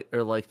studios are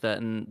like that,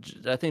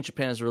 and I think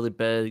Japan has a really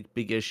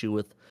big issue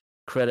with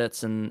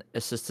credits and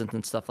assistants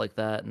and stuff like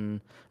that.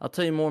 And I'll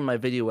tell you more in my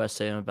video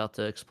essay I'm about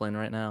to explain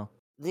right now.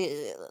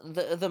 The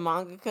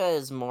mangaka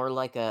is more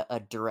like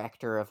a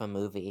director of a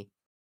movie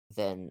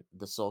than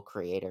the sole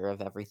creator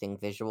of everything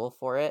visual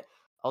for it.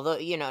 Although,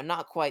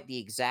 not quite the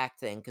exact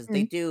thing, because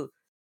they Mm. do,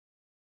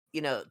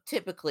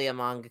 typically a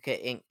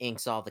mangaka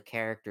inks all the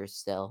characters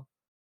still,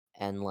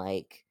 and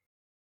like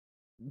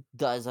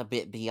does a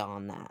bit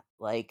beyond that.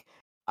 Like,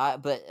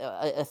 but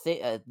a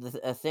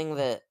thing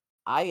that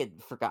I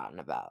had forgotten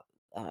about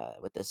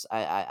with this,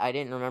 I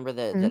didn't remember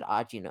that Mm.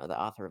 Ajino, the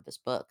author of this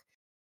book,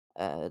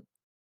 uh,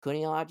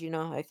 Kunio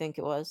Ajino, I think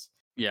it was,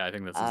 Yeah, I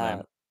think that's his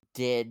name.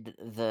 did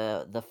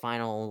the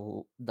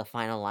final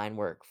line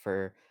work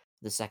for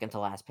the second to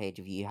last page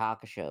of Yu Yu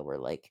Hakusho, where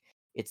like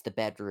it's the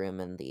bedroom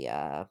and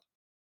the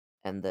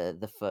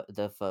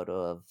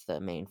photo of the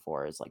main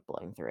four is like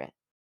blowing through it,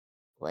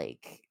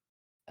 like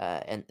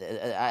and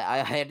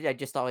I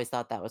just always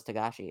thought that was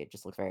Tagashi. It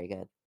just looks very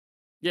good.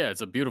 Yeah,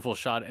 it's a beautiful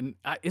shot. And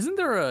isn't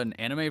there an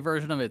anime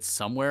version of it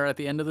somewhere at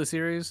the end of the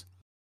series?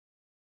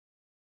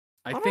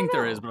 I I think don't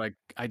there is, know. but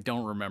I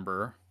don't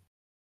remember.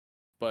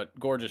 But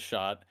gorgeous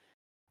shot.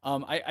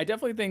 I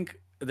definitely think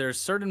there's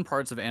certain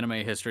parts of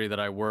anime history that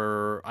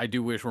I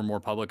do wish were more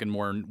public and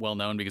more well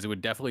known, because it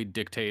would definitely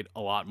dictate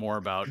a lot more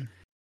about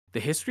the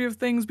history of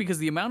things, because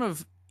the amount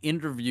of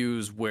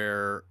interviews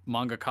where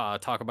mangaka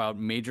talk about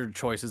major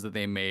choices that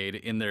they made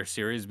in their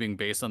series being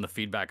based on the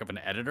feedback of an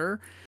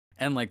editor,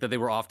 and like that they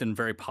were often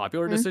very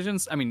popular Mm.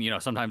 decisions. I mean,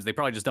 sometimes they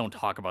probably just don't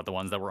talk about the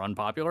ones that were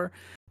unpopular,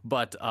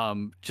 but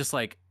just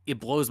like it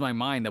blows my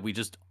mind that we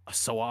just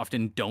so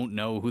often don't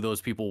know who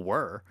those people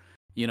were,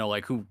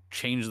 like who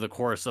changed the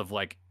course of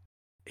like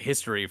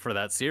history for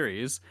that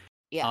series.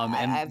 Yeah, And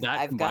I've that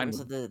I've gotten combined to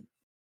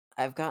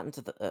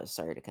with, the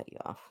sorry to cut you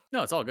off.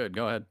 no, it's all good.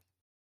 Go ahead.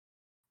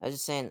 I was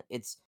just saying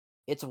it's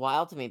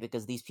wild to me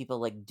because these people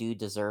like do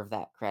deserve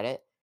that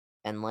credit,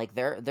 and like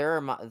there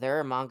are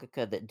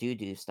mangaka that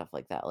do stuff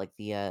like that. Like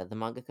the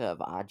mangaka of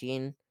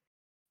Ajin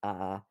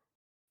uh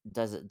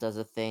does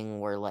a thing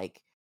where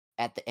like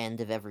at the end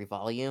of every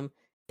volume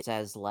it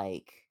says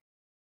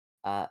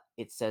uh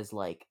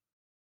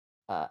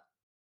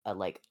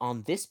like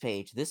on this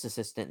page this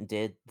assistant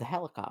did the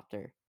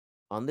helicopter,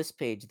 on this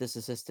page this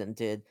assistant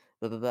did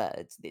blah blah blah.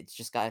 It's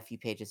just got a few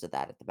pages of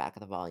that at the back of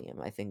the volume.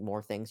 I think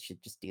more things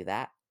should just do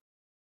that.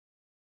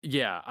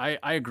 Yeah,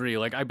 I agree.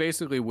 Like, I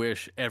basically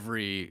wish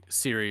every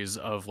series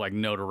of like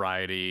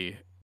notability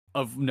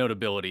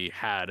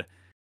had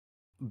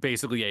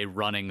basically a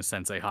running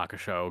Sensei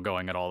Hakusho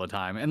going at all the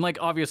time. And like,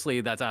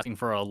 obviously that's asking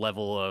for a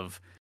level of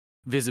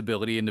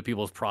visibility into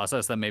people's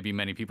process that maybe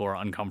many people are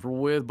uncomfortable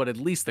with, but at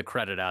least the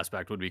credit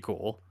aspect would be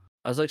cool.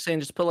 I was like saying,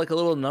 just put like a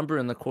little number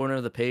in the corner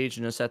of the page,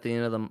 and just at the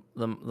end of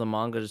the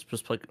manga, just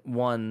put like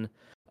one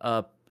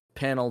uh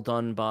panel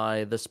done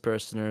by this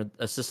person or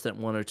assistant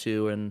one or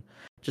two, and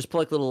just put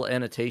like little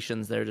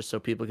annotations there, just so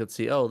people could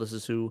see, oh, this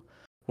is who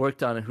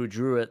worked on it, who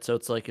drew it. So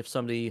it's like if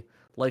somebody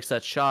likes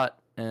that shot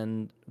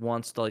and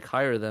wants to like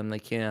hire them, they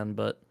can.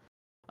 But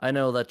I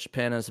know that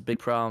Japan has a big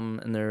problem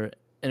in their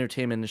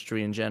entertainment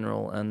industry in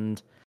general,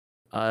 and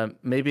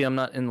maybe I'm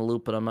not in the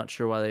loop, but I'm not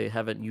sure why they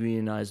haven't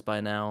unionized by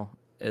now.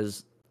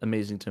 Is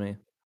amazing to me.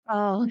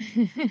 Oh,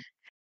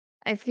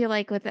 I feel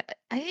like with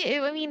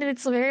I mean,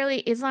 it's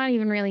not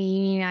even really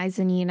unionized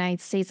in the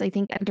United States. I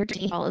think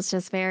entertainment is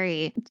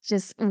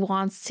just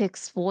wants to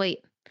exploit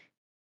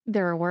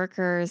their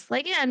workers,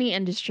 like in any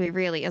industry,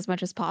 really, as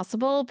much as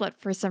possible. But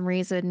for some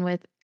reason,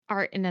 with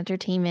art and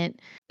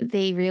entertainment,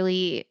 they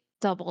really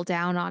double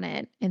down on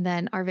it and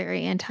then are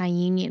very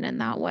anti-union in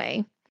that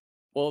way.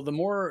 Well, the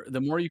more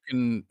you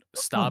can Oh,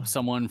 stop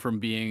someone from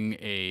being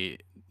a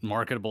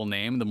marketable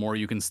name, the more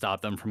you can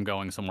stop them from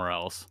going somewhere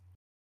else.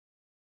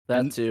 that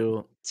And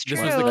too. It's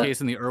this was the true. That,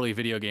 case in the early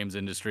video games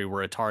industry,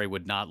 where Atari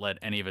would not let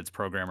any of its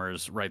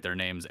programmers write their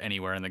names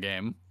anywhere in the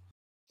game.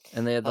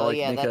 and they had to Oh like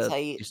yeah, make that's a how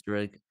you Easter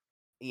egg.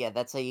 yeah,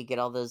 that's how you get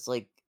all those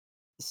like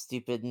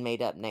stupid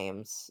made up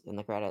names in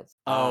the credits.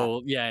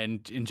 Oh, yeah, in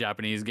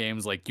Japanese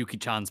games like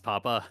Yuki-chan's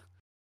Papa.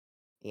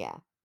 Yeah.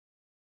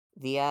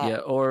 The Yeah,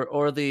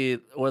 or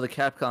the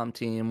Capcom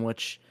team,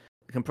 which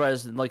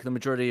comprised like the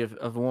majority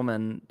of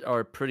women,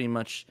 are pretty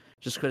much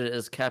just credited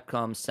as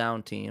Capcom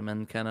sound team,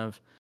 and kind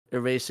of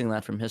erasing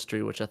that from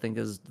history, which I think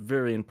is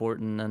very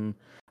important and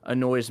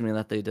annoys me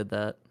that they did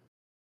that.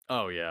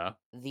 Oh yeah.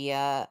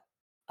 the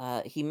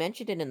he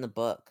mentioned it in the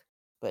book,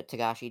 but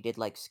Tagashi did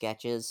like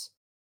sketches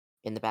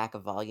in the back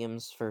of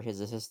volumes for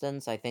his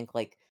assistants. I think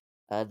like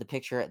the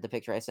picture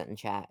I sent in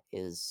chat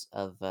is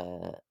of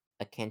a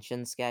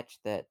Kenshin sketch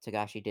that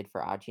Tagashi did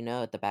for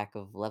Ajino at the back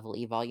of Level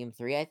E Volume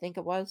 3, I think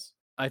it was.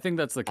 I think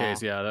that's the Uh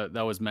case. Yeah,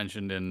 that was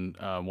mentioned in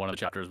one of the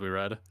chapters we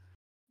read.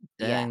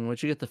 yeah. Dang,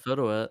 where'd you get the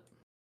photo at?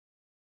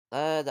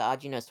 The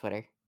Ajino's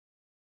Twitter.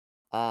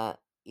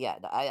 Yeah,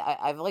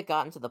 I've like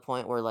gotten to the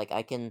point where like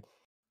I can,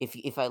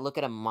 if I look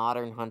at a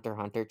modern Hunter x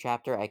Hunter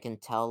chapter, I can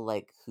tell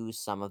like who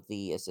some of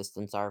the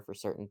assistants are for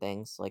certain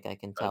things. Like I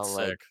can That's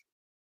tell sick.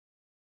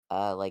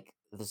 like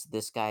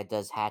this guy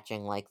does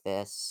hatching like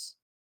this.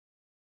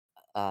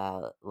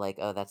 Like,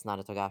 oh, that's not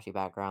a Togashi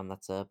background,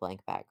 that's a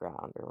blank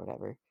background or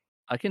whatever.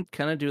 I can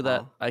kind of do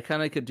that. I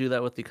kind of could do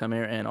that with the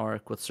Chimera Ant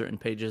arc with certain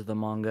pages of the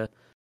manga.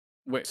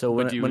 Wait, so but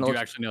when do you looks,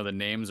 actually know the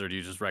names, or do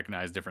you just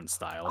recognize different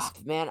styles?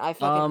 Man, I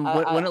fucking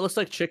when it looks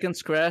like chicken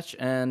scratch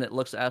and it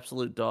looks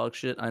absolute dog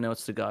shit, I know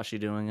it's Togashi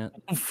doing it.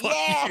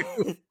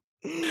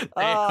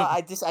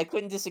 Yeah. I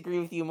couldn't disagree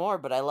with you more,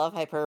 but I love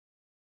hyper.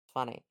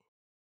 Funny.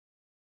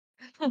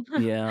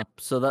 Yeah.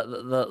 So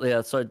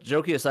yeah. So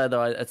jokey aside,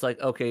 though, it's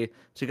like okay,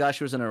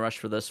 Togashi was in a rush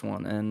for this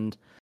one, and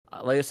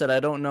like I said, I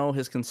don't know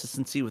his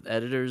consistency with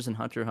editors in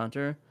Hunter x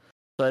Hunter.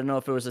 So I don't know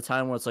if it was a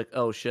time where it's like,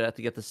 oh shit, I have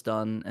to get this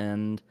done,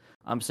 and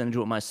I'm just gonna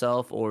do it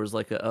myself, or is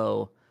like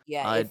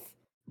Yeah, I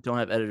don't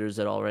have editors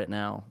at all right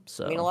now.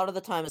 So I mean, a lot of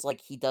the time it's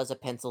like he does a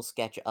pencil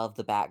sketch of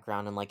the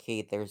background and like,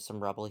 hey, there's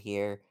some rubble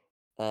here.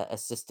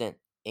 Assistant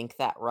ink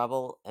that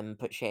rubble and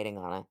put shading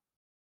on it,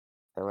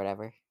 or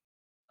whatever.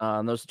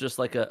 There's just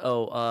like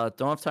don't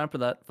have time for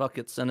that. Fuck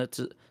it, send it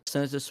to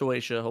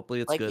Suecia.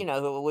 Hopefully it's like, good.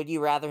 Would you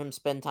rather him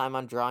spend time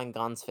on drawing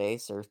Gon's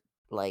face or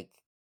like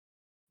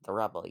the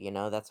rubble?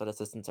 That's what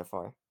assistants are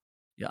for.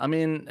 Yeah, I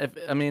mean,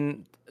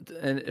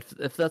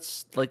 if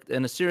that's like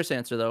in a serious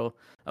answer though,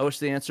 I wish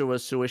the answer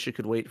was Suecia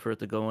could wait for it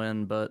to go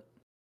in, but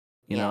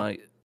you know,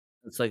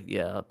 it's like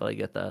yeah, but I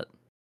get that.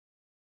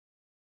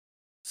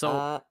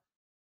 So,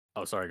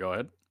 oh, sorry, go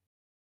ahead.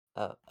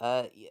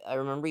 I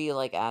remember you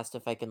like asked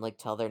if I can like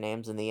tell their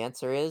names, and the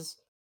answer is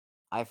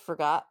I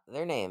forgot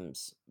their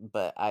names,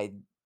 but I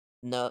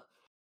know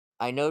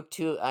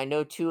two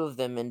of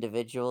them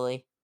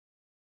individually.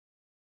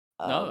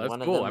 No, that's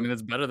one cool. of them, I mean,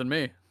 that's better than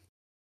me.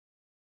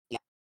 Yeah.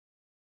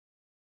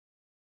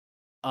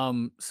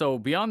 So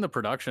beyond the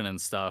production and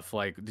stuff,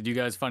 like, did you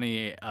guys find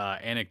any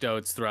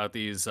anecdotes throughout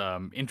these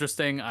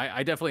interesting?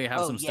 I definitely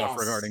have some stuff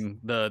regarding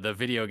the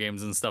video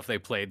games and stuff they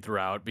played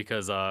throughout,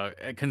 because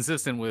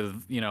consistent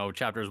with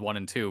chapters 1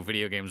 and 2,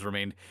 video games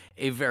remained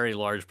a very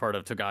large part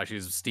of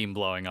Togashi's steam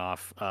blowing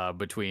off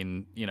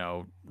between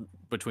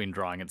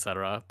drawing,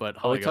 etc. But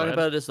Holly, are we talking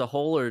about it as the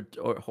whole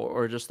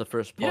or just the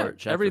first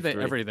part? Yeah,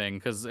 everything,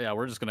 because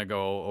we're just gonna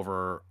go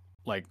over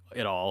like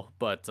it all.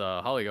 But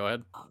Holly, go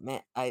ahead. Oh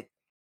man,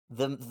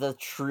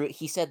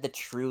 he said the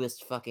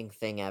truest fucking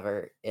thing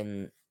ever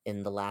in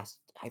the last,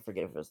 I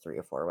forget if it was 3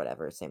 or 4 or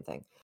whatever, same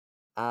thing.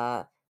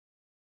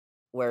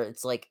 Where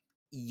it's like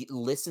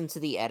listen to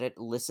the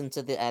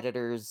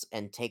editors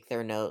and take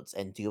their notes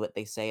and do what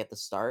they say at the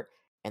start,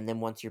 and then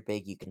once you're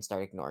big you can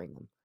start ignoring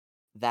them.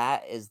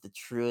 That is the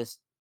truest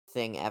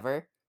thing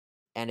ever,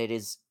 and it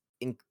is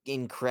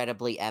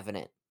incredibly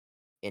evident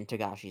in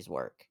Togashi's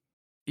work.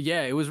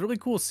 Yeah, it was really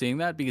cool seeing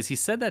that, because he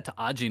said that to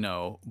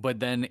Ajino, but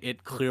then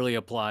it clearly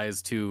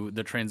applies to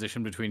the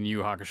transition between Yu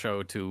Yu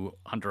Hakusho to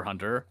Hunter x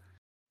Hunter.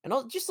 And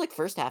all, just like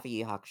first half of Yu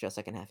Yu Hakusho,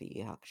 second half of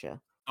Yu Yu Hakusho.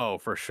 Oh,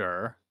 for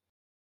sure.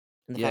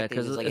 And the fact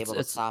that he was like able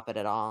to stop it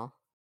at all.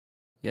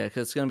 Yeah,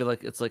 because it's gonna be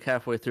like, it's like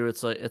halfway through,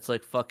 it's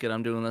like fuck it,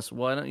 I'm doing this.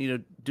 Why don't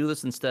you do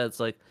this instead? It's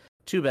like,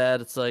 too bad.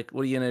 It's like,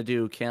 what are you gonna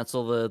do?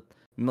 Cancel the $1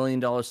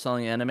 million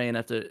selling anime and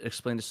have to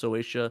explain to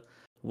Soatia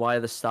why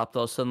this stopped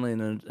all suddenly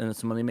and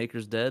its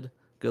moneymaker's dead?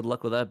 Good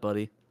luck with that,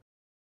 buddy.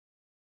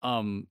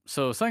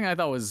 So something I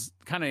thought was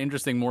kind of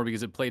interesting, more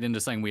because it played into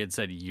something we had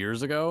said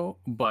years ago.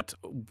 But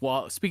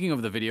while speaking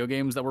of the video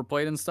games that were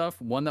played and stuff,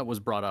 one that was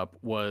brought up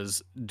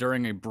was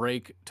during a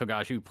break,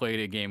 Togashi played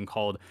a game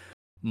called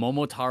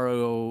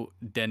Momotaro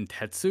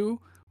Dentetsu,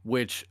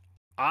 which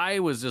I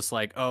was just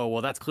like, oh,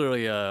 well, that's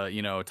clearly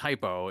a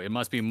typo. It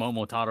must be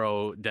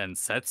Momotaro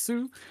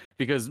Densetsu,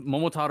 because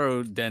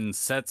Momotaro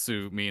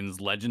Densetsu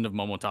means Legend of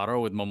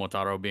Momotaro, with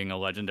Momotaro being a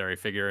legendary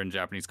figure in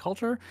Japanese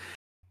culture.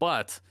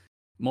 But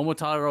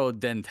Momotaro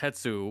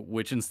Dentetsu,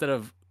 which instead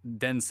of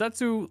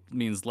Densetsu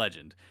means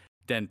legend,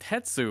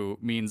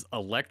 Dentetsu means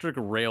electric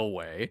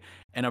railway,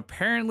 and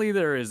apparently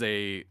there is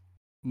a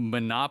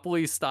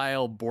Monopoly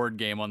style board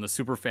game on the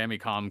Super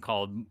Famicom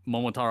called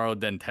Momotaro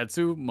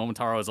Dentetsu,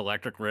 Momotaro's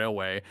Electric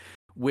Railway,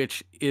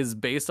 which is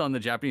based on the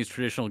Japanese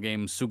traditional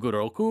game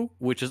Suguroku,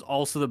 which is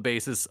also the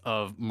basis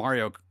of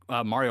Mario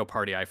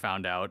Party, I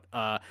found out.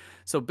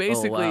 So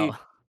basically, wow.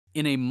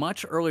 In a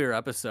much earlier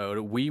episode,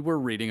 we were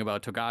reading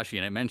about Togashi,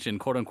 and it mentioned,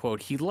 quote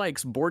unquote, he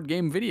likes board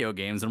game video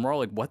games, and we're all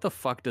like, what the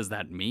fuck does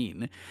that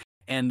mean?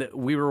 And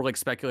we were like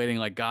speculating,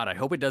 like, God, I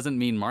hope it doesn't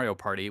mean Mario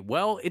Party.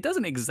 Well, it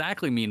doesn't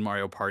exactly mean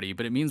Mario Party,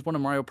 but it means one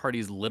of Mario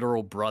Party's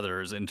literal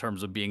brothers in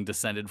terms of being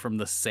descended from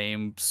the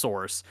same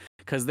source.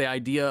 Because the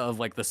idea of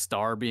like the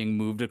star being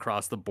moved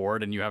across the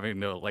board and you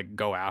having to like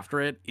go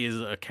after it is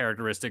a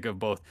characteristic of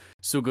both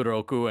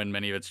Suguroku and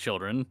many of its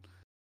children.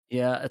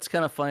 Yeah, it's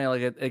kind of funny.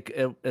 Like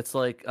it's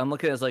like I'm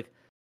looking at it as like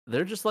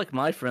they're just like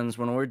my friends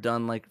when we're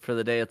done like for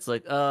the day. It's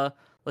like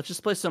let's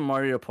just play some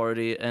Mario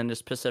Party and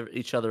just piss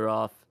each other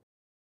off.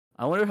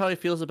 I wonder how he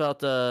feels about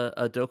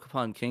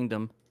Dokapon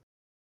Kingdom.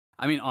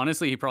 I mean,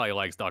 honestly, he probably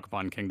likes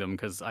Dokapon Kingdom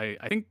because I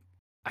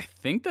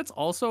think that's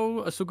also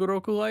a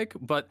Sugoroku like,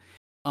 but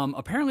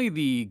apparently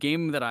the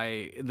game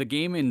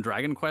in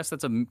Dragon Quest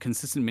that's a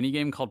consistent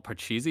minigame called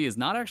Parcheesi is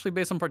not actually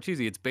based on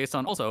Parcheesi. It's based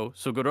on also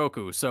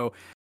Sugoroku. So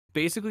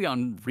basically,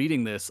 on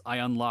reading this, I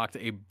unlocked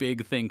a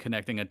big thing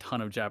connecting a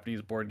ton of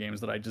Japanese board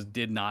games that I just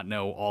did not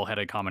know all had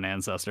a common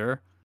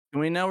ancestor. Can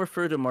we now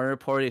refer to Mario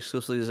Party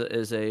exclusively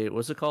as a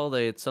what's it called?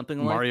 Something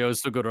like Mario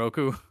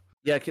Sugoroku?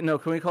 Yeah, can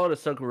we call it a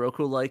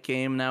Sugoroku-like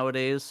game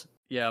nowadays?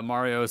 Yeah,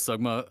 Mario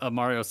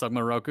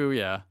Sugma Roku,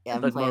 yeah. Yeah,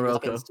 I'm playing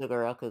fucking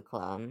Sugoroku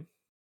clone.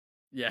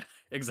 Yeah,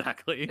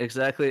 exactly.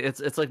 Exactly.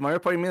 It's like Mario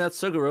Party, you mean that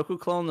Sugoroku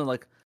clone? They're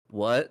like,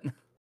 what?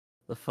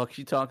 The fuck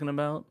you talking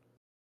about?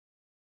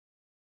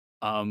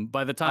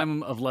 By the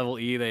time of level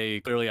E, they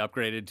clearly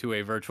upgraded to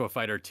a Virtua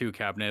Fighter 2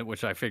 cabinet,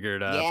 which I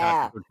figured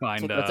Patrick would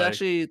find. That's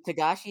actually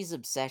Togashi's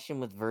obsession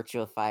with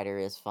Virtua Fighter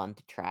is fun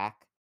to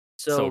track.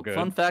 So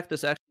fun fact: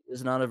 this actually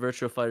is not a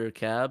Virtua Fighter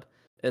cab.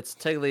 It's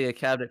technically a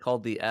cabinet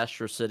called the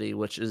Astro City,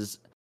 which is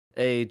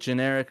a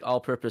generic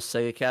all-purpose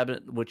Sega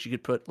cabinet, which you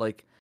could put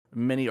like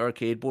mini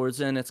arcade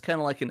boards in. It's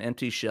kind of like an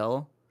empty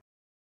shell.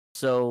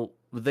 So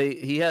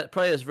he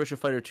probably has Virtua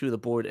Fighter 2 the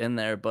board in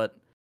there, but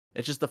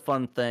it's just a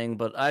fun thing.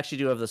 But I actually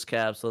do have this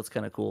cab, so it's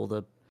kind of cool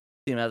to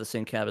see him have the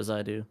same cab as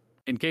I do.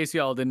 In case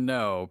y'all didn't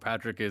know,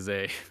 Patrick is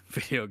a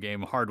video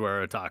game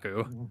hardware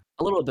otaku.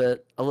 A little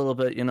bit.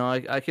 You know,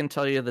 I can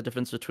tell you the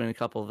difference between a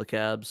couple of the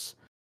cabs.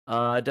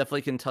 I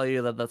definitely can tell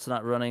you that that's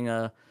not running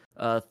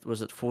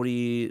was it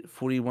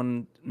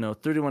 31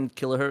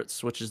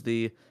 kilohertz, which is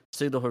the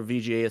signal for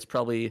VGA. It's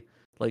probably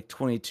like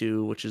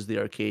 22, which is the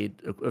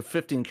arcade,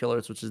 15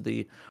 kilohertz, which is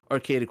the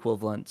arcade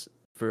equivalent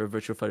for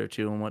Virtua Fighter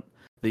 2 and what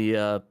the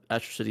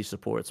Astro City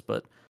supports.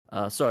 But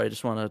sorry, I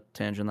just want to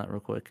tangent that real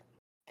quick.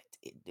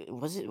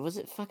 Was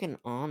it fucking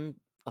on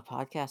a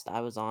podcast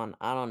I was on?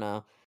 I don't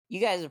know. You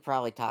guys have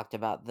probably talked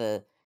about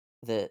the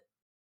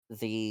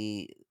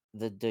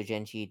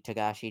doujinshi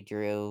Togashi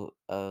drew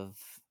of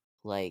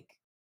like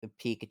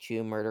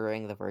Pikachu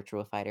murdering the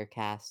Virtua Fighter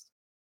cast.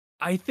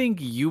 I think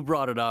you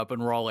brought it up, and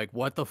we're all like,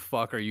 "What the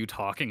fuck are you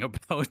talking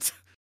about?"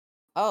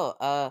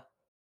 Oh,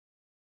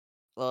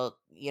 well,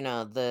 you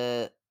know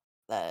the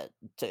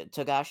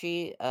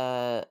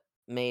Togashi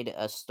made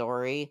a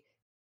story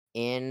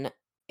in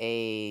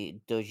a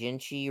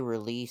doujinshi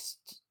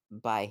released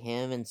by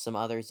him and some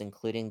others,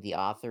 including the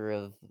author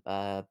of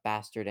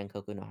Bastard and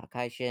Koku no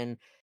Hakaishin,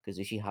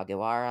 Kazushi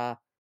Hagiwara,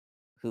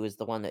 who is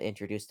the one that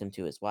introduced him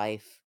to his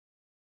wife.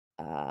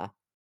 And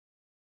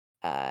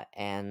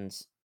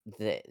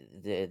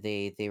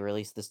they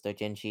released this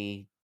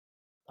doujinshi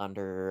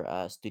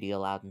under Studio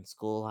Loudon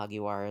School,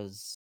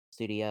 Hagiwara's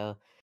studio.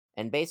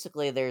 And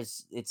basically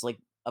it's like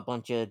a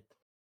bunch of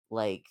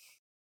like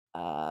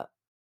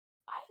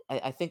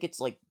I think it's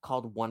like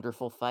called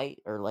Wonderful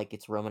Fight, or like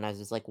it's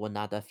romanized as like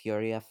Wanada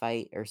Furia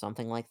Fight or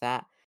something like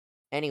that.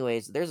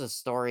 Anyways, there's a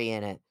story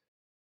in it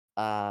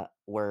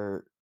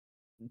where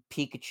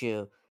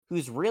Pikachu,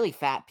 who's really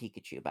fat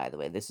Pikachu, by the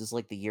way, this is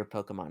like the year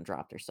Pokemon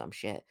dropped or some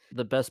shit.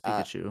 The best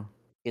Pikachu.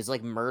 Is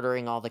like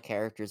murdering all the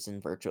characters in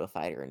Virtua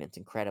Fighter, and it's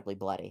incredibly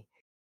bloody.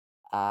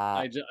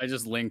 I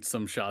just linked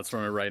some shots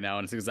from it right now,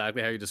 and it's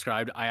exactly how you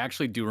described. I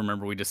actually do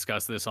remember we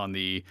discussed this on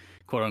the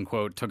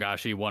quote-unquote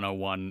Togashi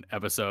 101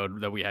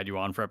 episode that we had you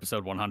on for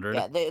episode 100.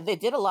 Yeah, they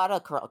did a lot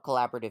of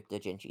collaborative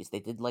doujinshis. They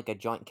did like a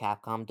joint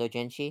Capcom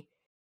doujinshi.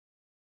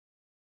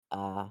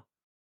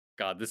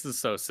 God, this is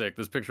so sick.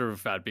 This picture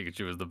of Fat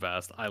Pikachu is the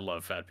best. I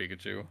love Fat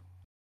Pikachu.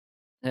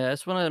 Yeah, I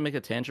just wanted to make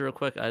a tangent real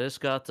quick. I just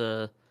got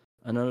a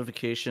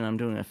notification. I'm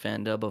doing a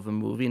fan dub of a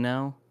movie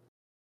now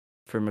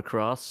for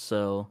Macross,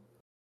 so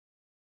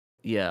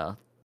yeah,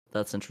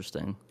 that's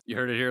interesting. You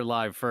heard it here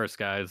live first,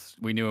 guys.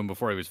 We knew him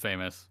before he was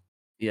famous.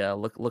 Yeah,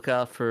 look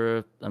out for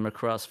a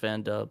Macross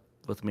fan dub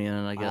with me in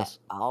it, I guess.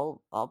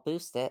 I'll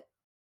boost it.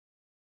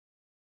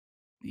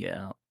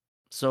 Yeah.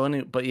 So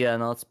but yeah,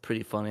 no, it's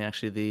pretty funny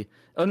actually.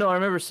 I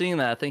remember seeing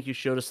that. I think you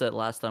showed us that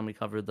last time we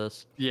covered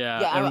this.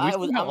 Yeah,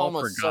 I'm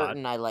almost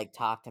certain I like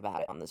talked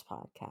about it on this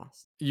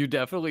podcast. You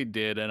definitely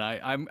did, and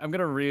I'm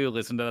gonna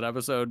re-listen to that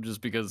episode just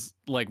because,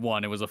 like,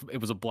 one, it was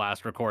a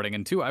blast recording,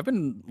 and two, I've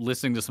been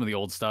listening to some of the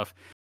old stuff.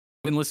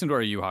 I've been listening to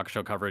our Yu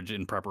Hakusho coverage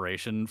in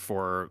preparation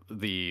for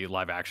the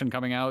live action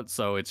coming out,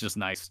 so it's just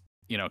nice,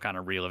 kind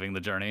of reliving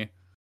the journey.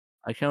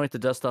 I can't wait to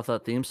dust off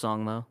that theme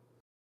song though.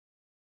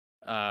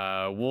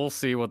 We'll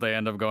see what they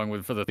end up going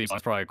with for the theme song.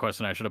 That's probably a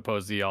question I should have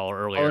posed to y'all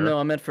earlier. Oh no,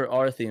 I meant for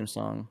our theme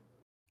song.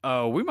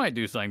 Oh, we might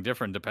do something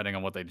different depending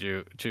on what they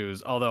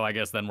choose. Although I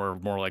guess then we're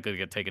more likely to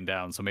get taken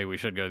down, so maybe we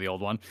should go to the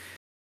old one.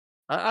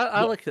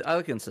 I like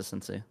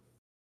consistency.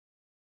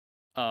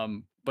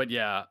 But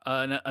yeah,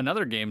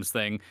 another games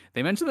thing.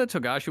 They mentioned that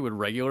Togashi would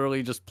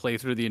regularly just play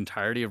through the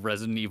entirety of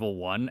Resident Evil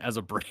 1 as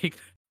a break.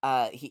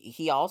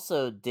 He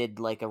also did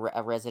like a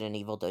Resident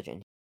Evil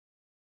doujin,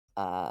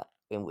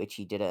 in which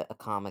he did a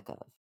comic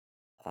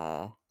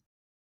of.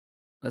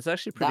 That's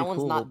actually pretty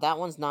cool. That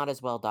one's not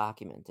as well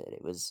documented.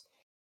 It was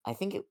I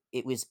think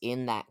it was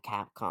in that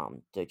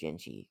Capcom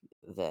doujinshi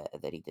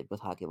that he did with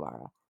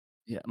Hagiwara.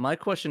 Yeah, my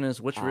question is,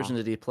 which version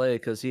did he play?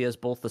 Because he has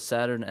both the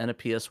Saturn and a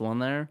PS1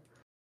 there.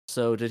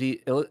 So did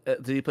he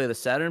play the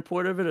Saturn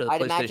port of it or the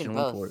PlayStation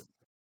 1 port?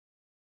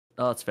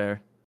 Oh, that's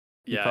fair.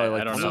 Yeah,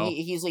 I don't know.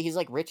 He's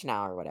like rich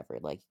now or whatever.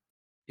 Like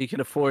he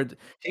can afford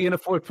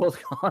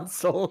both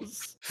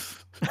consoles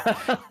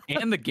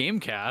and the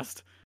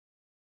Gamecast.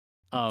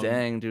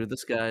 Dang, dude,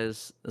 this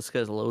guy's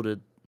loaded.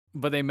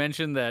 But they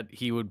mentioned that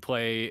he would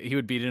beat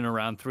it in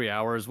around 3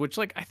 hours, which,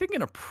 like, I think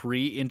in a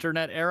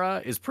pre-internet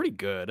era is pretty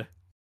good.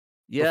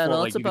 Yeah, before,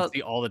 no, like, you can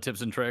see all the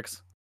tips and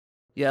tricks.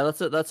 Yeah, that's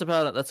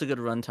a good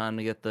runtime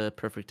to get the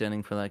perfect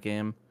ending for that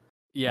game.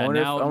 Yeah,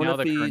 now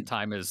the current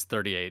time is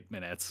 38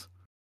 minutes.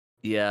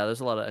 Yeah, there's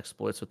a lot of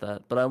exploits with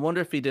that. But I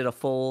wonder if he did a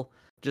full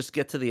just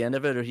get to the end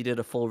of it, or he did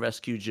a full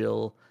rescue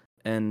Jill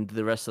and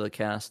the rest of the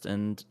cast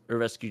or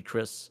rescued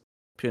Chris,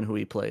 depending who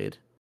he played.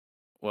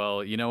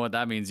 Well, you know what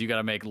that means. You got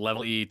to make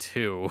level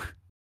E2.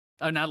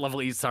 Not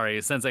level E,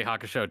 sorry, Sensei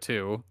Hakusho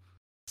 2.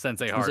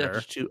 Sensei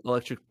harder.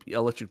 Electric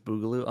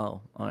Boogaloo.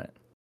 Oh, all right.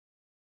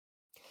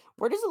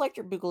 Where does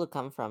Electric Boogaloo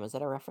come from? Is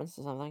that a reference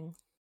to something?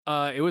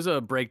 It was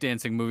a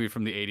breakdancing movie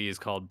from the 80s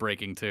called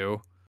Breaking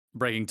 2.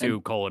 Breaking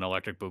 2 :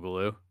 Electric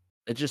Boogaloo.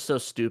 It's just so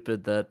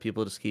stupid that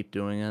people just keep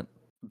doing it.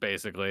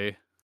 Basically.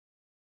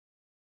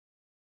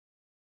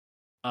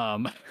 I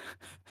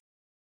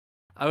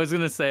was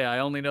going to say, I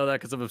only know that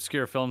because of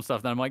obscure film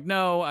stuff. Then I'm like,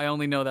 no, I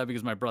only know that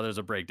because my brother's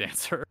a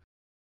breakdancer.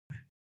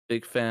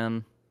 Big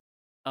fan.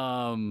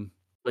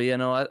 But yeah,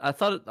 no, I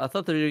thought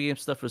the video game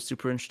stuff was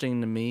super interesting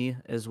to me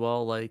as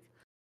well. Like,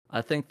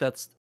 I think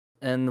that's,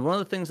 and one of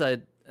the things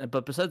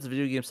but besides the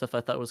video game stuff,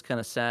 I thought was kind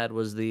of sad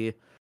was the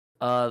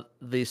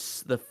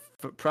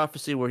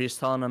prophecy where he's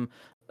telling them,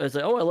 it's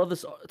like, oh, I love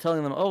this,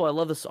 telling them, oh, I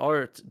love this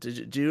art. Do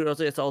you know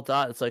it's all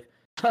dot? It's like,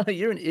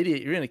 you're an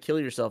idiot. You're gonna kill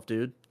yourself,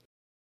 dude.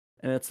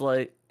 And it's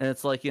like,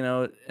 you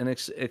know, and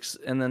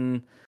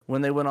then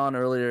when they went on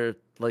earlier,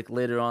 like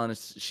later on,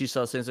 she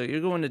saw things like, you're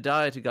going to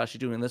die, Togashi,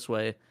 doing this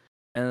way.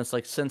 And it's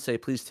like, Sensei,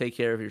 please take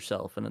care of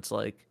yourself. And it's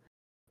like,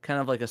 kind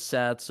of like a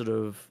sad sort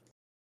of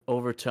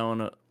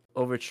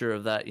overture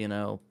of that, you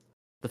know,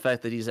 the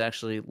fact that he's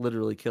actually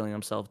literally killing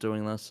himself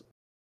doing this.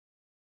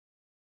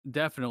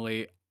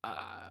 Definitely.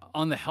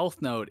 On the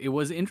health note, it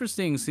was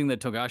interesting seeing that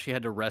Togashi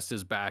had to rest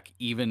his back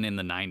even in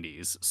the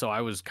 90s. So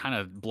I was kind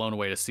of blown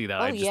away to see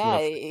that. Oh, yeah,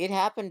 it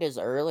happened as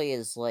early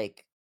as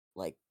like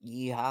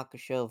Yu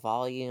Hakusho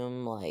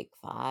Volume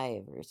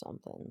 5 or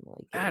something.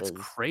 Like that's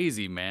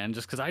crazy, man.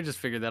 Just because I just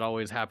figured that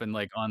always happened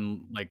like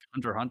on like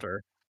Hunter x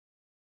Hunter.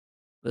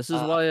 This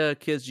is why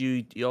kids,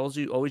 you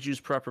always use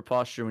proper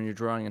posture when you're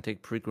drawing and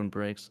take frequent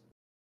breaks.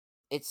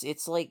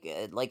 It's like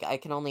I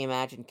can only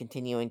imagine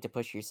continuing to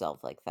push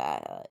yourself like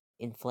that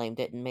inflamed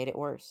it and made it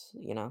worse,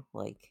 you know?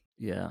 Like,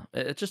 yeah,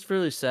 it's just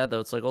really sad though.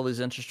 It's like all these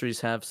industries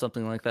have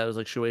something like that. It's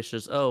like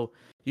Shueisha's, oh,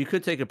 you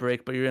could take a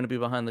break, but you're going to be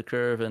behind the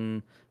curve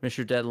and miss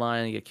your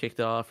deadline and get kicked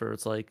off. Or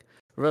it's like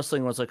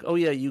wrestling was like, oh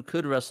yeah, you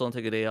could wrestle and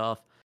take a day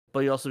off,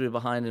 but you also be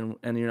behind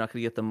and you're not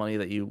going to get the money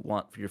that you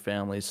want for your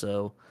family.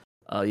 So,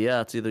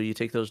 yeah, it's either you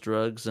take those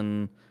drugs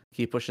and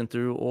keep pushing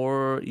through,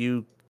 or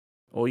you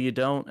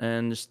don't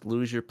and just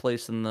lose your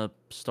place in the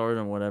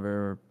stardom, whatever,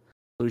 or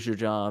lose your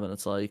job. And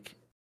it's like,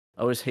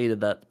 I always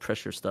hated that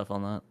pressure stuff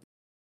on that.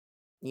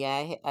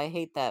 Yeah, I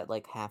hate that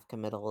like half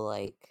committal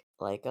like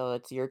oh,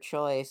 it's your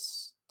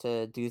choice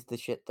to do the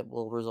shit that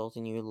will result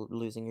in you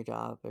losing your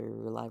job or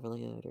your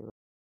livelihood or.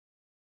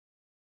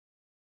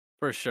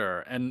 For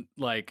sure. And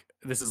like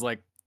this is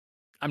like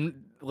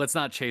let's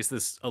not chase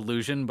this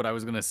illusion, but I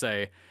was gonna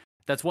say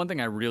that's one thing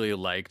I really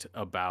liked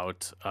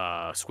about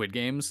Squid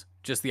Games.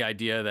 Just the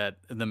idea that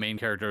the main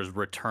character's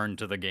return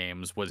to the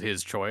games was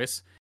his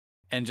choice.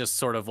 And just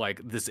sort of like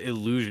this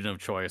illusion of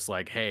choice,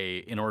 like, hey,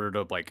 in order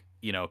to like,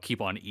 you know,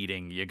 keep on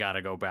eating, you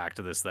gotta go back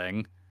to this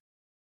thing.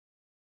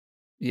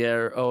 Yeah,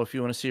 or, oh, if you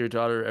want to see your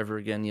daughter ever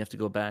again, you have to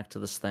go back to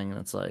this thing. And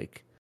it's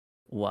like,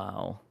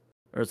 wow.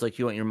 Or it's like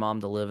you want your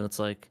mom to live, and it's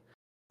like,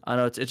 I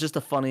know it's just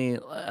a funny.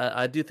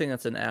 I do think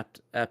that's an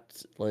apt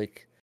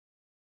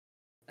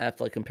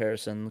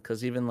comparison,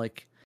 because even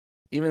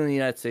in the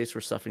United States,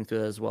 we're suffering through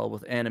that as well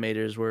with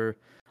animators. Where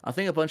I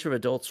think a bunch of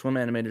Adult Swim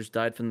animators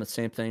died from the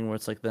same thing, where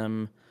it's like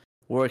them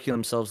working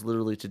themselves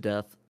literally to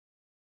death.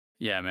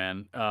 Yeah,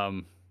 man.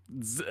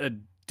 It's a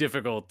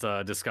difficult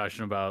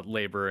discussion about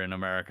labor in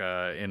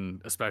America,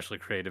 in especially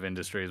creative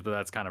industries, but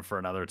that's kind of for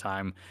another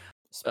time.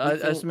 I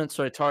just meant,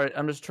 sorry, Tari,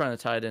 I'm just trying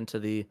to tie it into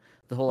the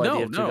whole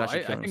idea of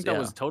Togashi I think that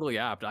was totally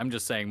apt. I'm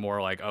just saying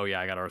more like, oh yeah,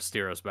 I gotta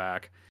steer us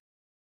back.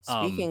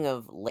 Speaking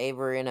of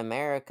labor in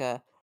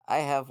America, I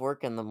have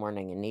work in the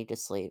morning and need to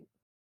sleep.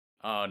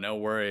 Oh, no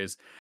worries.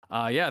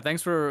 Yeah,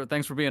 thanks for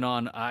being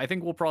on. I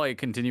think we'll probably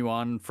continue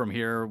on from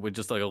here with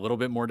just like a little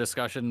bit more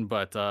discussion.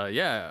 But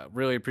yeah,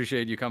 really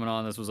appreciate you coming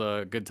on. This was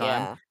a good time.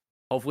 Yeah.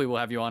 Hopefully we'll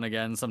have you on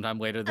again sometime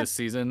later this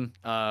season.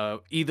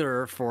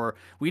 Either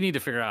we need to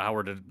figure out how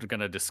we're going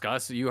to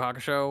discuss Yu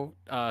Hakusho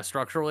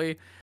structurally.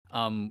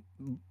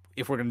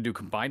 if we're gonna do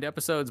combined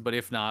episodes, but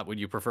if not, would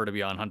you prefer to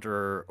be on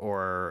Hunter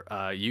or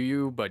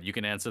Yu? But you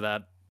can answer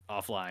that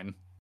offline.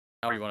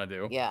 How do you want to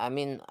do? Yeah, I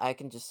mean, I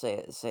can just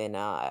say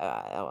now.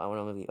 I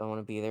want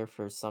to be there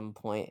for some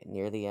point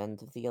near the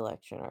end of the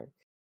election arc.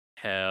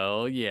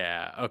 Hell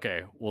yeah.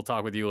 Okay, we'll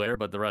talk with you later,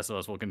 but the rest of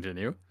us will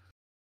continue.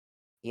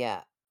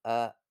 Yeah.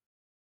 I'm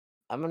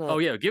gonna. Oh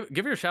yeah,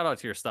 give your shout out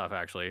to your stuff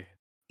actually.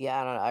 Yeah,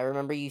 I don't know. I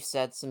remember you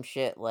said some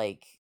shit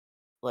like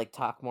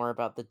talk more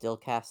about the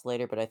Dillcast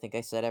later, but I think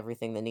I said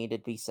everything that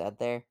needed to be said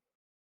there.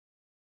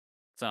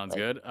 Sounds Like,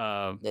 good.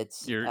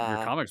 it's Your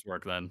comics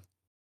work then.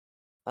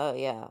 Oh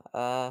yeah.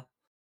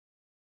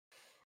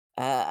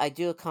 I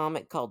do a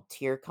comic called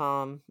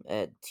Tiercom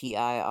at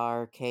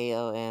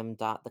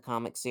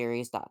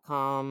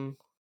TIRKOM.thecomicseries.com.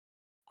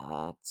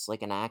 It's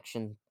like an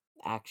action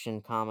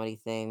comedy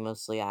thing,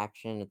 mostly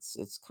action.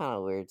 It's kind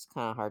of weird. It's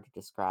kind of hard to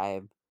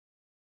describe.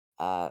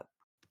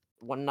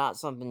 Not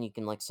something you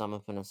can like sum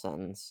up in a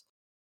sentence.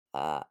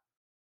 I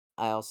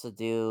also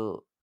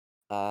do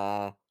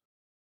uh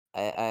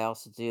I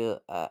also do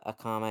a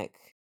comic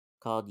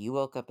called "You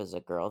Woke Up as a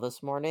Girl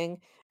This Morning!"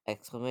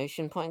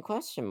 Exclamation point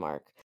question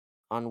mark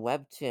on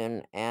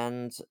Webtoon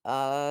and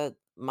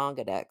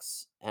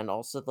MangaDex, and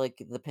also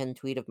like the pinned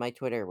tweet of my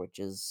Twitter, which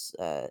is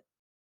at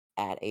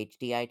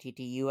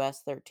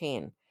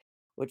HDITTUS13.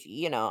 Which,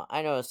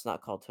 I know it's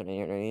not called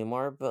Twitter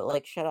anymore, but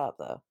like, shut up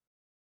though.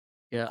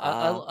 Yeah,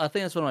 I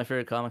think that's one of my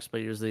favorite comics by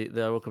yours. The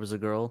I Woke Up as a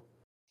Girl.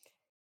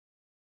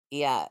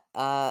 Yeah,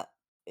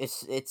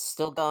 it's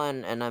still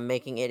going, and I'm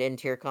making it in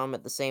Tiercom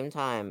at the same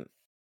time,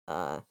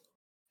 and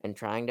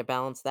trying to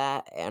balance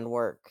that and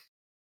work.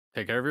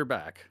 Take care of your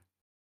back.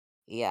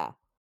 Yeah,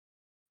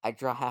 I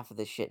draw half of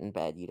this shit in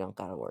bed. You don't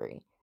gotta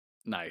worry.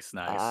 Nice.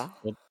 Well,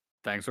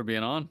 thanks for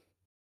being on.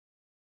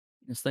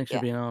 Yes, thanks for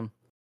being on.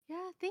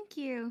 Yeah, thank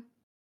you.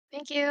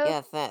 Thank you.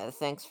 Yeah,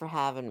 thanks for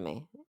having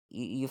me.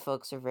 You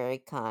folks are very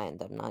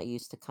kind. I'm not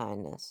used to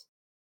kindness.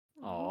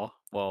 Oh,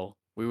 well,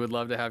 we would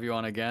love to have you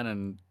on again,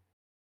 and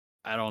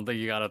I don't think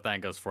you gotta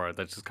thank us for it.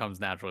 That just comes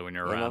naturally when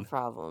you're Yeah, no around.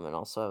 problem. And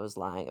also, I was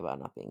lying about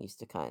not being used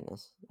to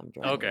kindness. I'm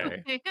drunk.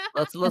 Okay.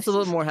 Let's a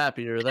little more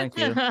happier. Thank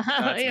you.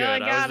 That's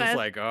good. I was just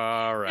like,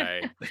 all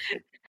right.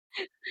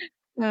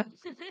 Yeah.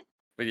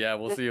 But yeah,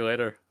 we'll see you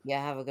later.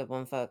 Yeah, have a good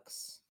one,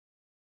 folks.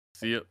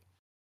 See you.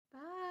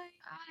 Bye.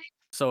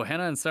 So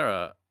Hannah and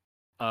Sarah,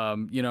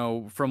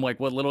 from like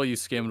what little you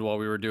skimmed while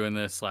we were doing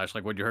this, /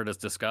 like what you heard us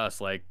discuss,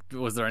 like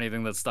was there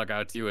anything that stuck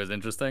out to you as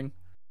interesting?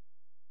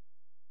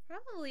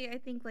 Probably, I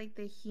think like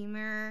the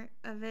humor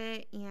of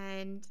it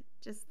and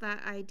just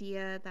that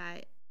idea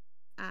that,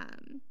 I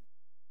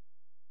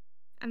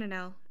don't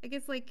know. I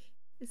guess like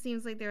it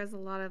seems like there was a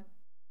lot of.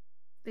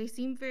 They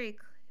seem the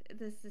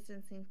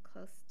assistant seems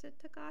close to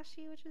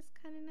Takashi, which is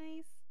kind of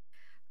nice.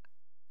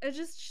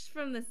 Just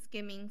from the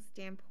skimming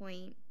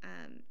standpoint,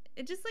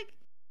 it just like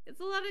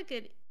it's a lot of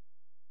good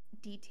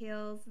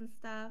details and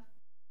stuff.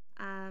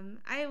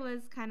 I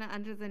was kind of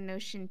under the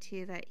notion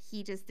too that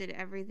he just did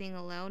everything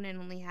alone and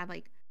only had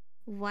like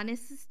one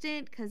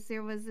assistant, because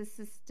there was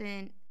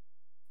assistant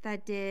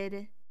that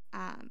did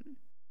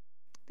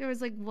there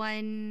was like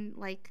one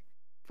like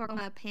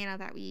formula panel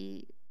that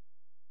we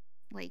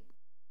like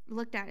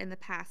looked at in the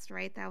past,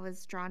 right? That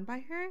was drawn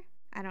by her.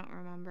 I don't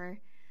remember.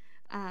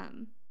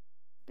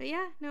 But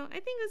yeah, no, I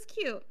think it was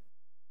cute.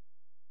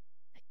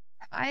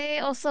 I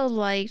also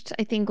liked,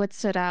 I think what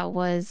stood out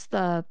was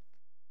the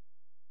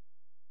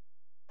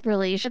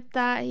relationship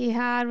that he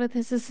had with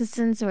his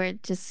assistants, where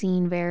it just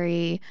seemed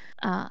very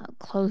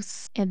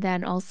close. And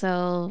then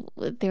also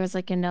there was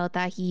like a note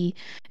that he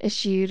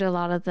eschewed a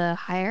lot of the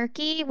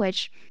hierarchy,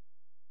 which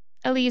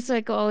at least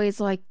like always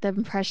like the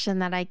impression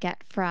that I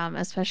get from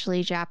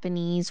especially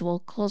Japanese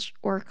work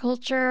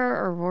culture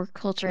or work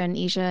culture in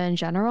Asia in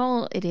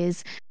general, it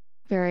is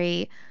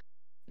very,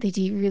 they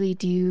really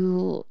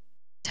do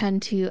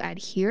tend to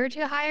adhere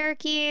to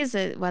hierarchies,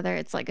 whether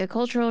it's like a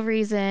cultural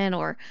reason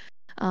or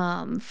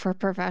for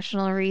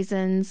professional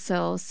reasons.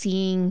 So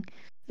seeing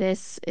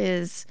this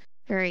is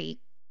very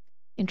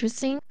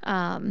interesting.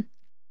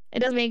 It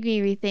does make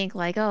me rethink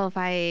like, oh, if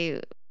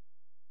I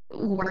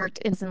worked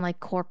in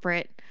like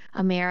corporate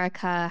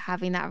America,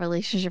 having that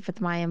relationship with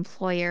my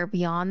employer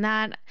beyond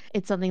that,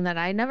 it's something that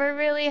I never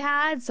really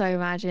had. So I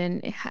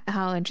imagine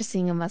how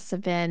interesting it must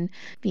have been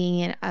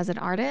being as an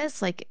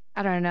artist. Like,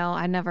 I don't know,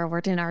 I never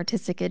worked in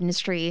artistic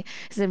industry.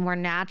 Is it more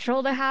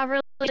natural to have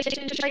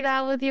relationships like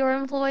that with your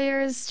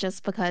employers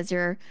just because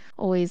you're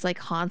always like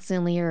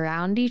constantly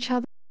around each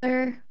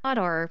other?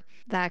 Or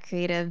that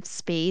creative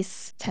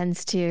space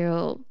tends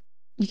to,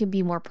 you can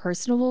be more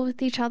personable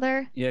with each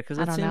other. Yeah, because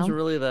it seems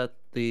really that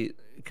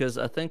because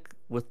I think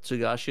with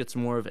Togashi it's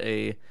more of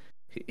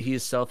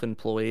he's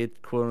self-employed,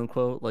 quote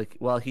unquote. Like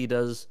while he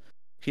does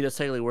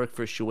technically work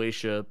for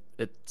Shueisha,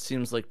 it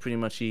seems like pretty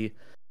much he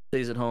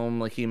stays at home,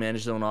 like he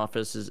manages his own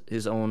office,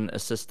 his own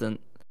assistant,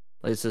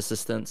 like his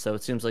assistant. So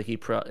it seems like he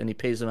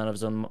pays him out of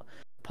his own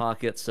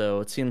pocket. So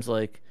it seems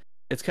like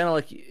it's kind of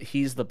like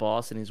he's the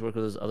boss and he's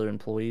working with his other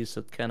employees.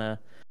 So it kind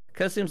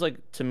of seems like,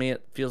 to me,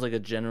 it feels like a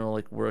general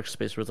like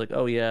workspace where it's like,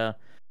 oh yeah,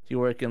 you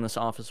work in this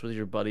office with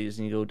your buddies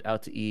and you go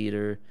out to eat,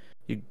 or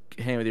you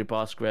hang with your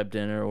boss, grab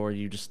dinner, or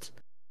you just.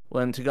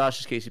 Well, in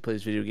Togashi's case, he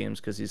plays video games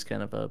because he's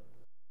kind of a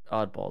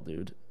oddball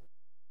dude.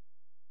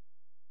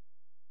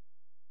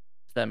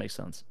 If that makes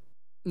sense.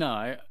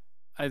 No,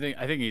 I think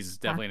he's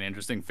definitely an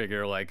interesting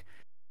figure. Like,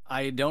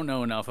 I don't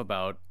know enough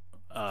about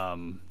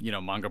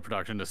manga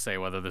production to say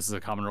whether this is a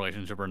common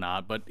relationship or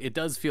not, but it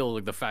does feel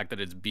like the fact that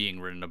it's being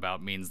written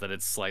about means that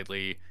it's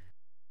slightly,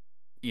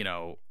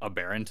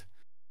 aberrant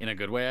in a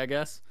good way, I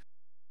guess.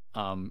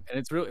 And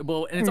it's really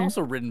well, and it's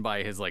also written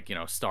by his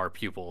star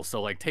pupil,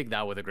 so like take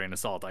that with a grain of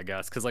salt, I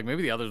guess, because like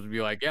maybe the others would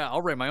be like, yeah,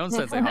 I'll write my own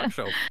Sensei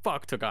Hakusho.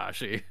 Fuck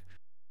Togashi.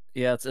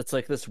 Yeah, it's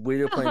like this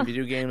weirdo playing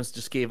video games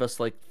just gave us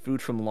like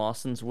food from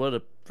Lawson's. What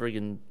a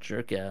friggin'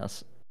 jerk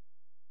ass.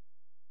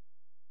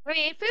 I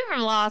mean, food from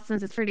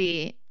Lawson's is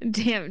pretty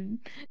damn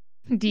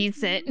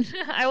decent.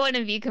 I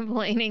wouldn't be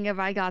complaining if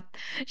I got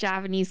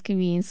Japanese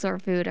convenience store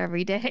food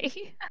every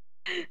day.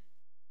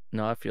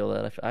 No, I feel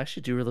that. I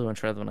actually do really want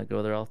to try that when I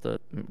go there. I'll have to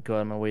go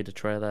out of my way to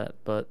try that.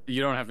 But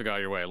you don't have to go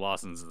out your way.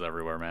 Lawson's is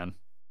everywhere, man.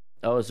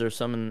 Oh, is there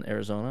some in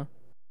Arizona?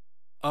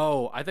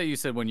 Oh, I thought you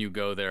said when you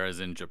go there as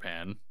in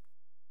Japan.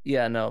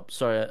 Yeah, no,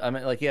 sorry. I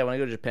mean, like, yeah, when I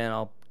go to Japan,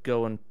 I'll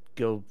go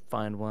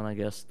find one, I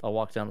guess. I'll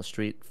walk down the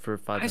street for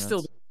 5 minutes. I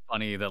still think it's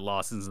funny that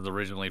Lawson's is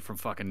originally from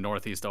fucking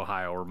Northeast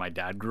Ohio, where my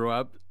dad grew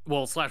up.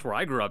 Well, / where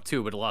I grew up,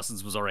 too, but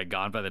Lawson's was already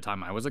gone by the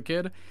time I was a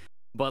kid.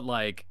 But,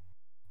 like,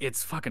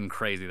 it's fucking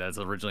crazy that it's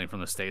originally from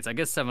the States. I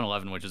guess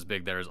 7-Eleven, which is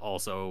big there, is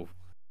also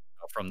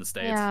from the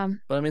States. Yeah.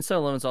 But, I mean,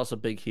 7-Eleven's also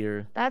big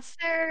here. That's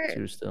their...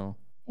 Too, still.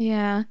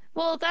 Yeah.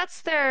 Well,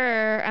 that's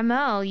their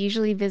ML.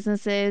 Usually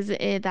businesses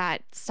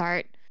that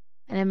start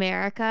in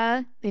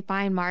America, they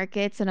find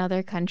markets in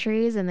other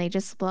countries and they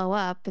just blow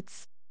up.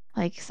 It's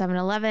like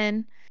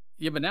 7-Eleven.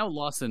 Yeah, but now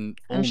Lawson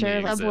I'm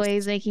sure Subway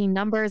is making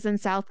numbers in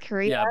South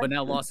Korea. Yeah, but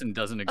now Lawson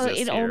doesn't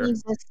exist it here. only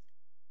exists.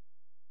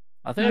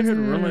 I think I heard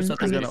rumors that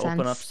they're going to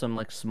open up some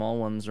like small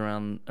ones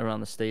around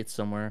the States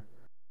somewhere.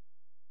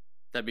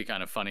 That'd be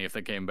kind of funny if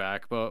they came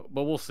back, but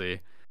we'll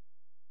see.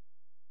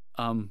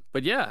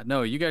 But yeah,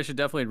 no, you guys should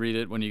definitely read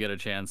it when you get a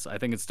chance. I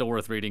think it's still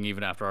worth reading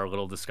even after our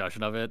little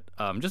discussion of it.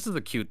 Just as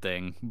a cute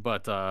thing.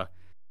 But I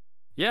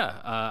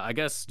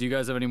guess, do you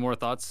guys have any more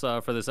thoughts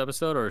for this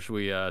episode, or should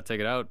we take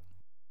it out?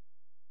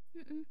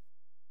 Mm-mm.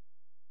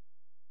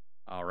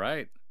 All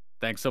right.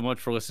 Thanks so much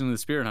for listening to the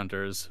Spirit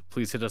Hunters.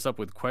 Please hit us up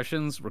with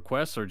questions,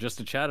 requests, or just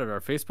to chat at our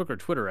Facebook or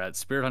Twitter at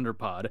Spirit Hunter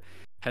Pod.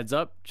 Heads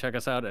up, check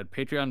us out at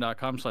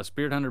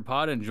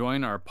patreon.com/SpiritHunterPod and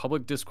join our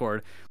public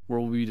Discord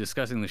where we'll be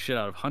discussing the shit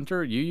out of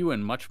Hunter, Yu,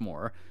 and much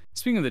more.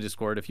 Speaking of the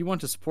Discord, if you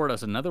want to support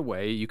us another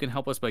way, you can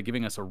help us by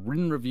giving us a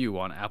written review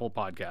on Apple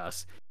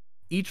Podcasts.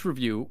 Each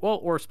review,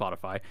 or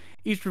Spotify,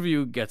 each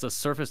review gets us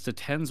surfaced to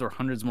tens or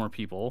hundreds more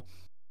people.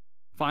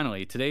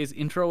 Finally, today's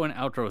intro and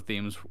outro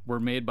themes were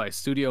made by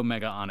Studio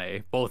Mega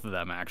Ane, both of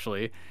them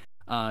actually.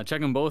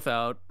 Check them both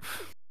out.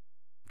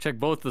 Check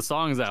both the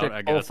songs out,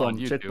 I guess, on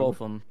YouTube. Check both of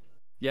them.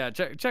 Yeah,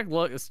 check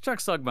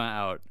Slugma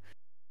out.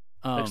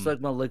 Check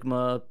Slugma,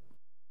 Ligma.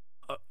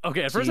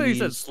 Okay, at first when you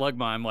said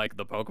Slugma, I'm like,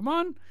 the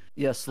Pokemon?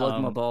 Yeah,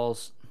 Slugma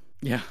balls.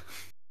 Yeah.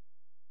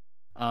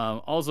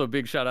 Also,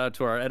 big shout out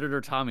to our editor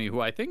Tommy,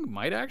 who I think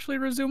might actually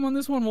resume on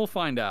this one. We'll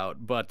find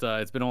out, but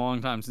it's been a long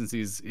time since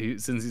he's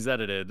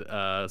edited.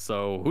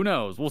 So who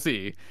knows? We'll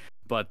see.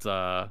 But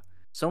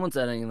someone's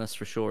editing this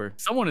for sure.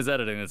 Someone is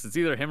editing this. It's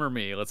either him or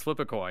me. Let's flip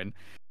a coin.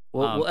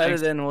 We'll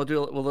edit in. We'll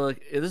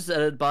like, this is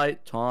edited by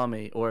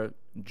Tommy or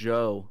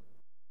Joe.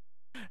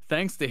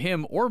 Thanks to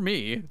him or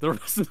me, the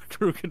rest of the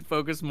crew can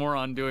focus more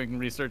on doing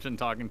research and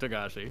talking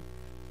Togashi.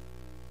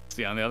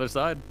 See you on the other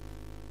side.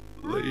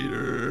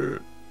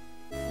 Later.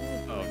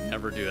 Oh,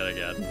 never do that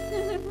again.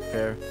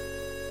 Fair.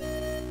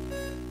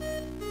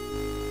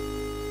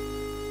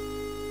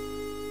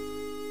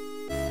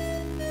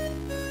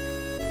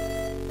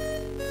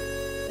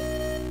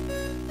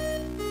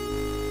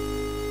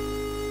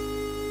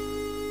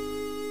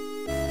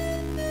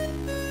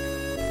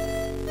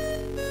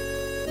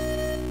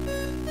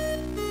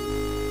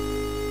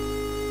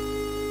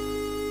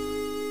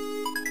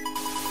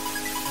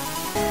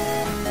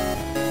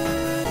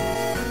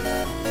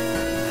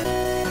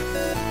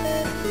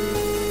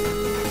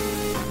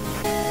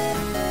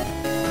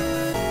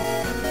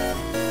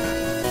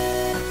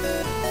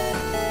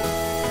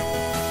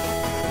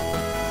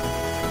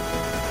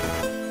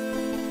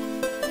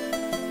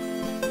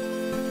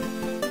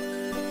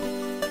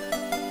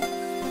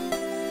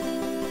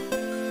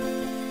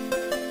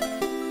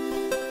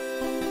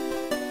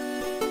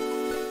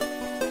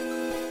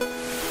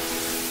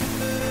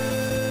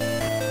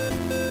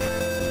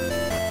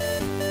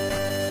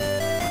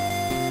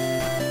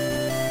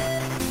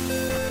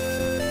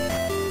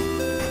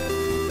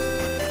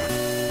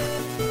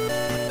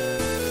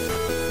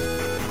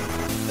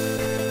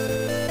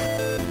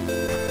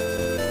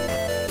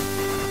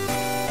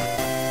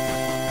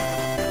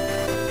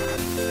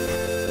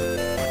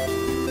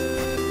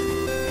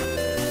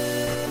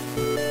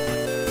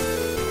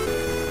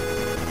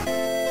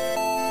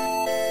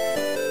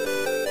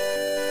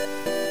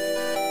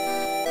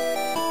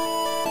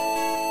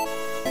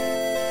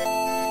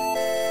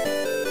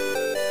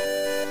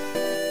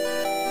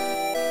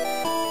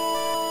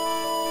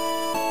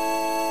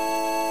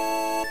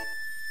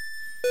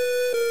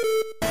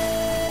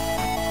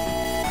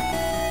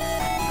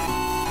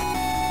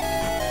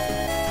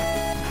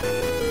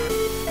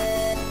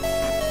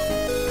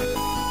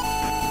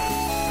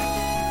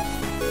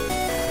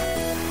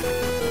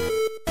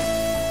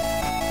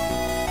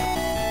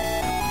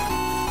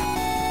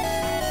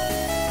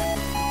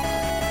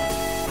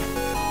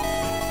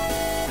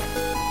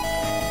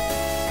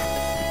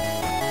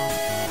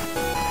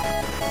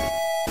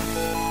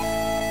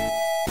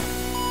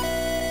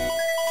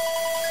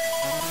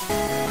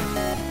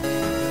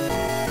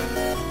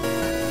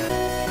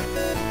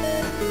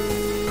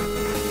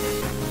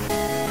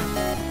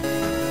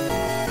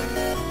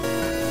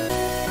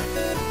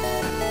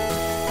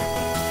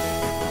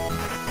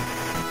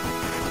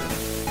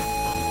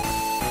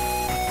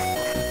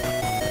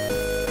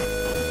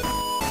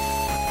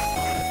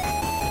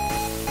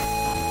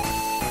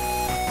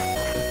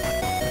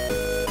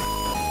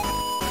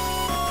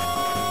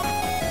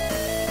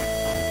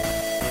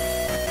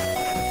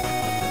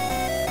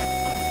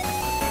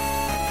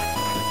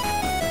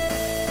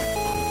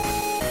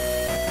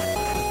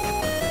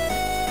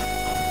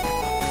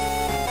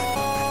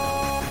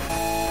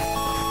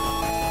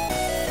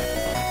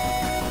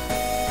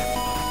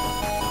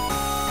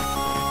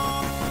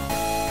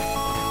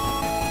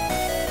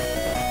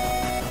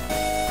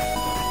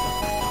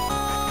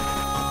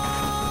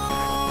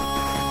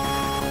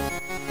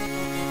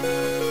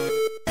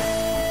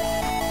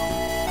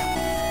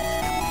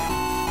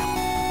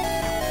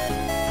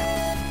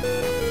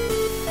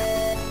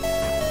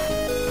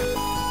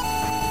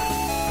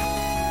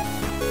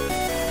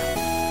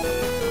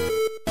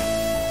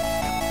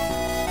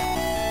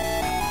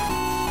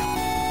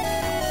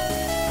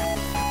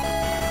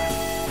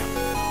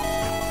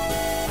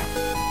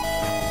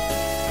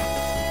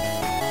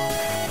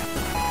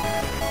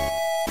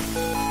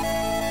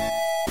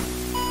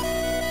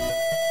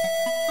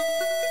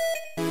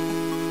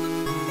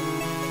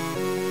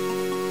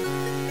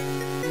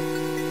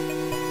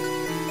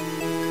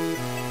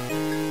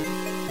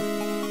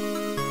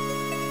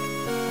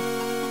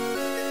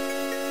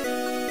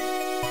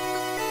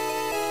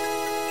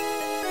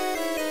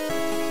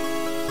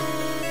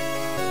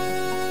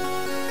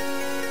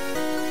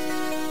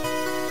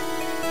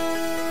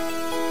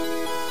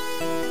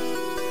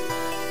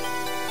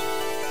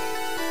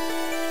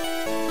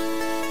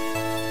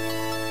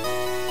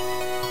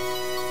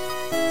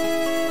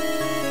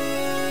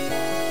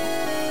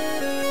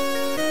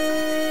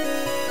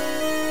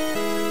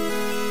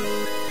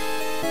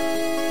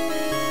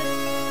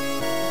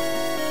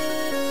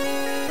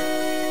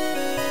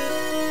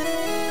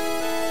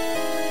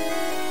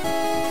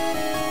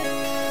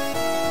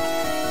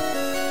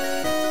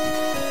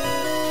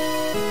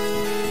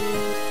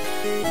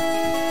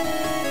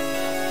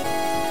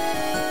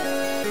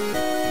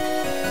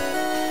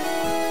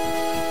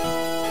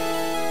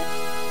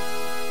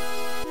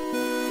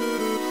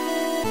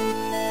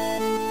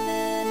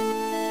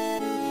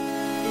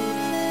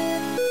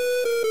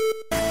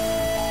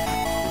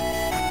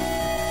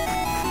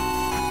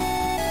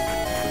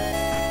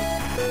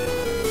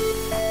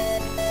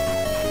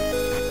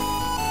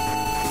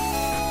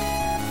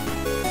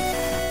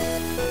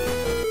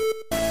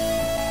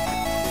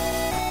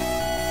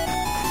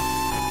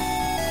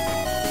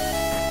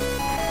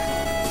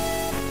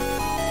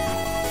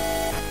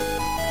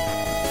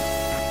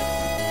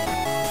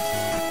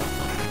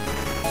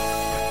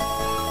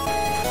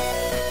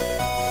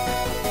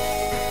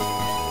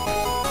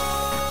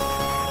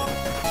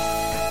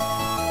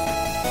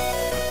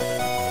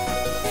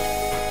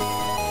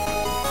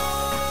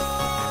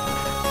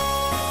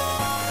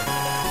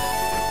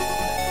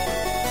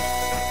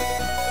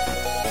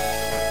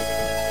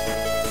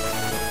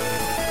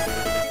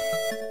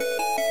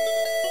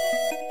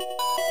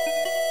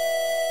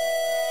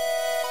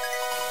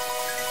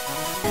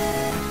 Bye.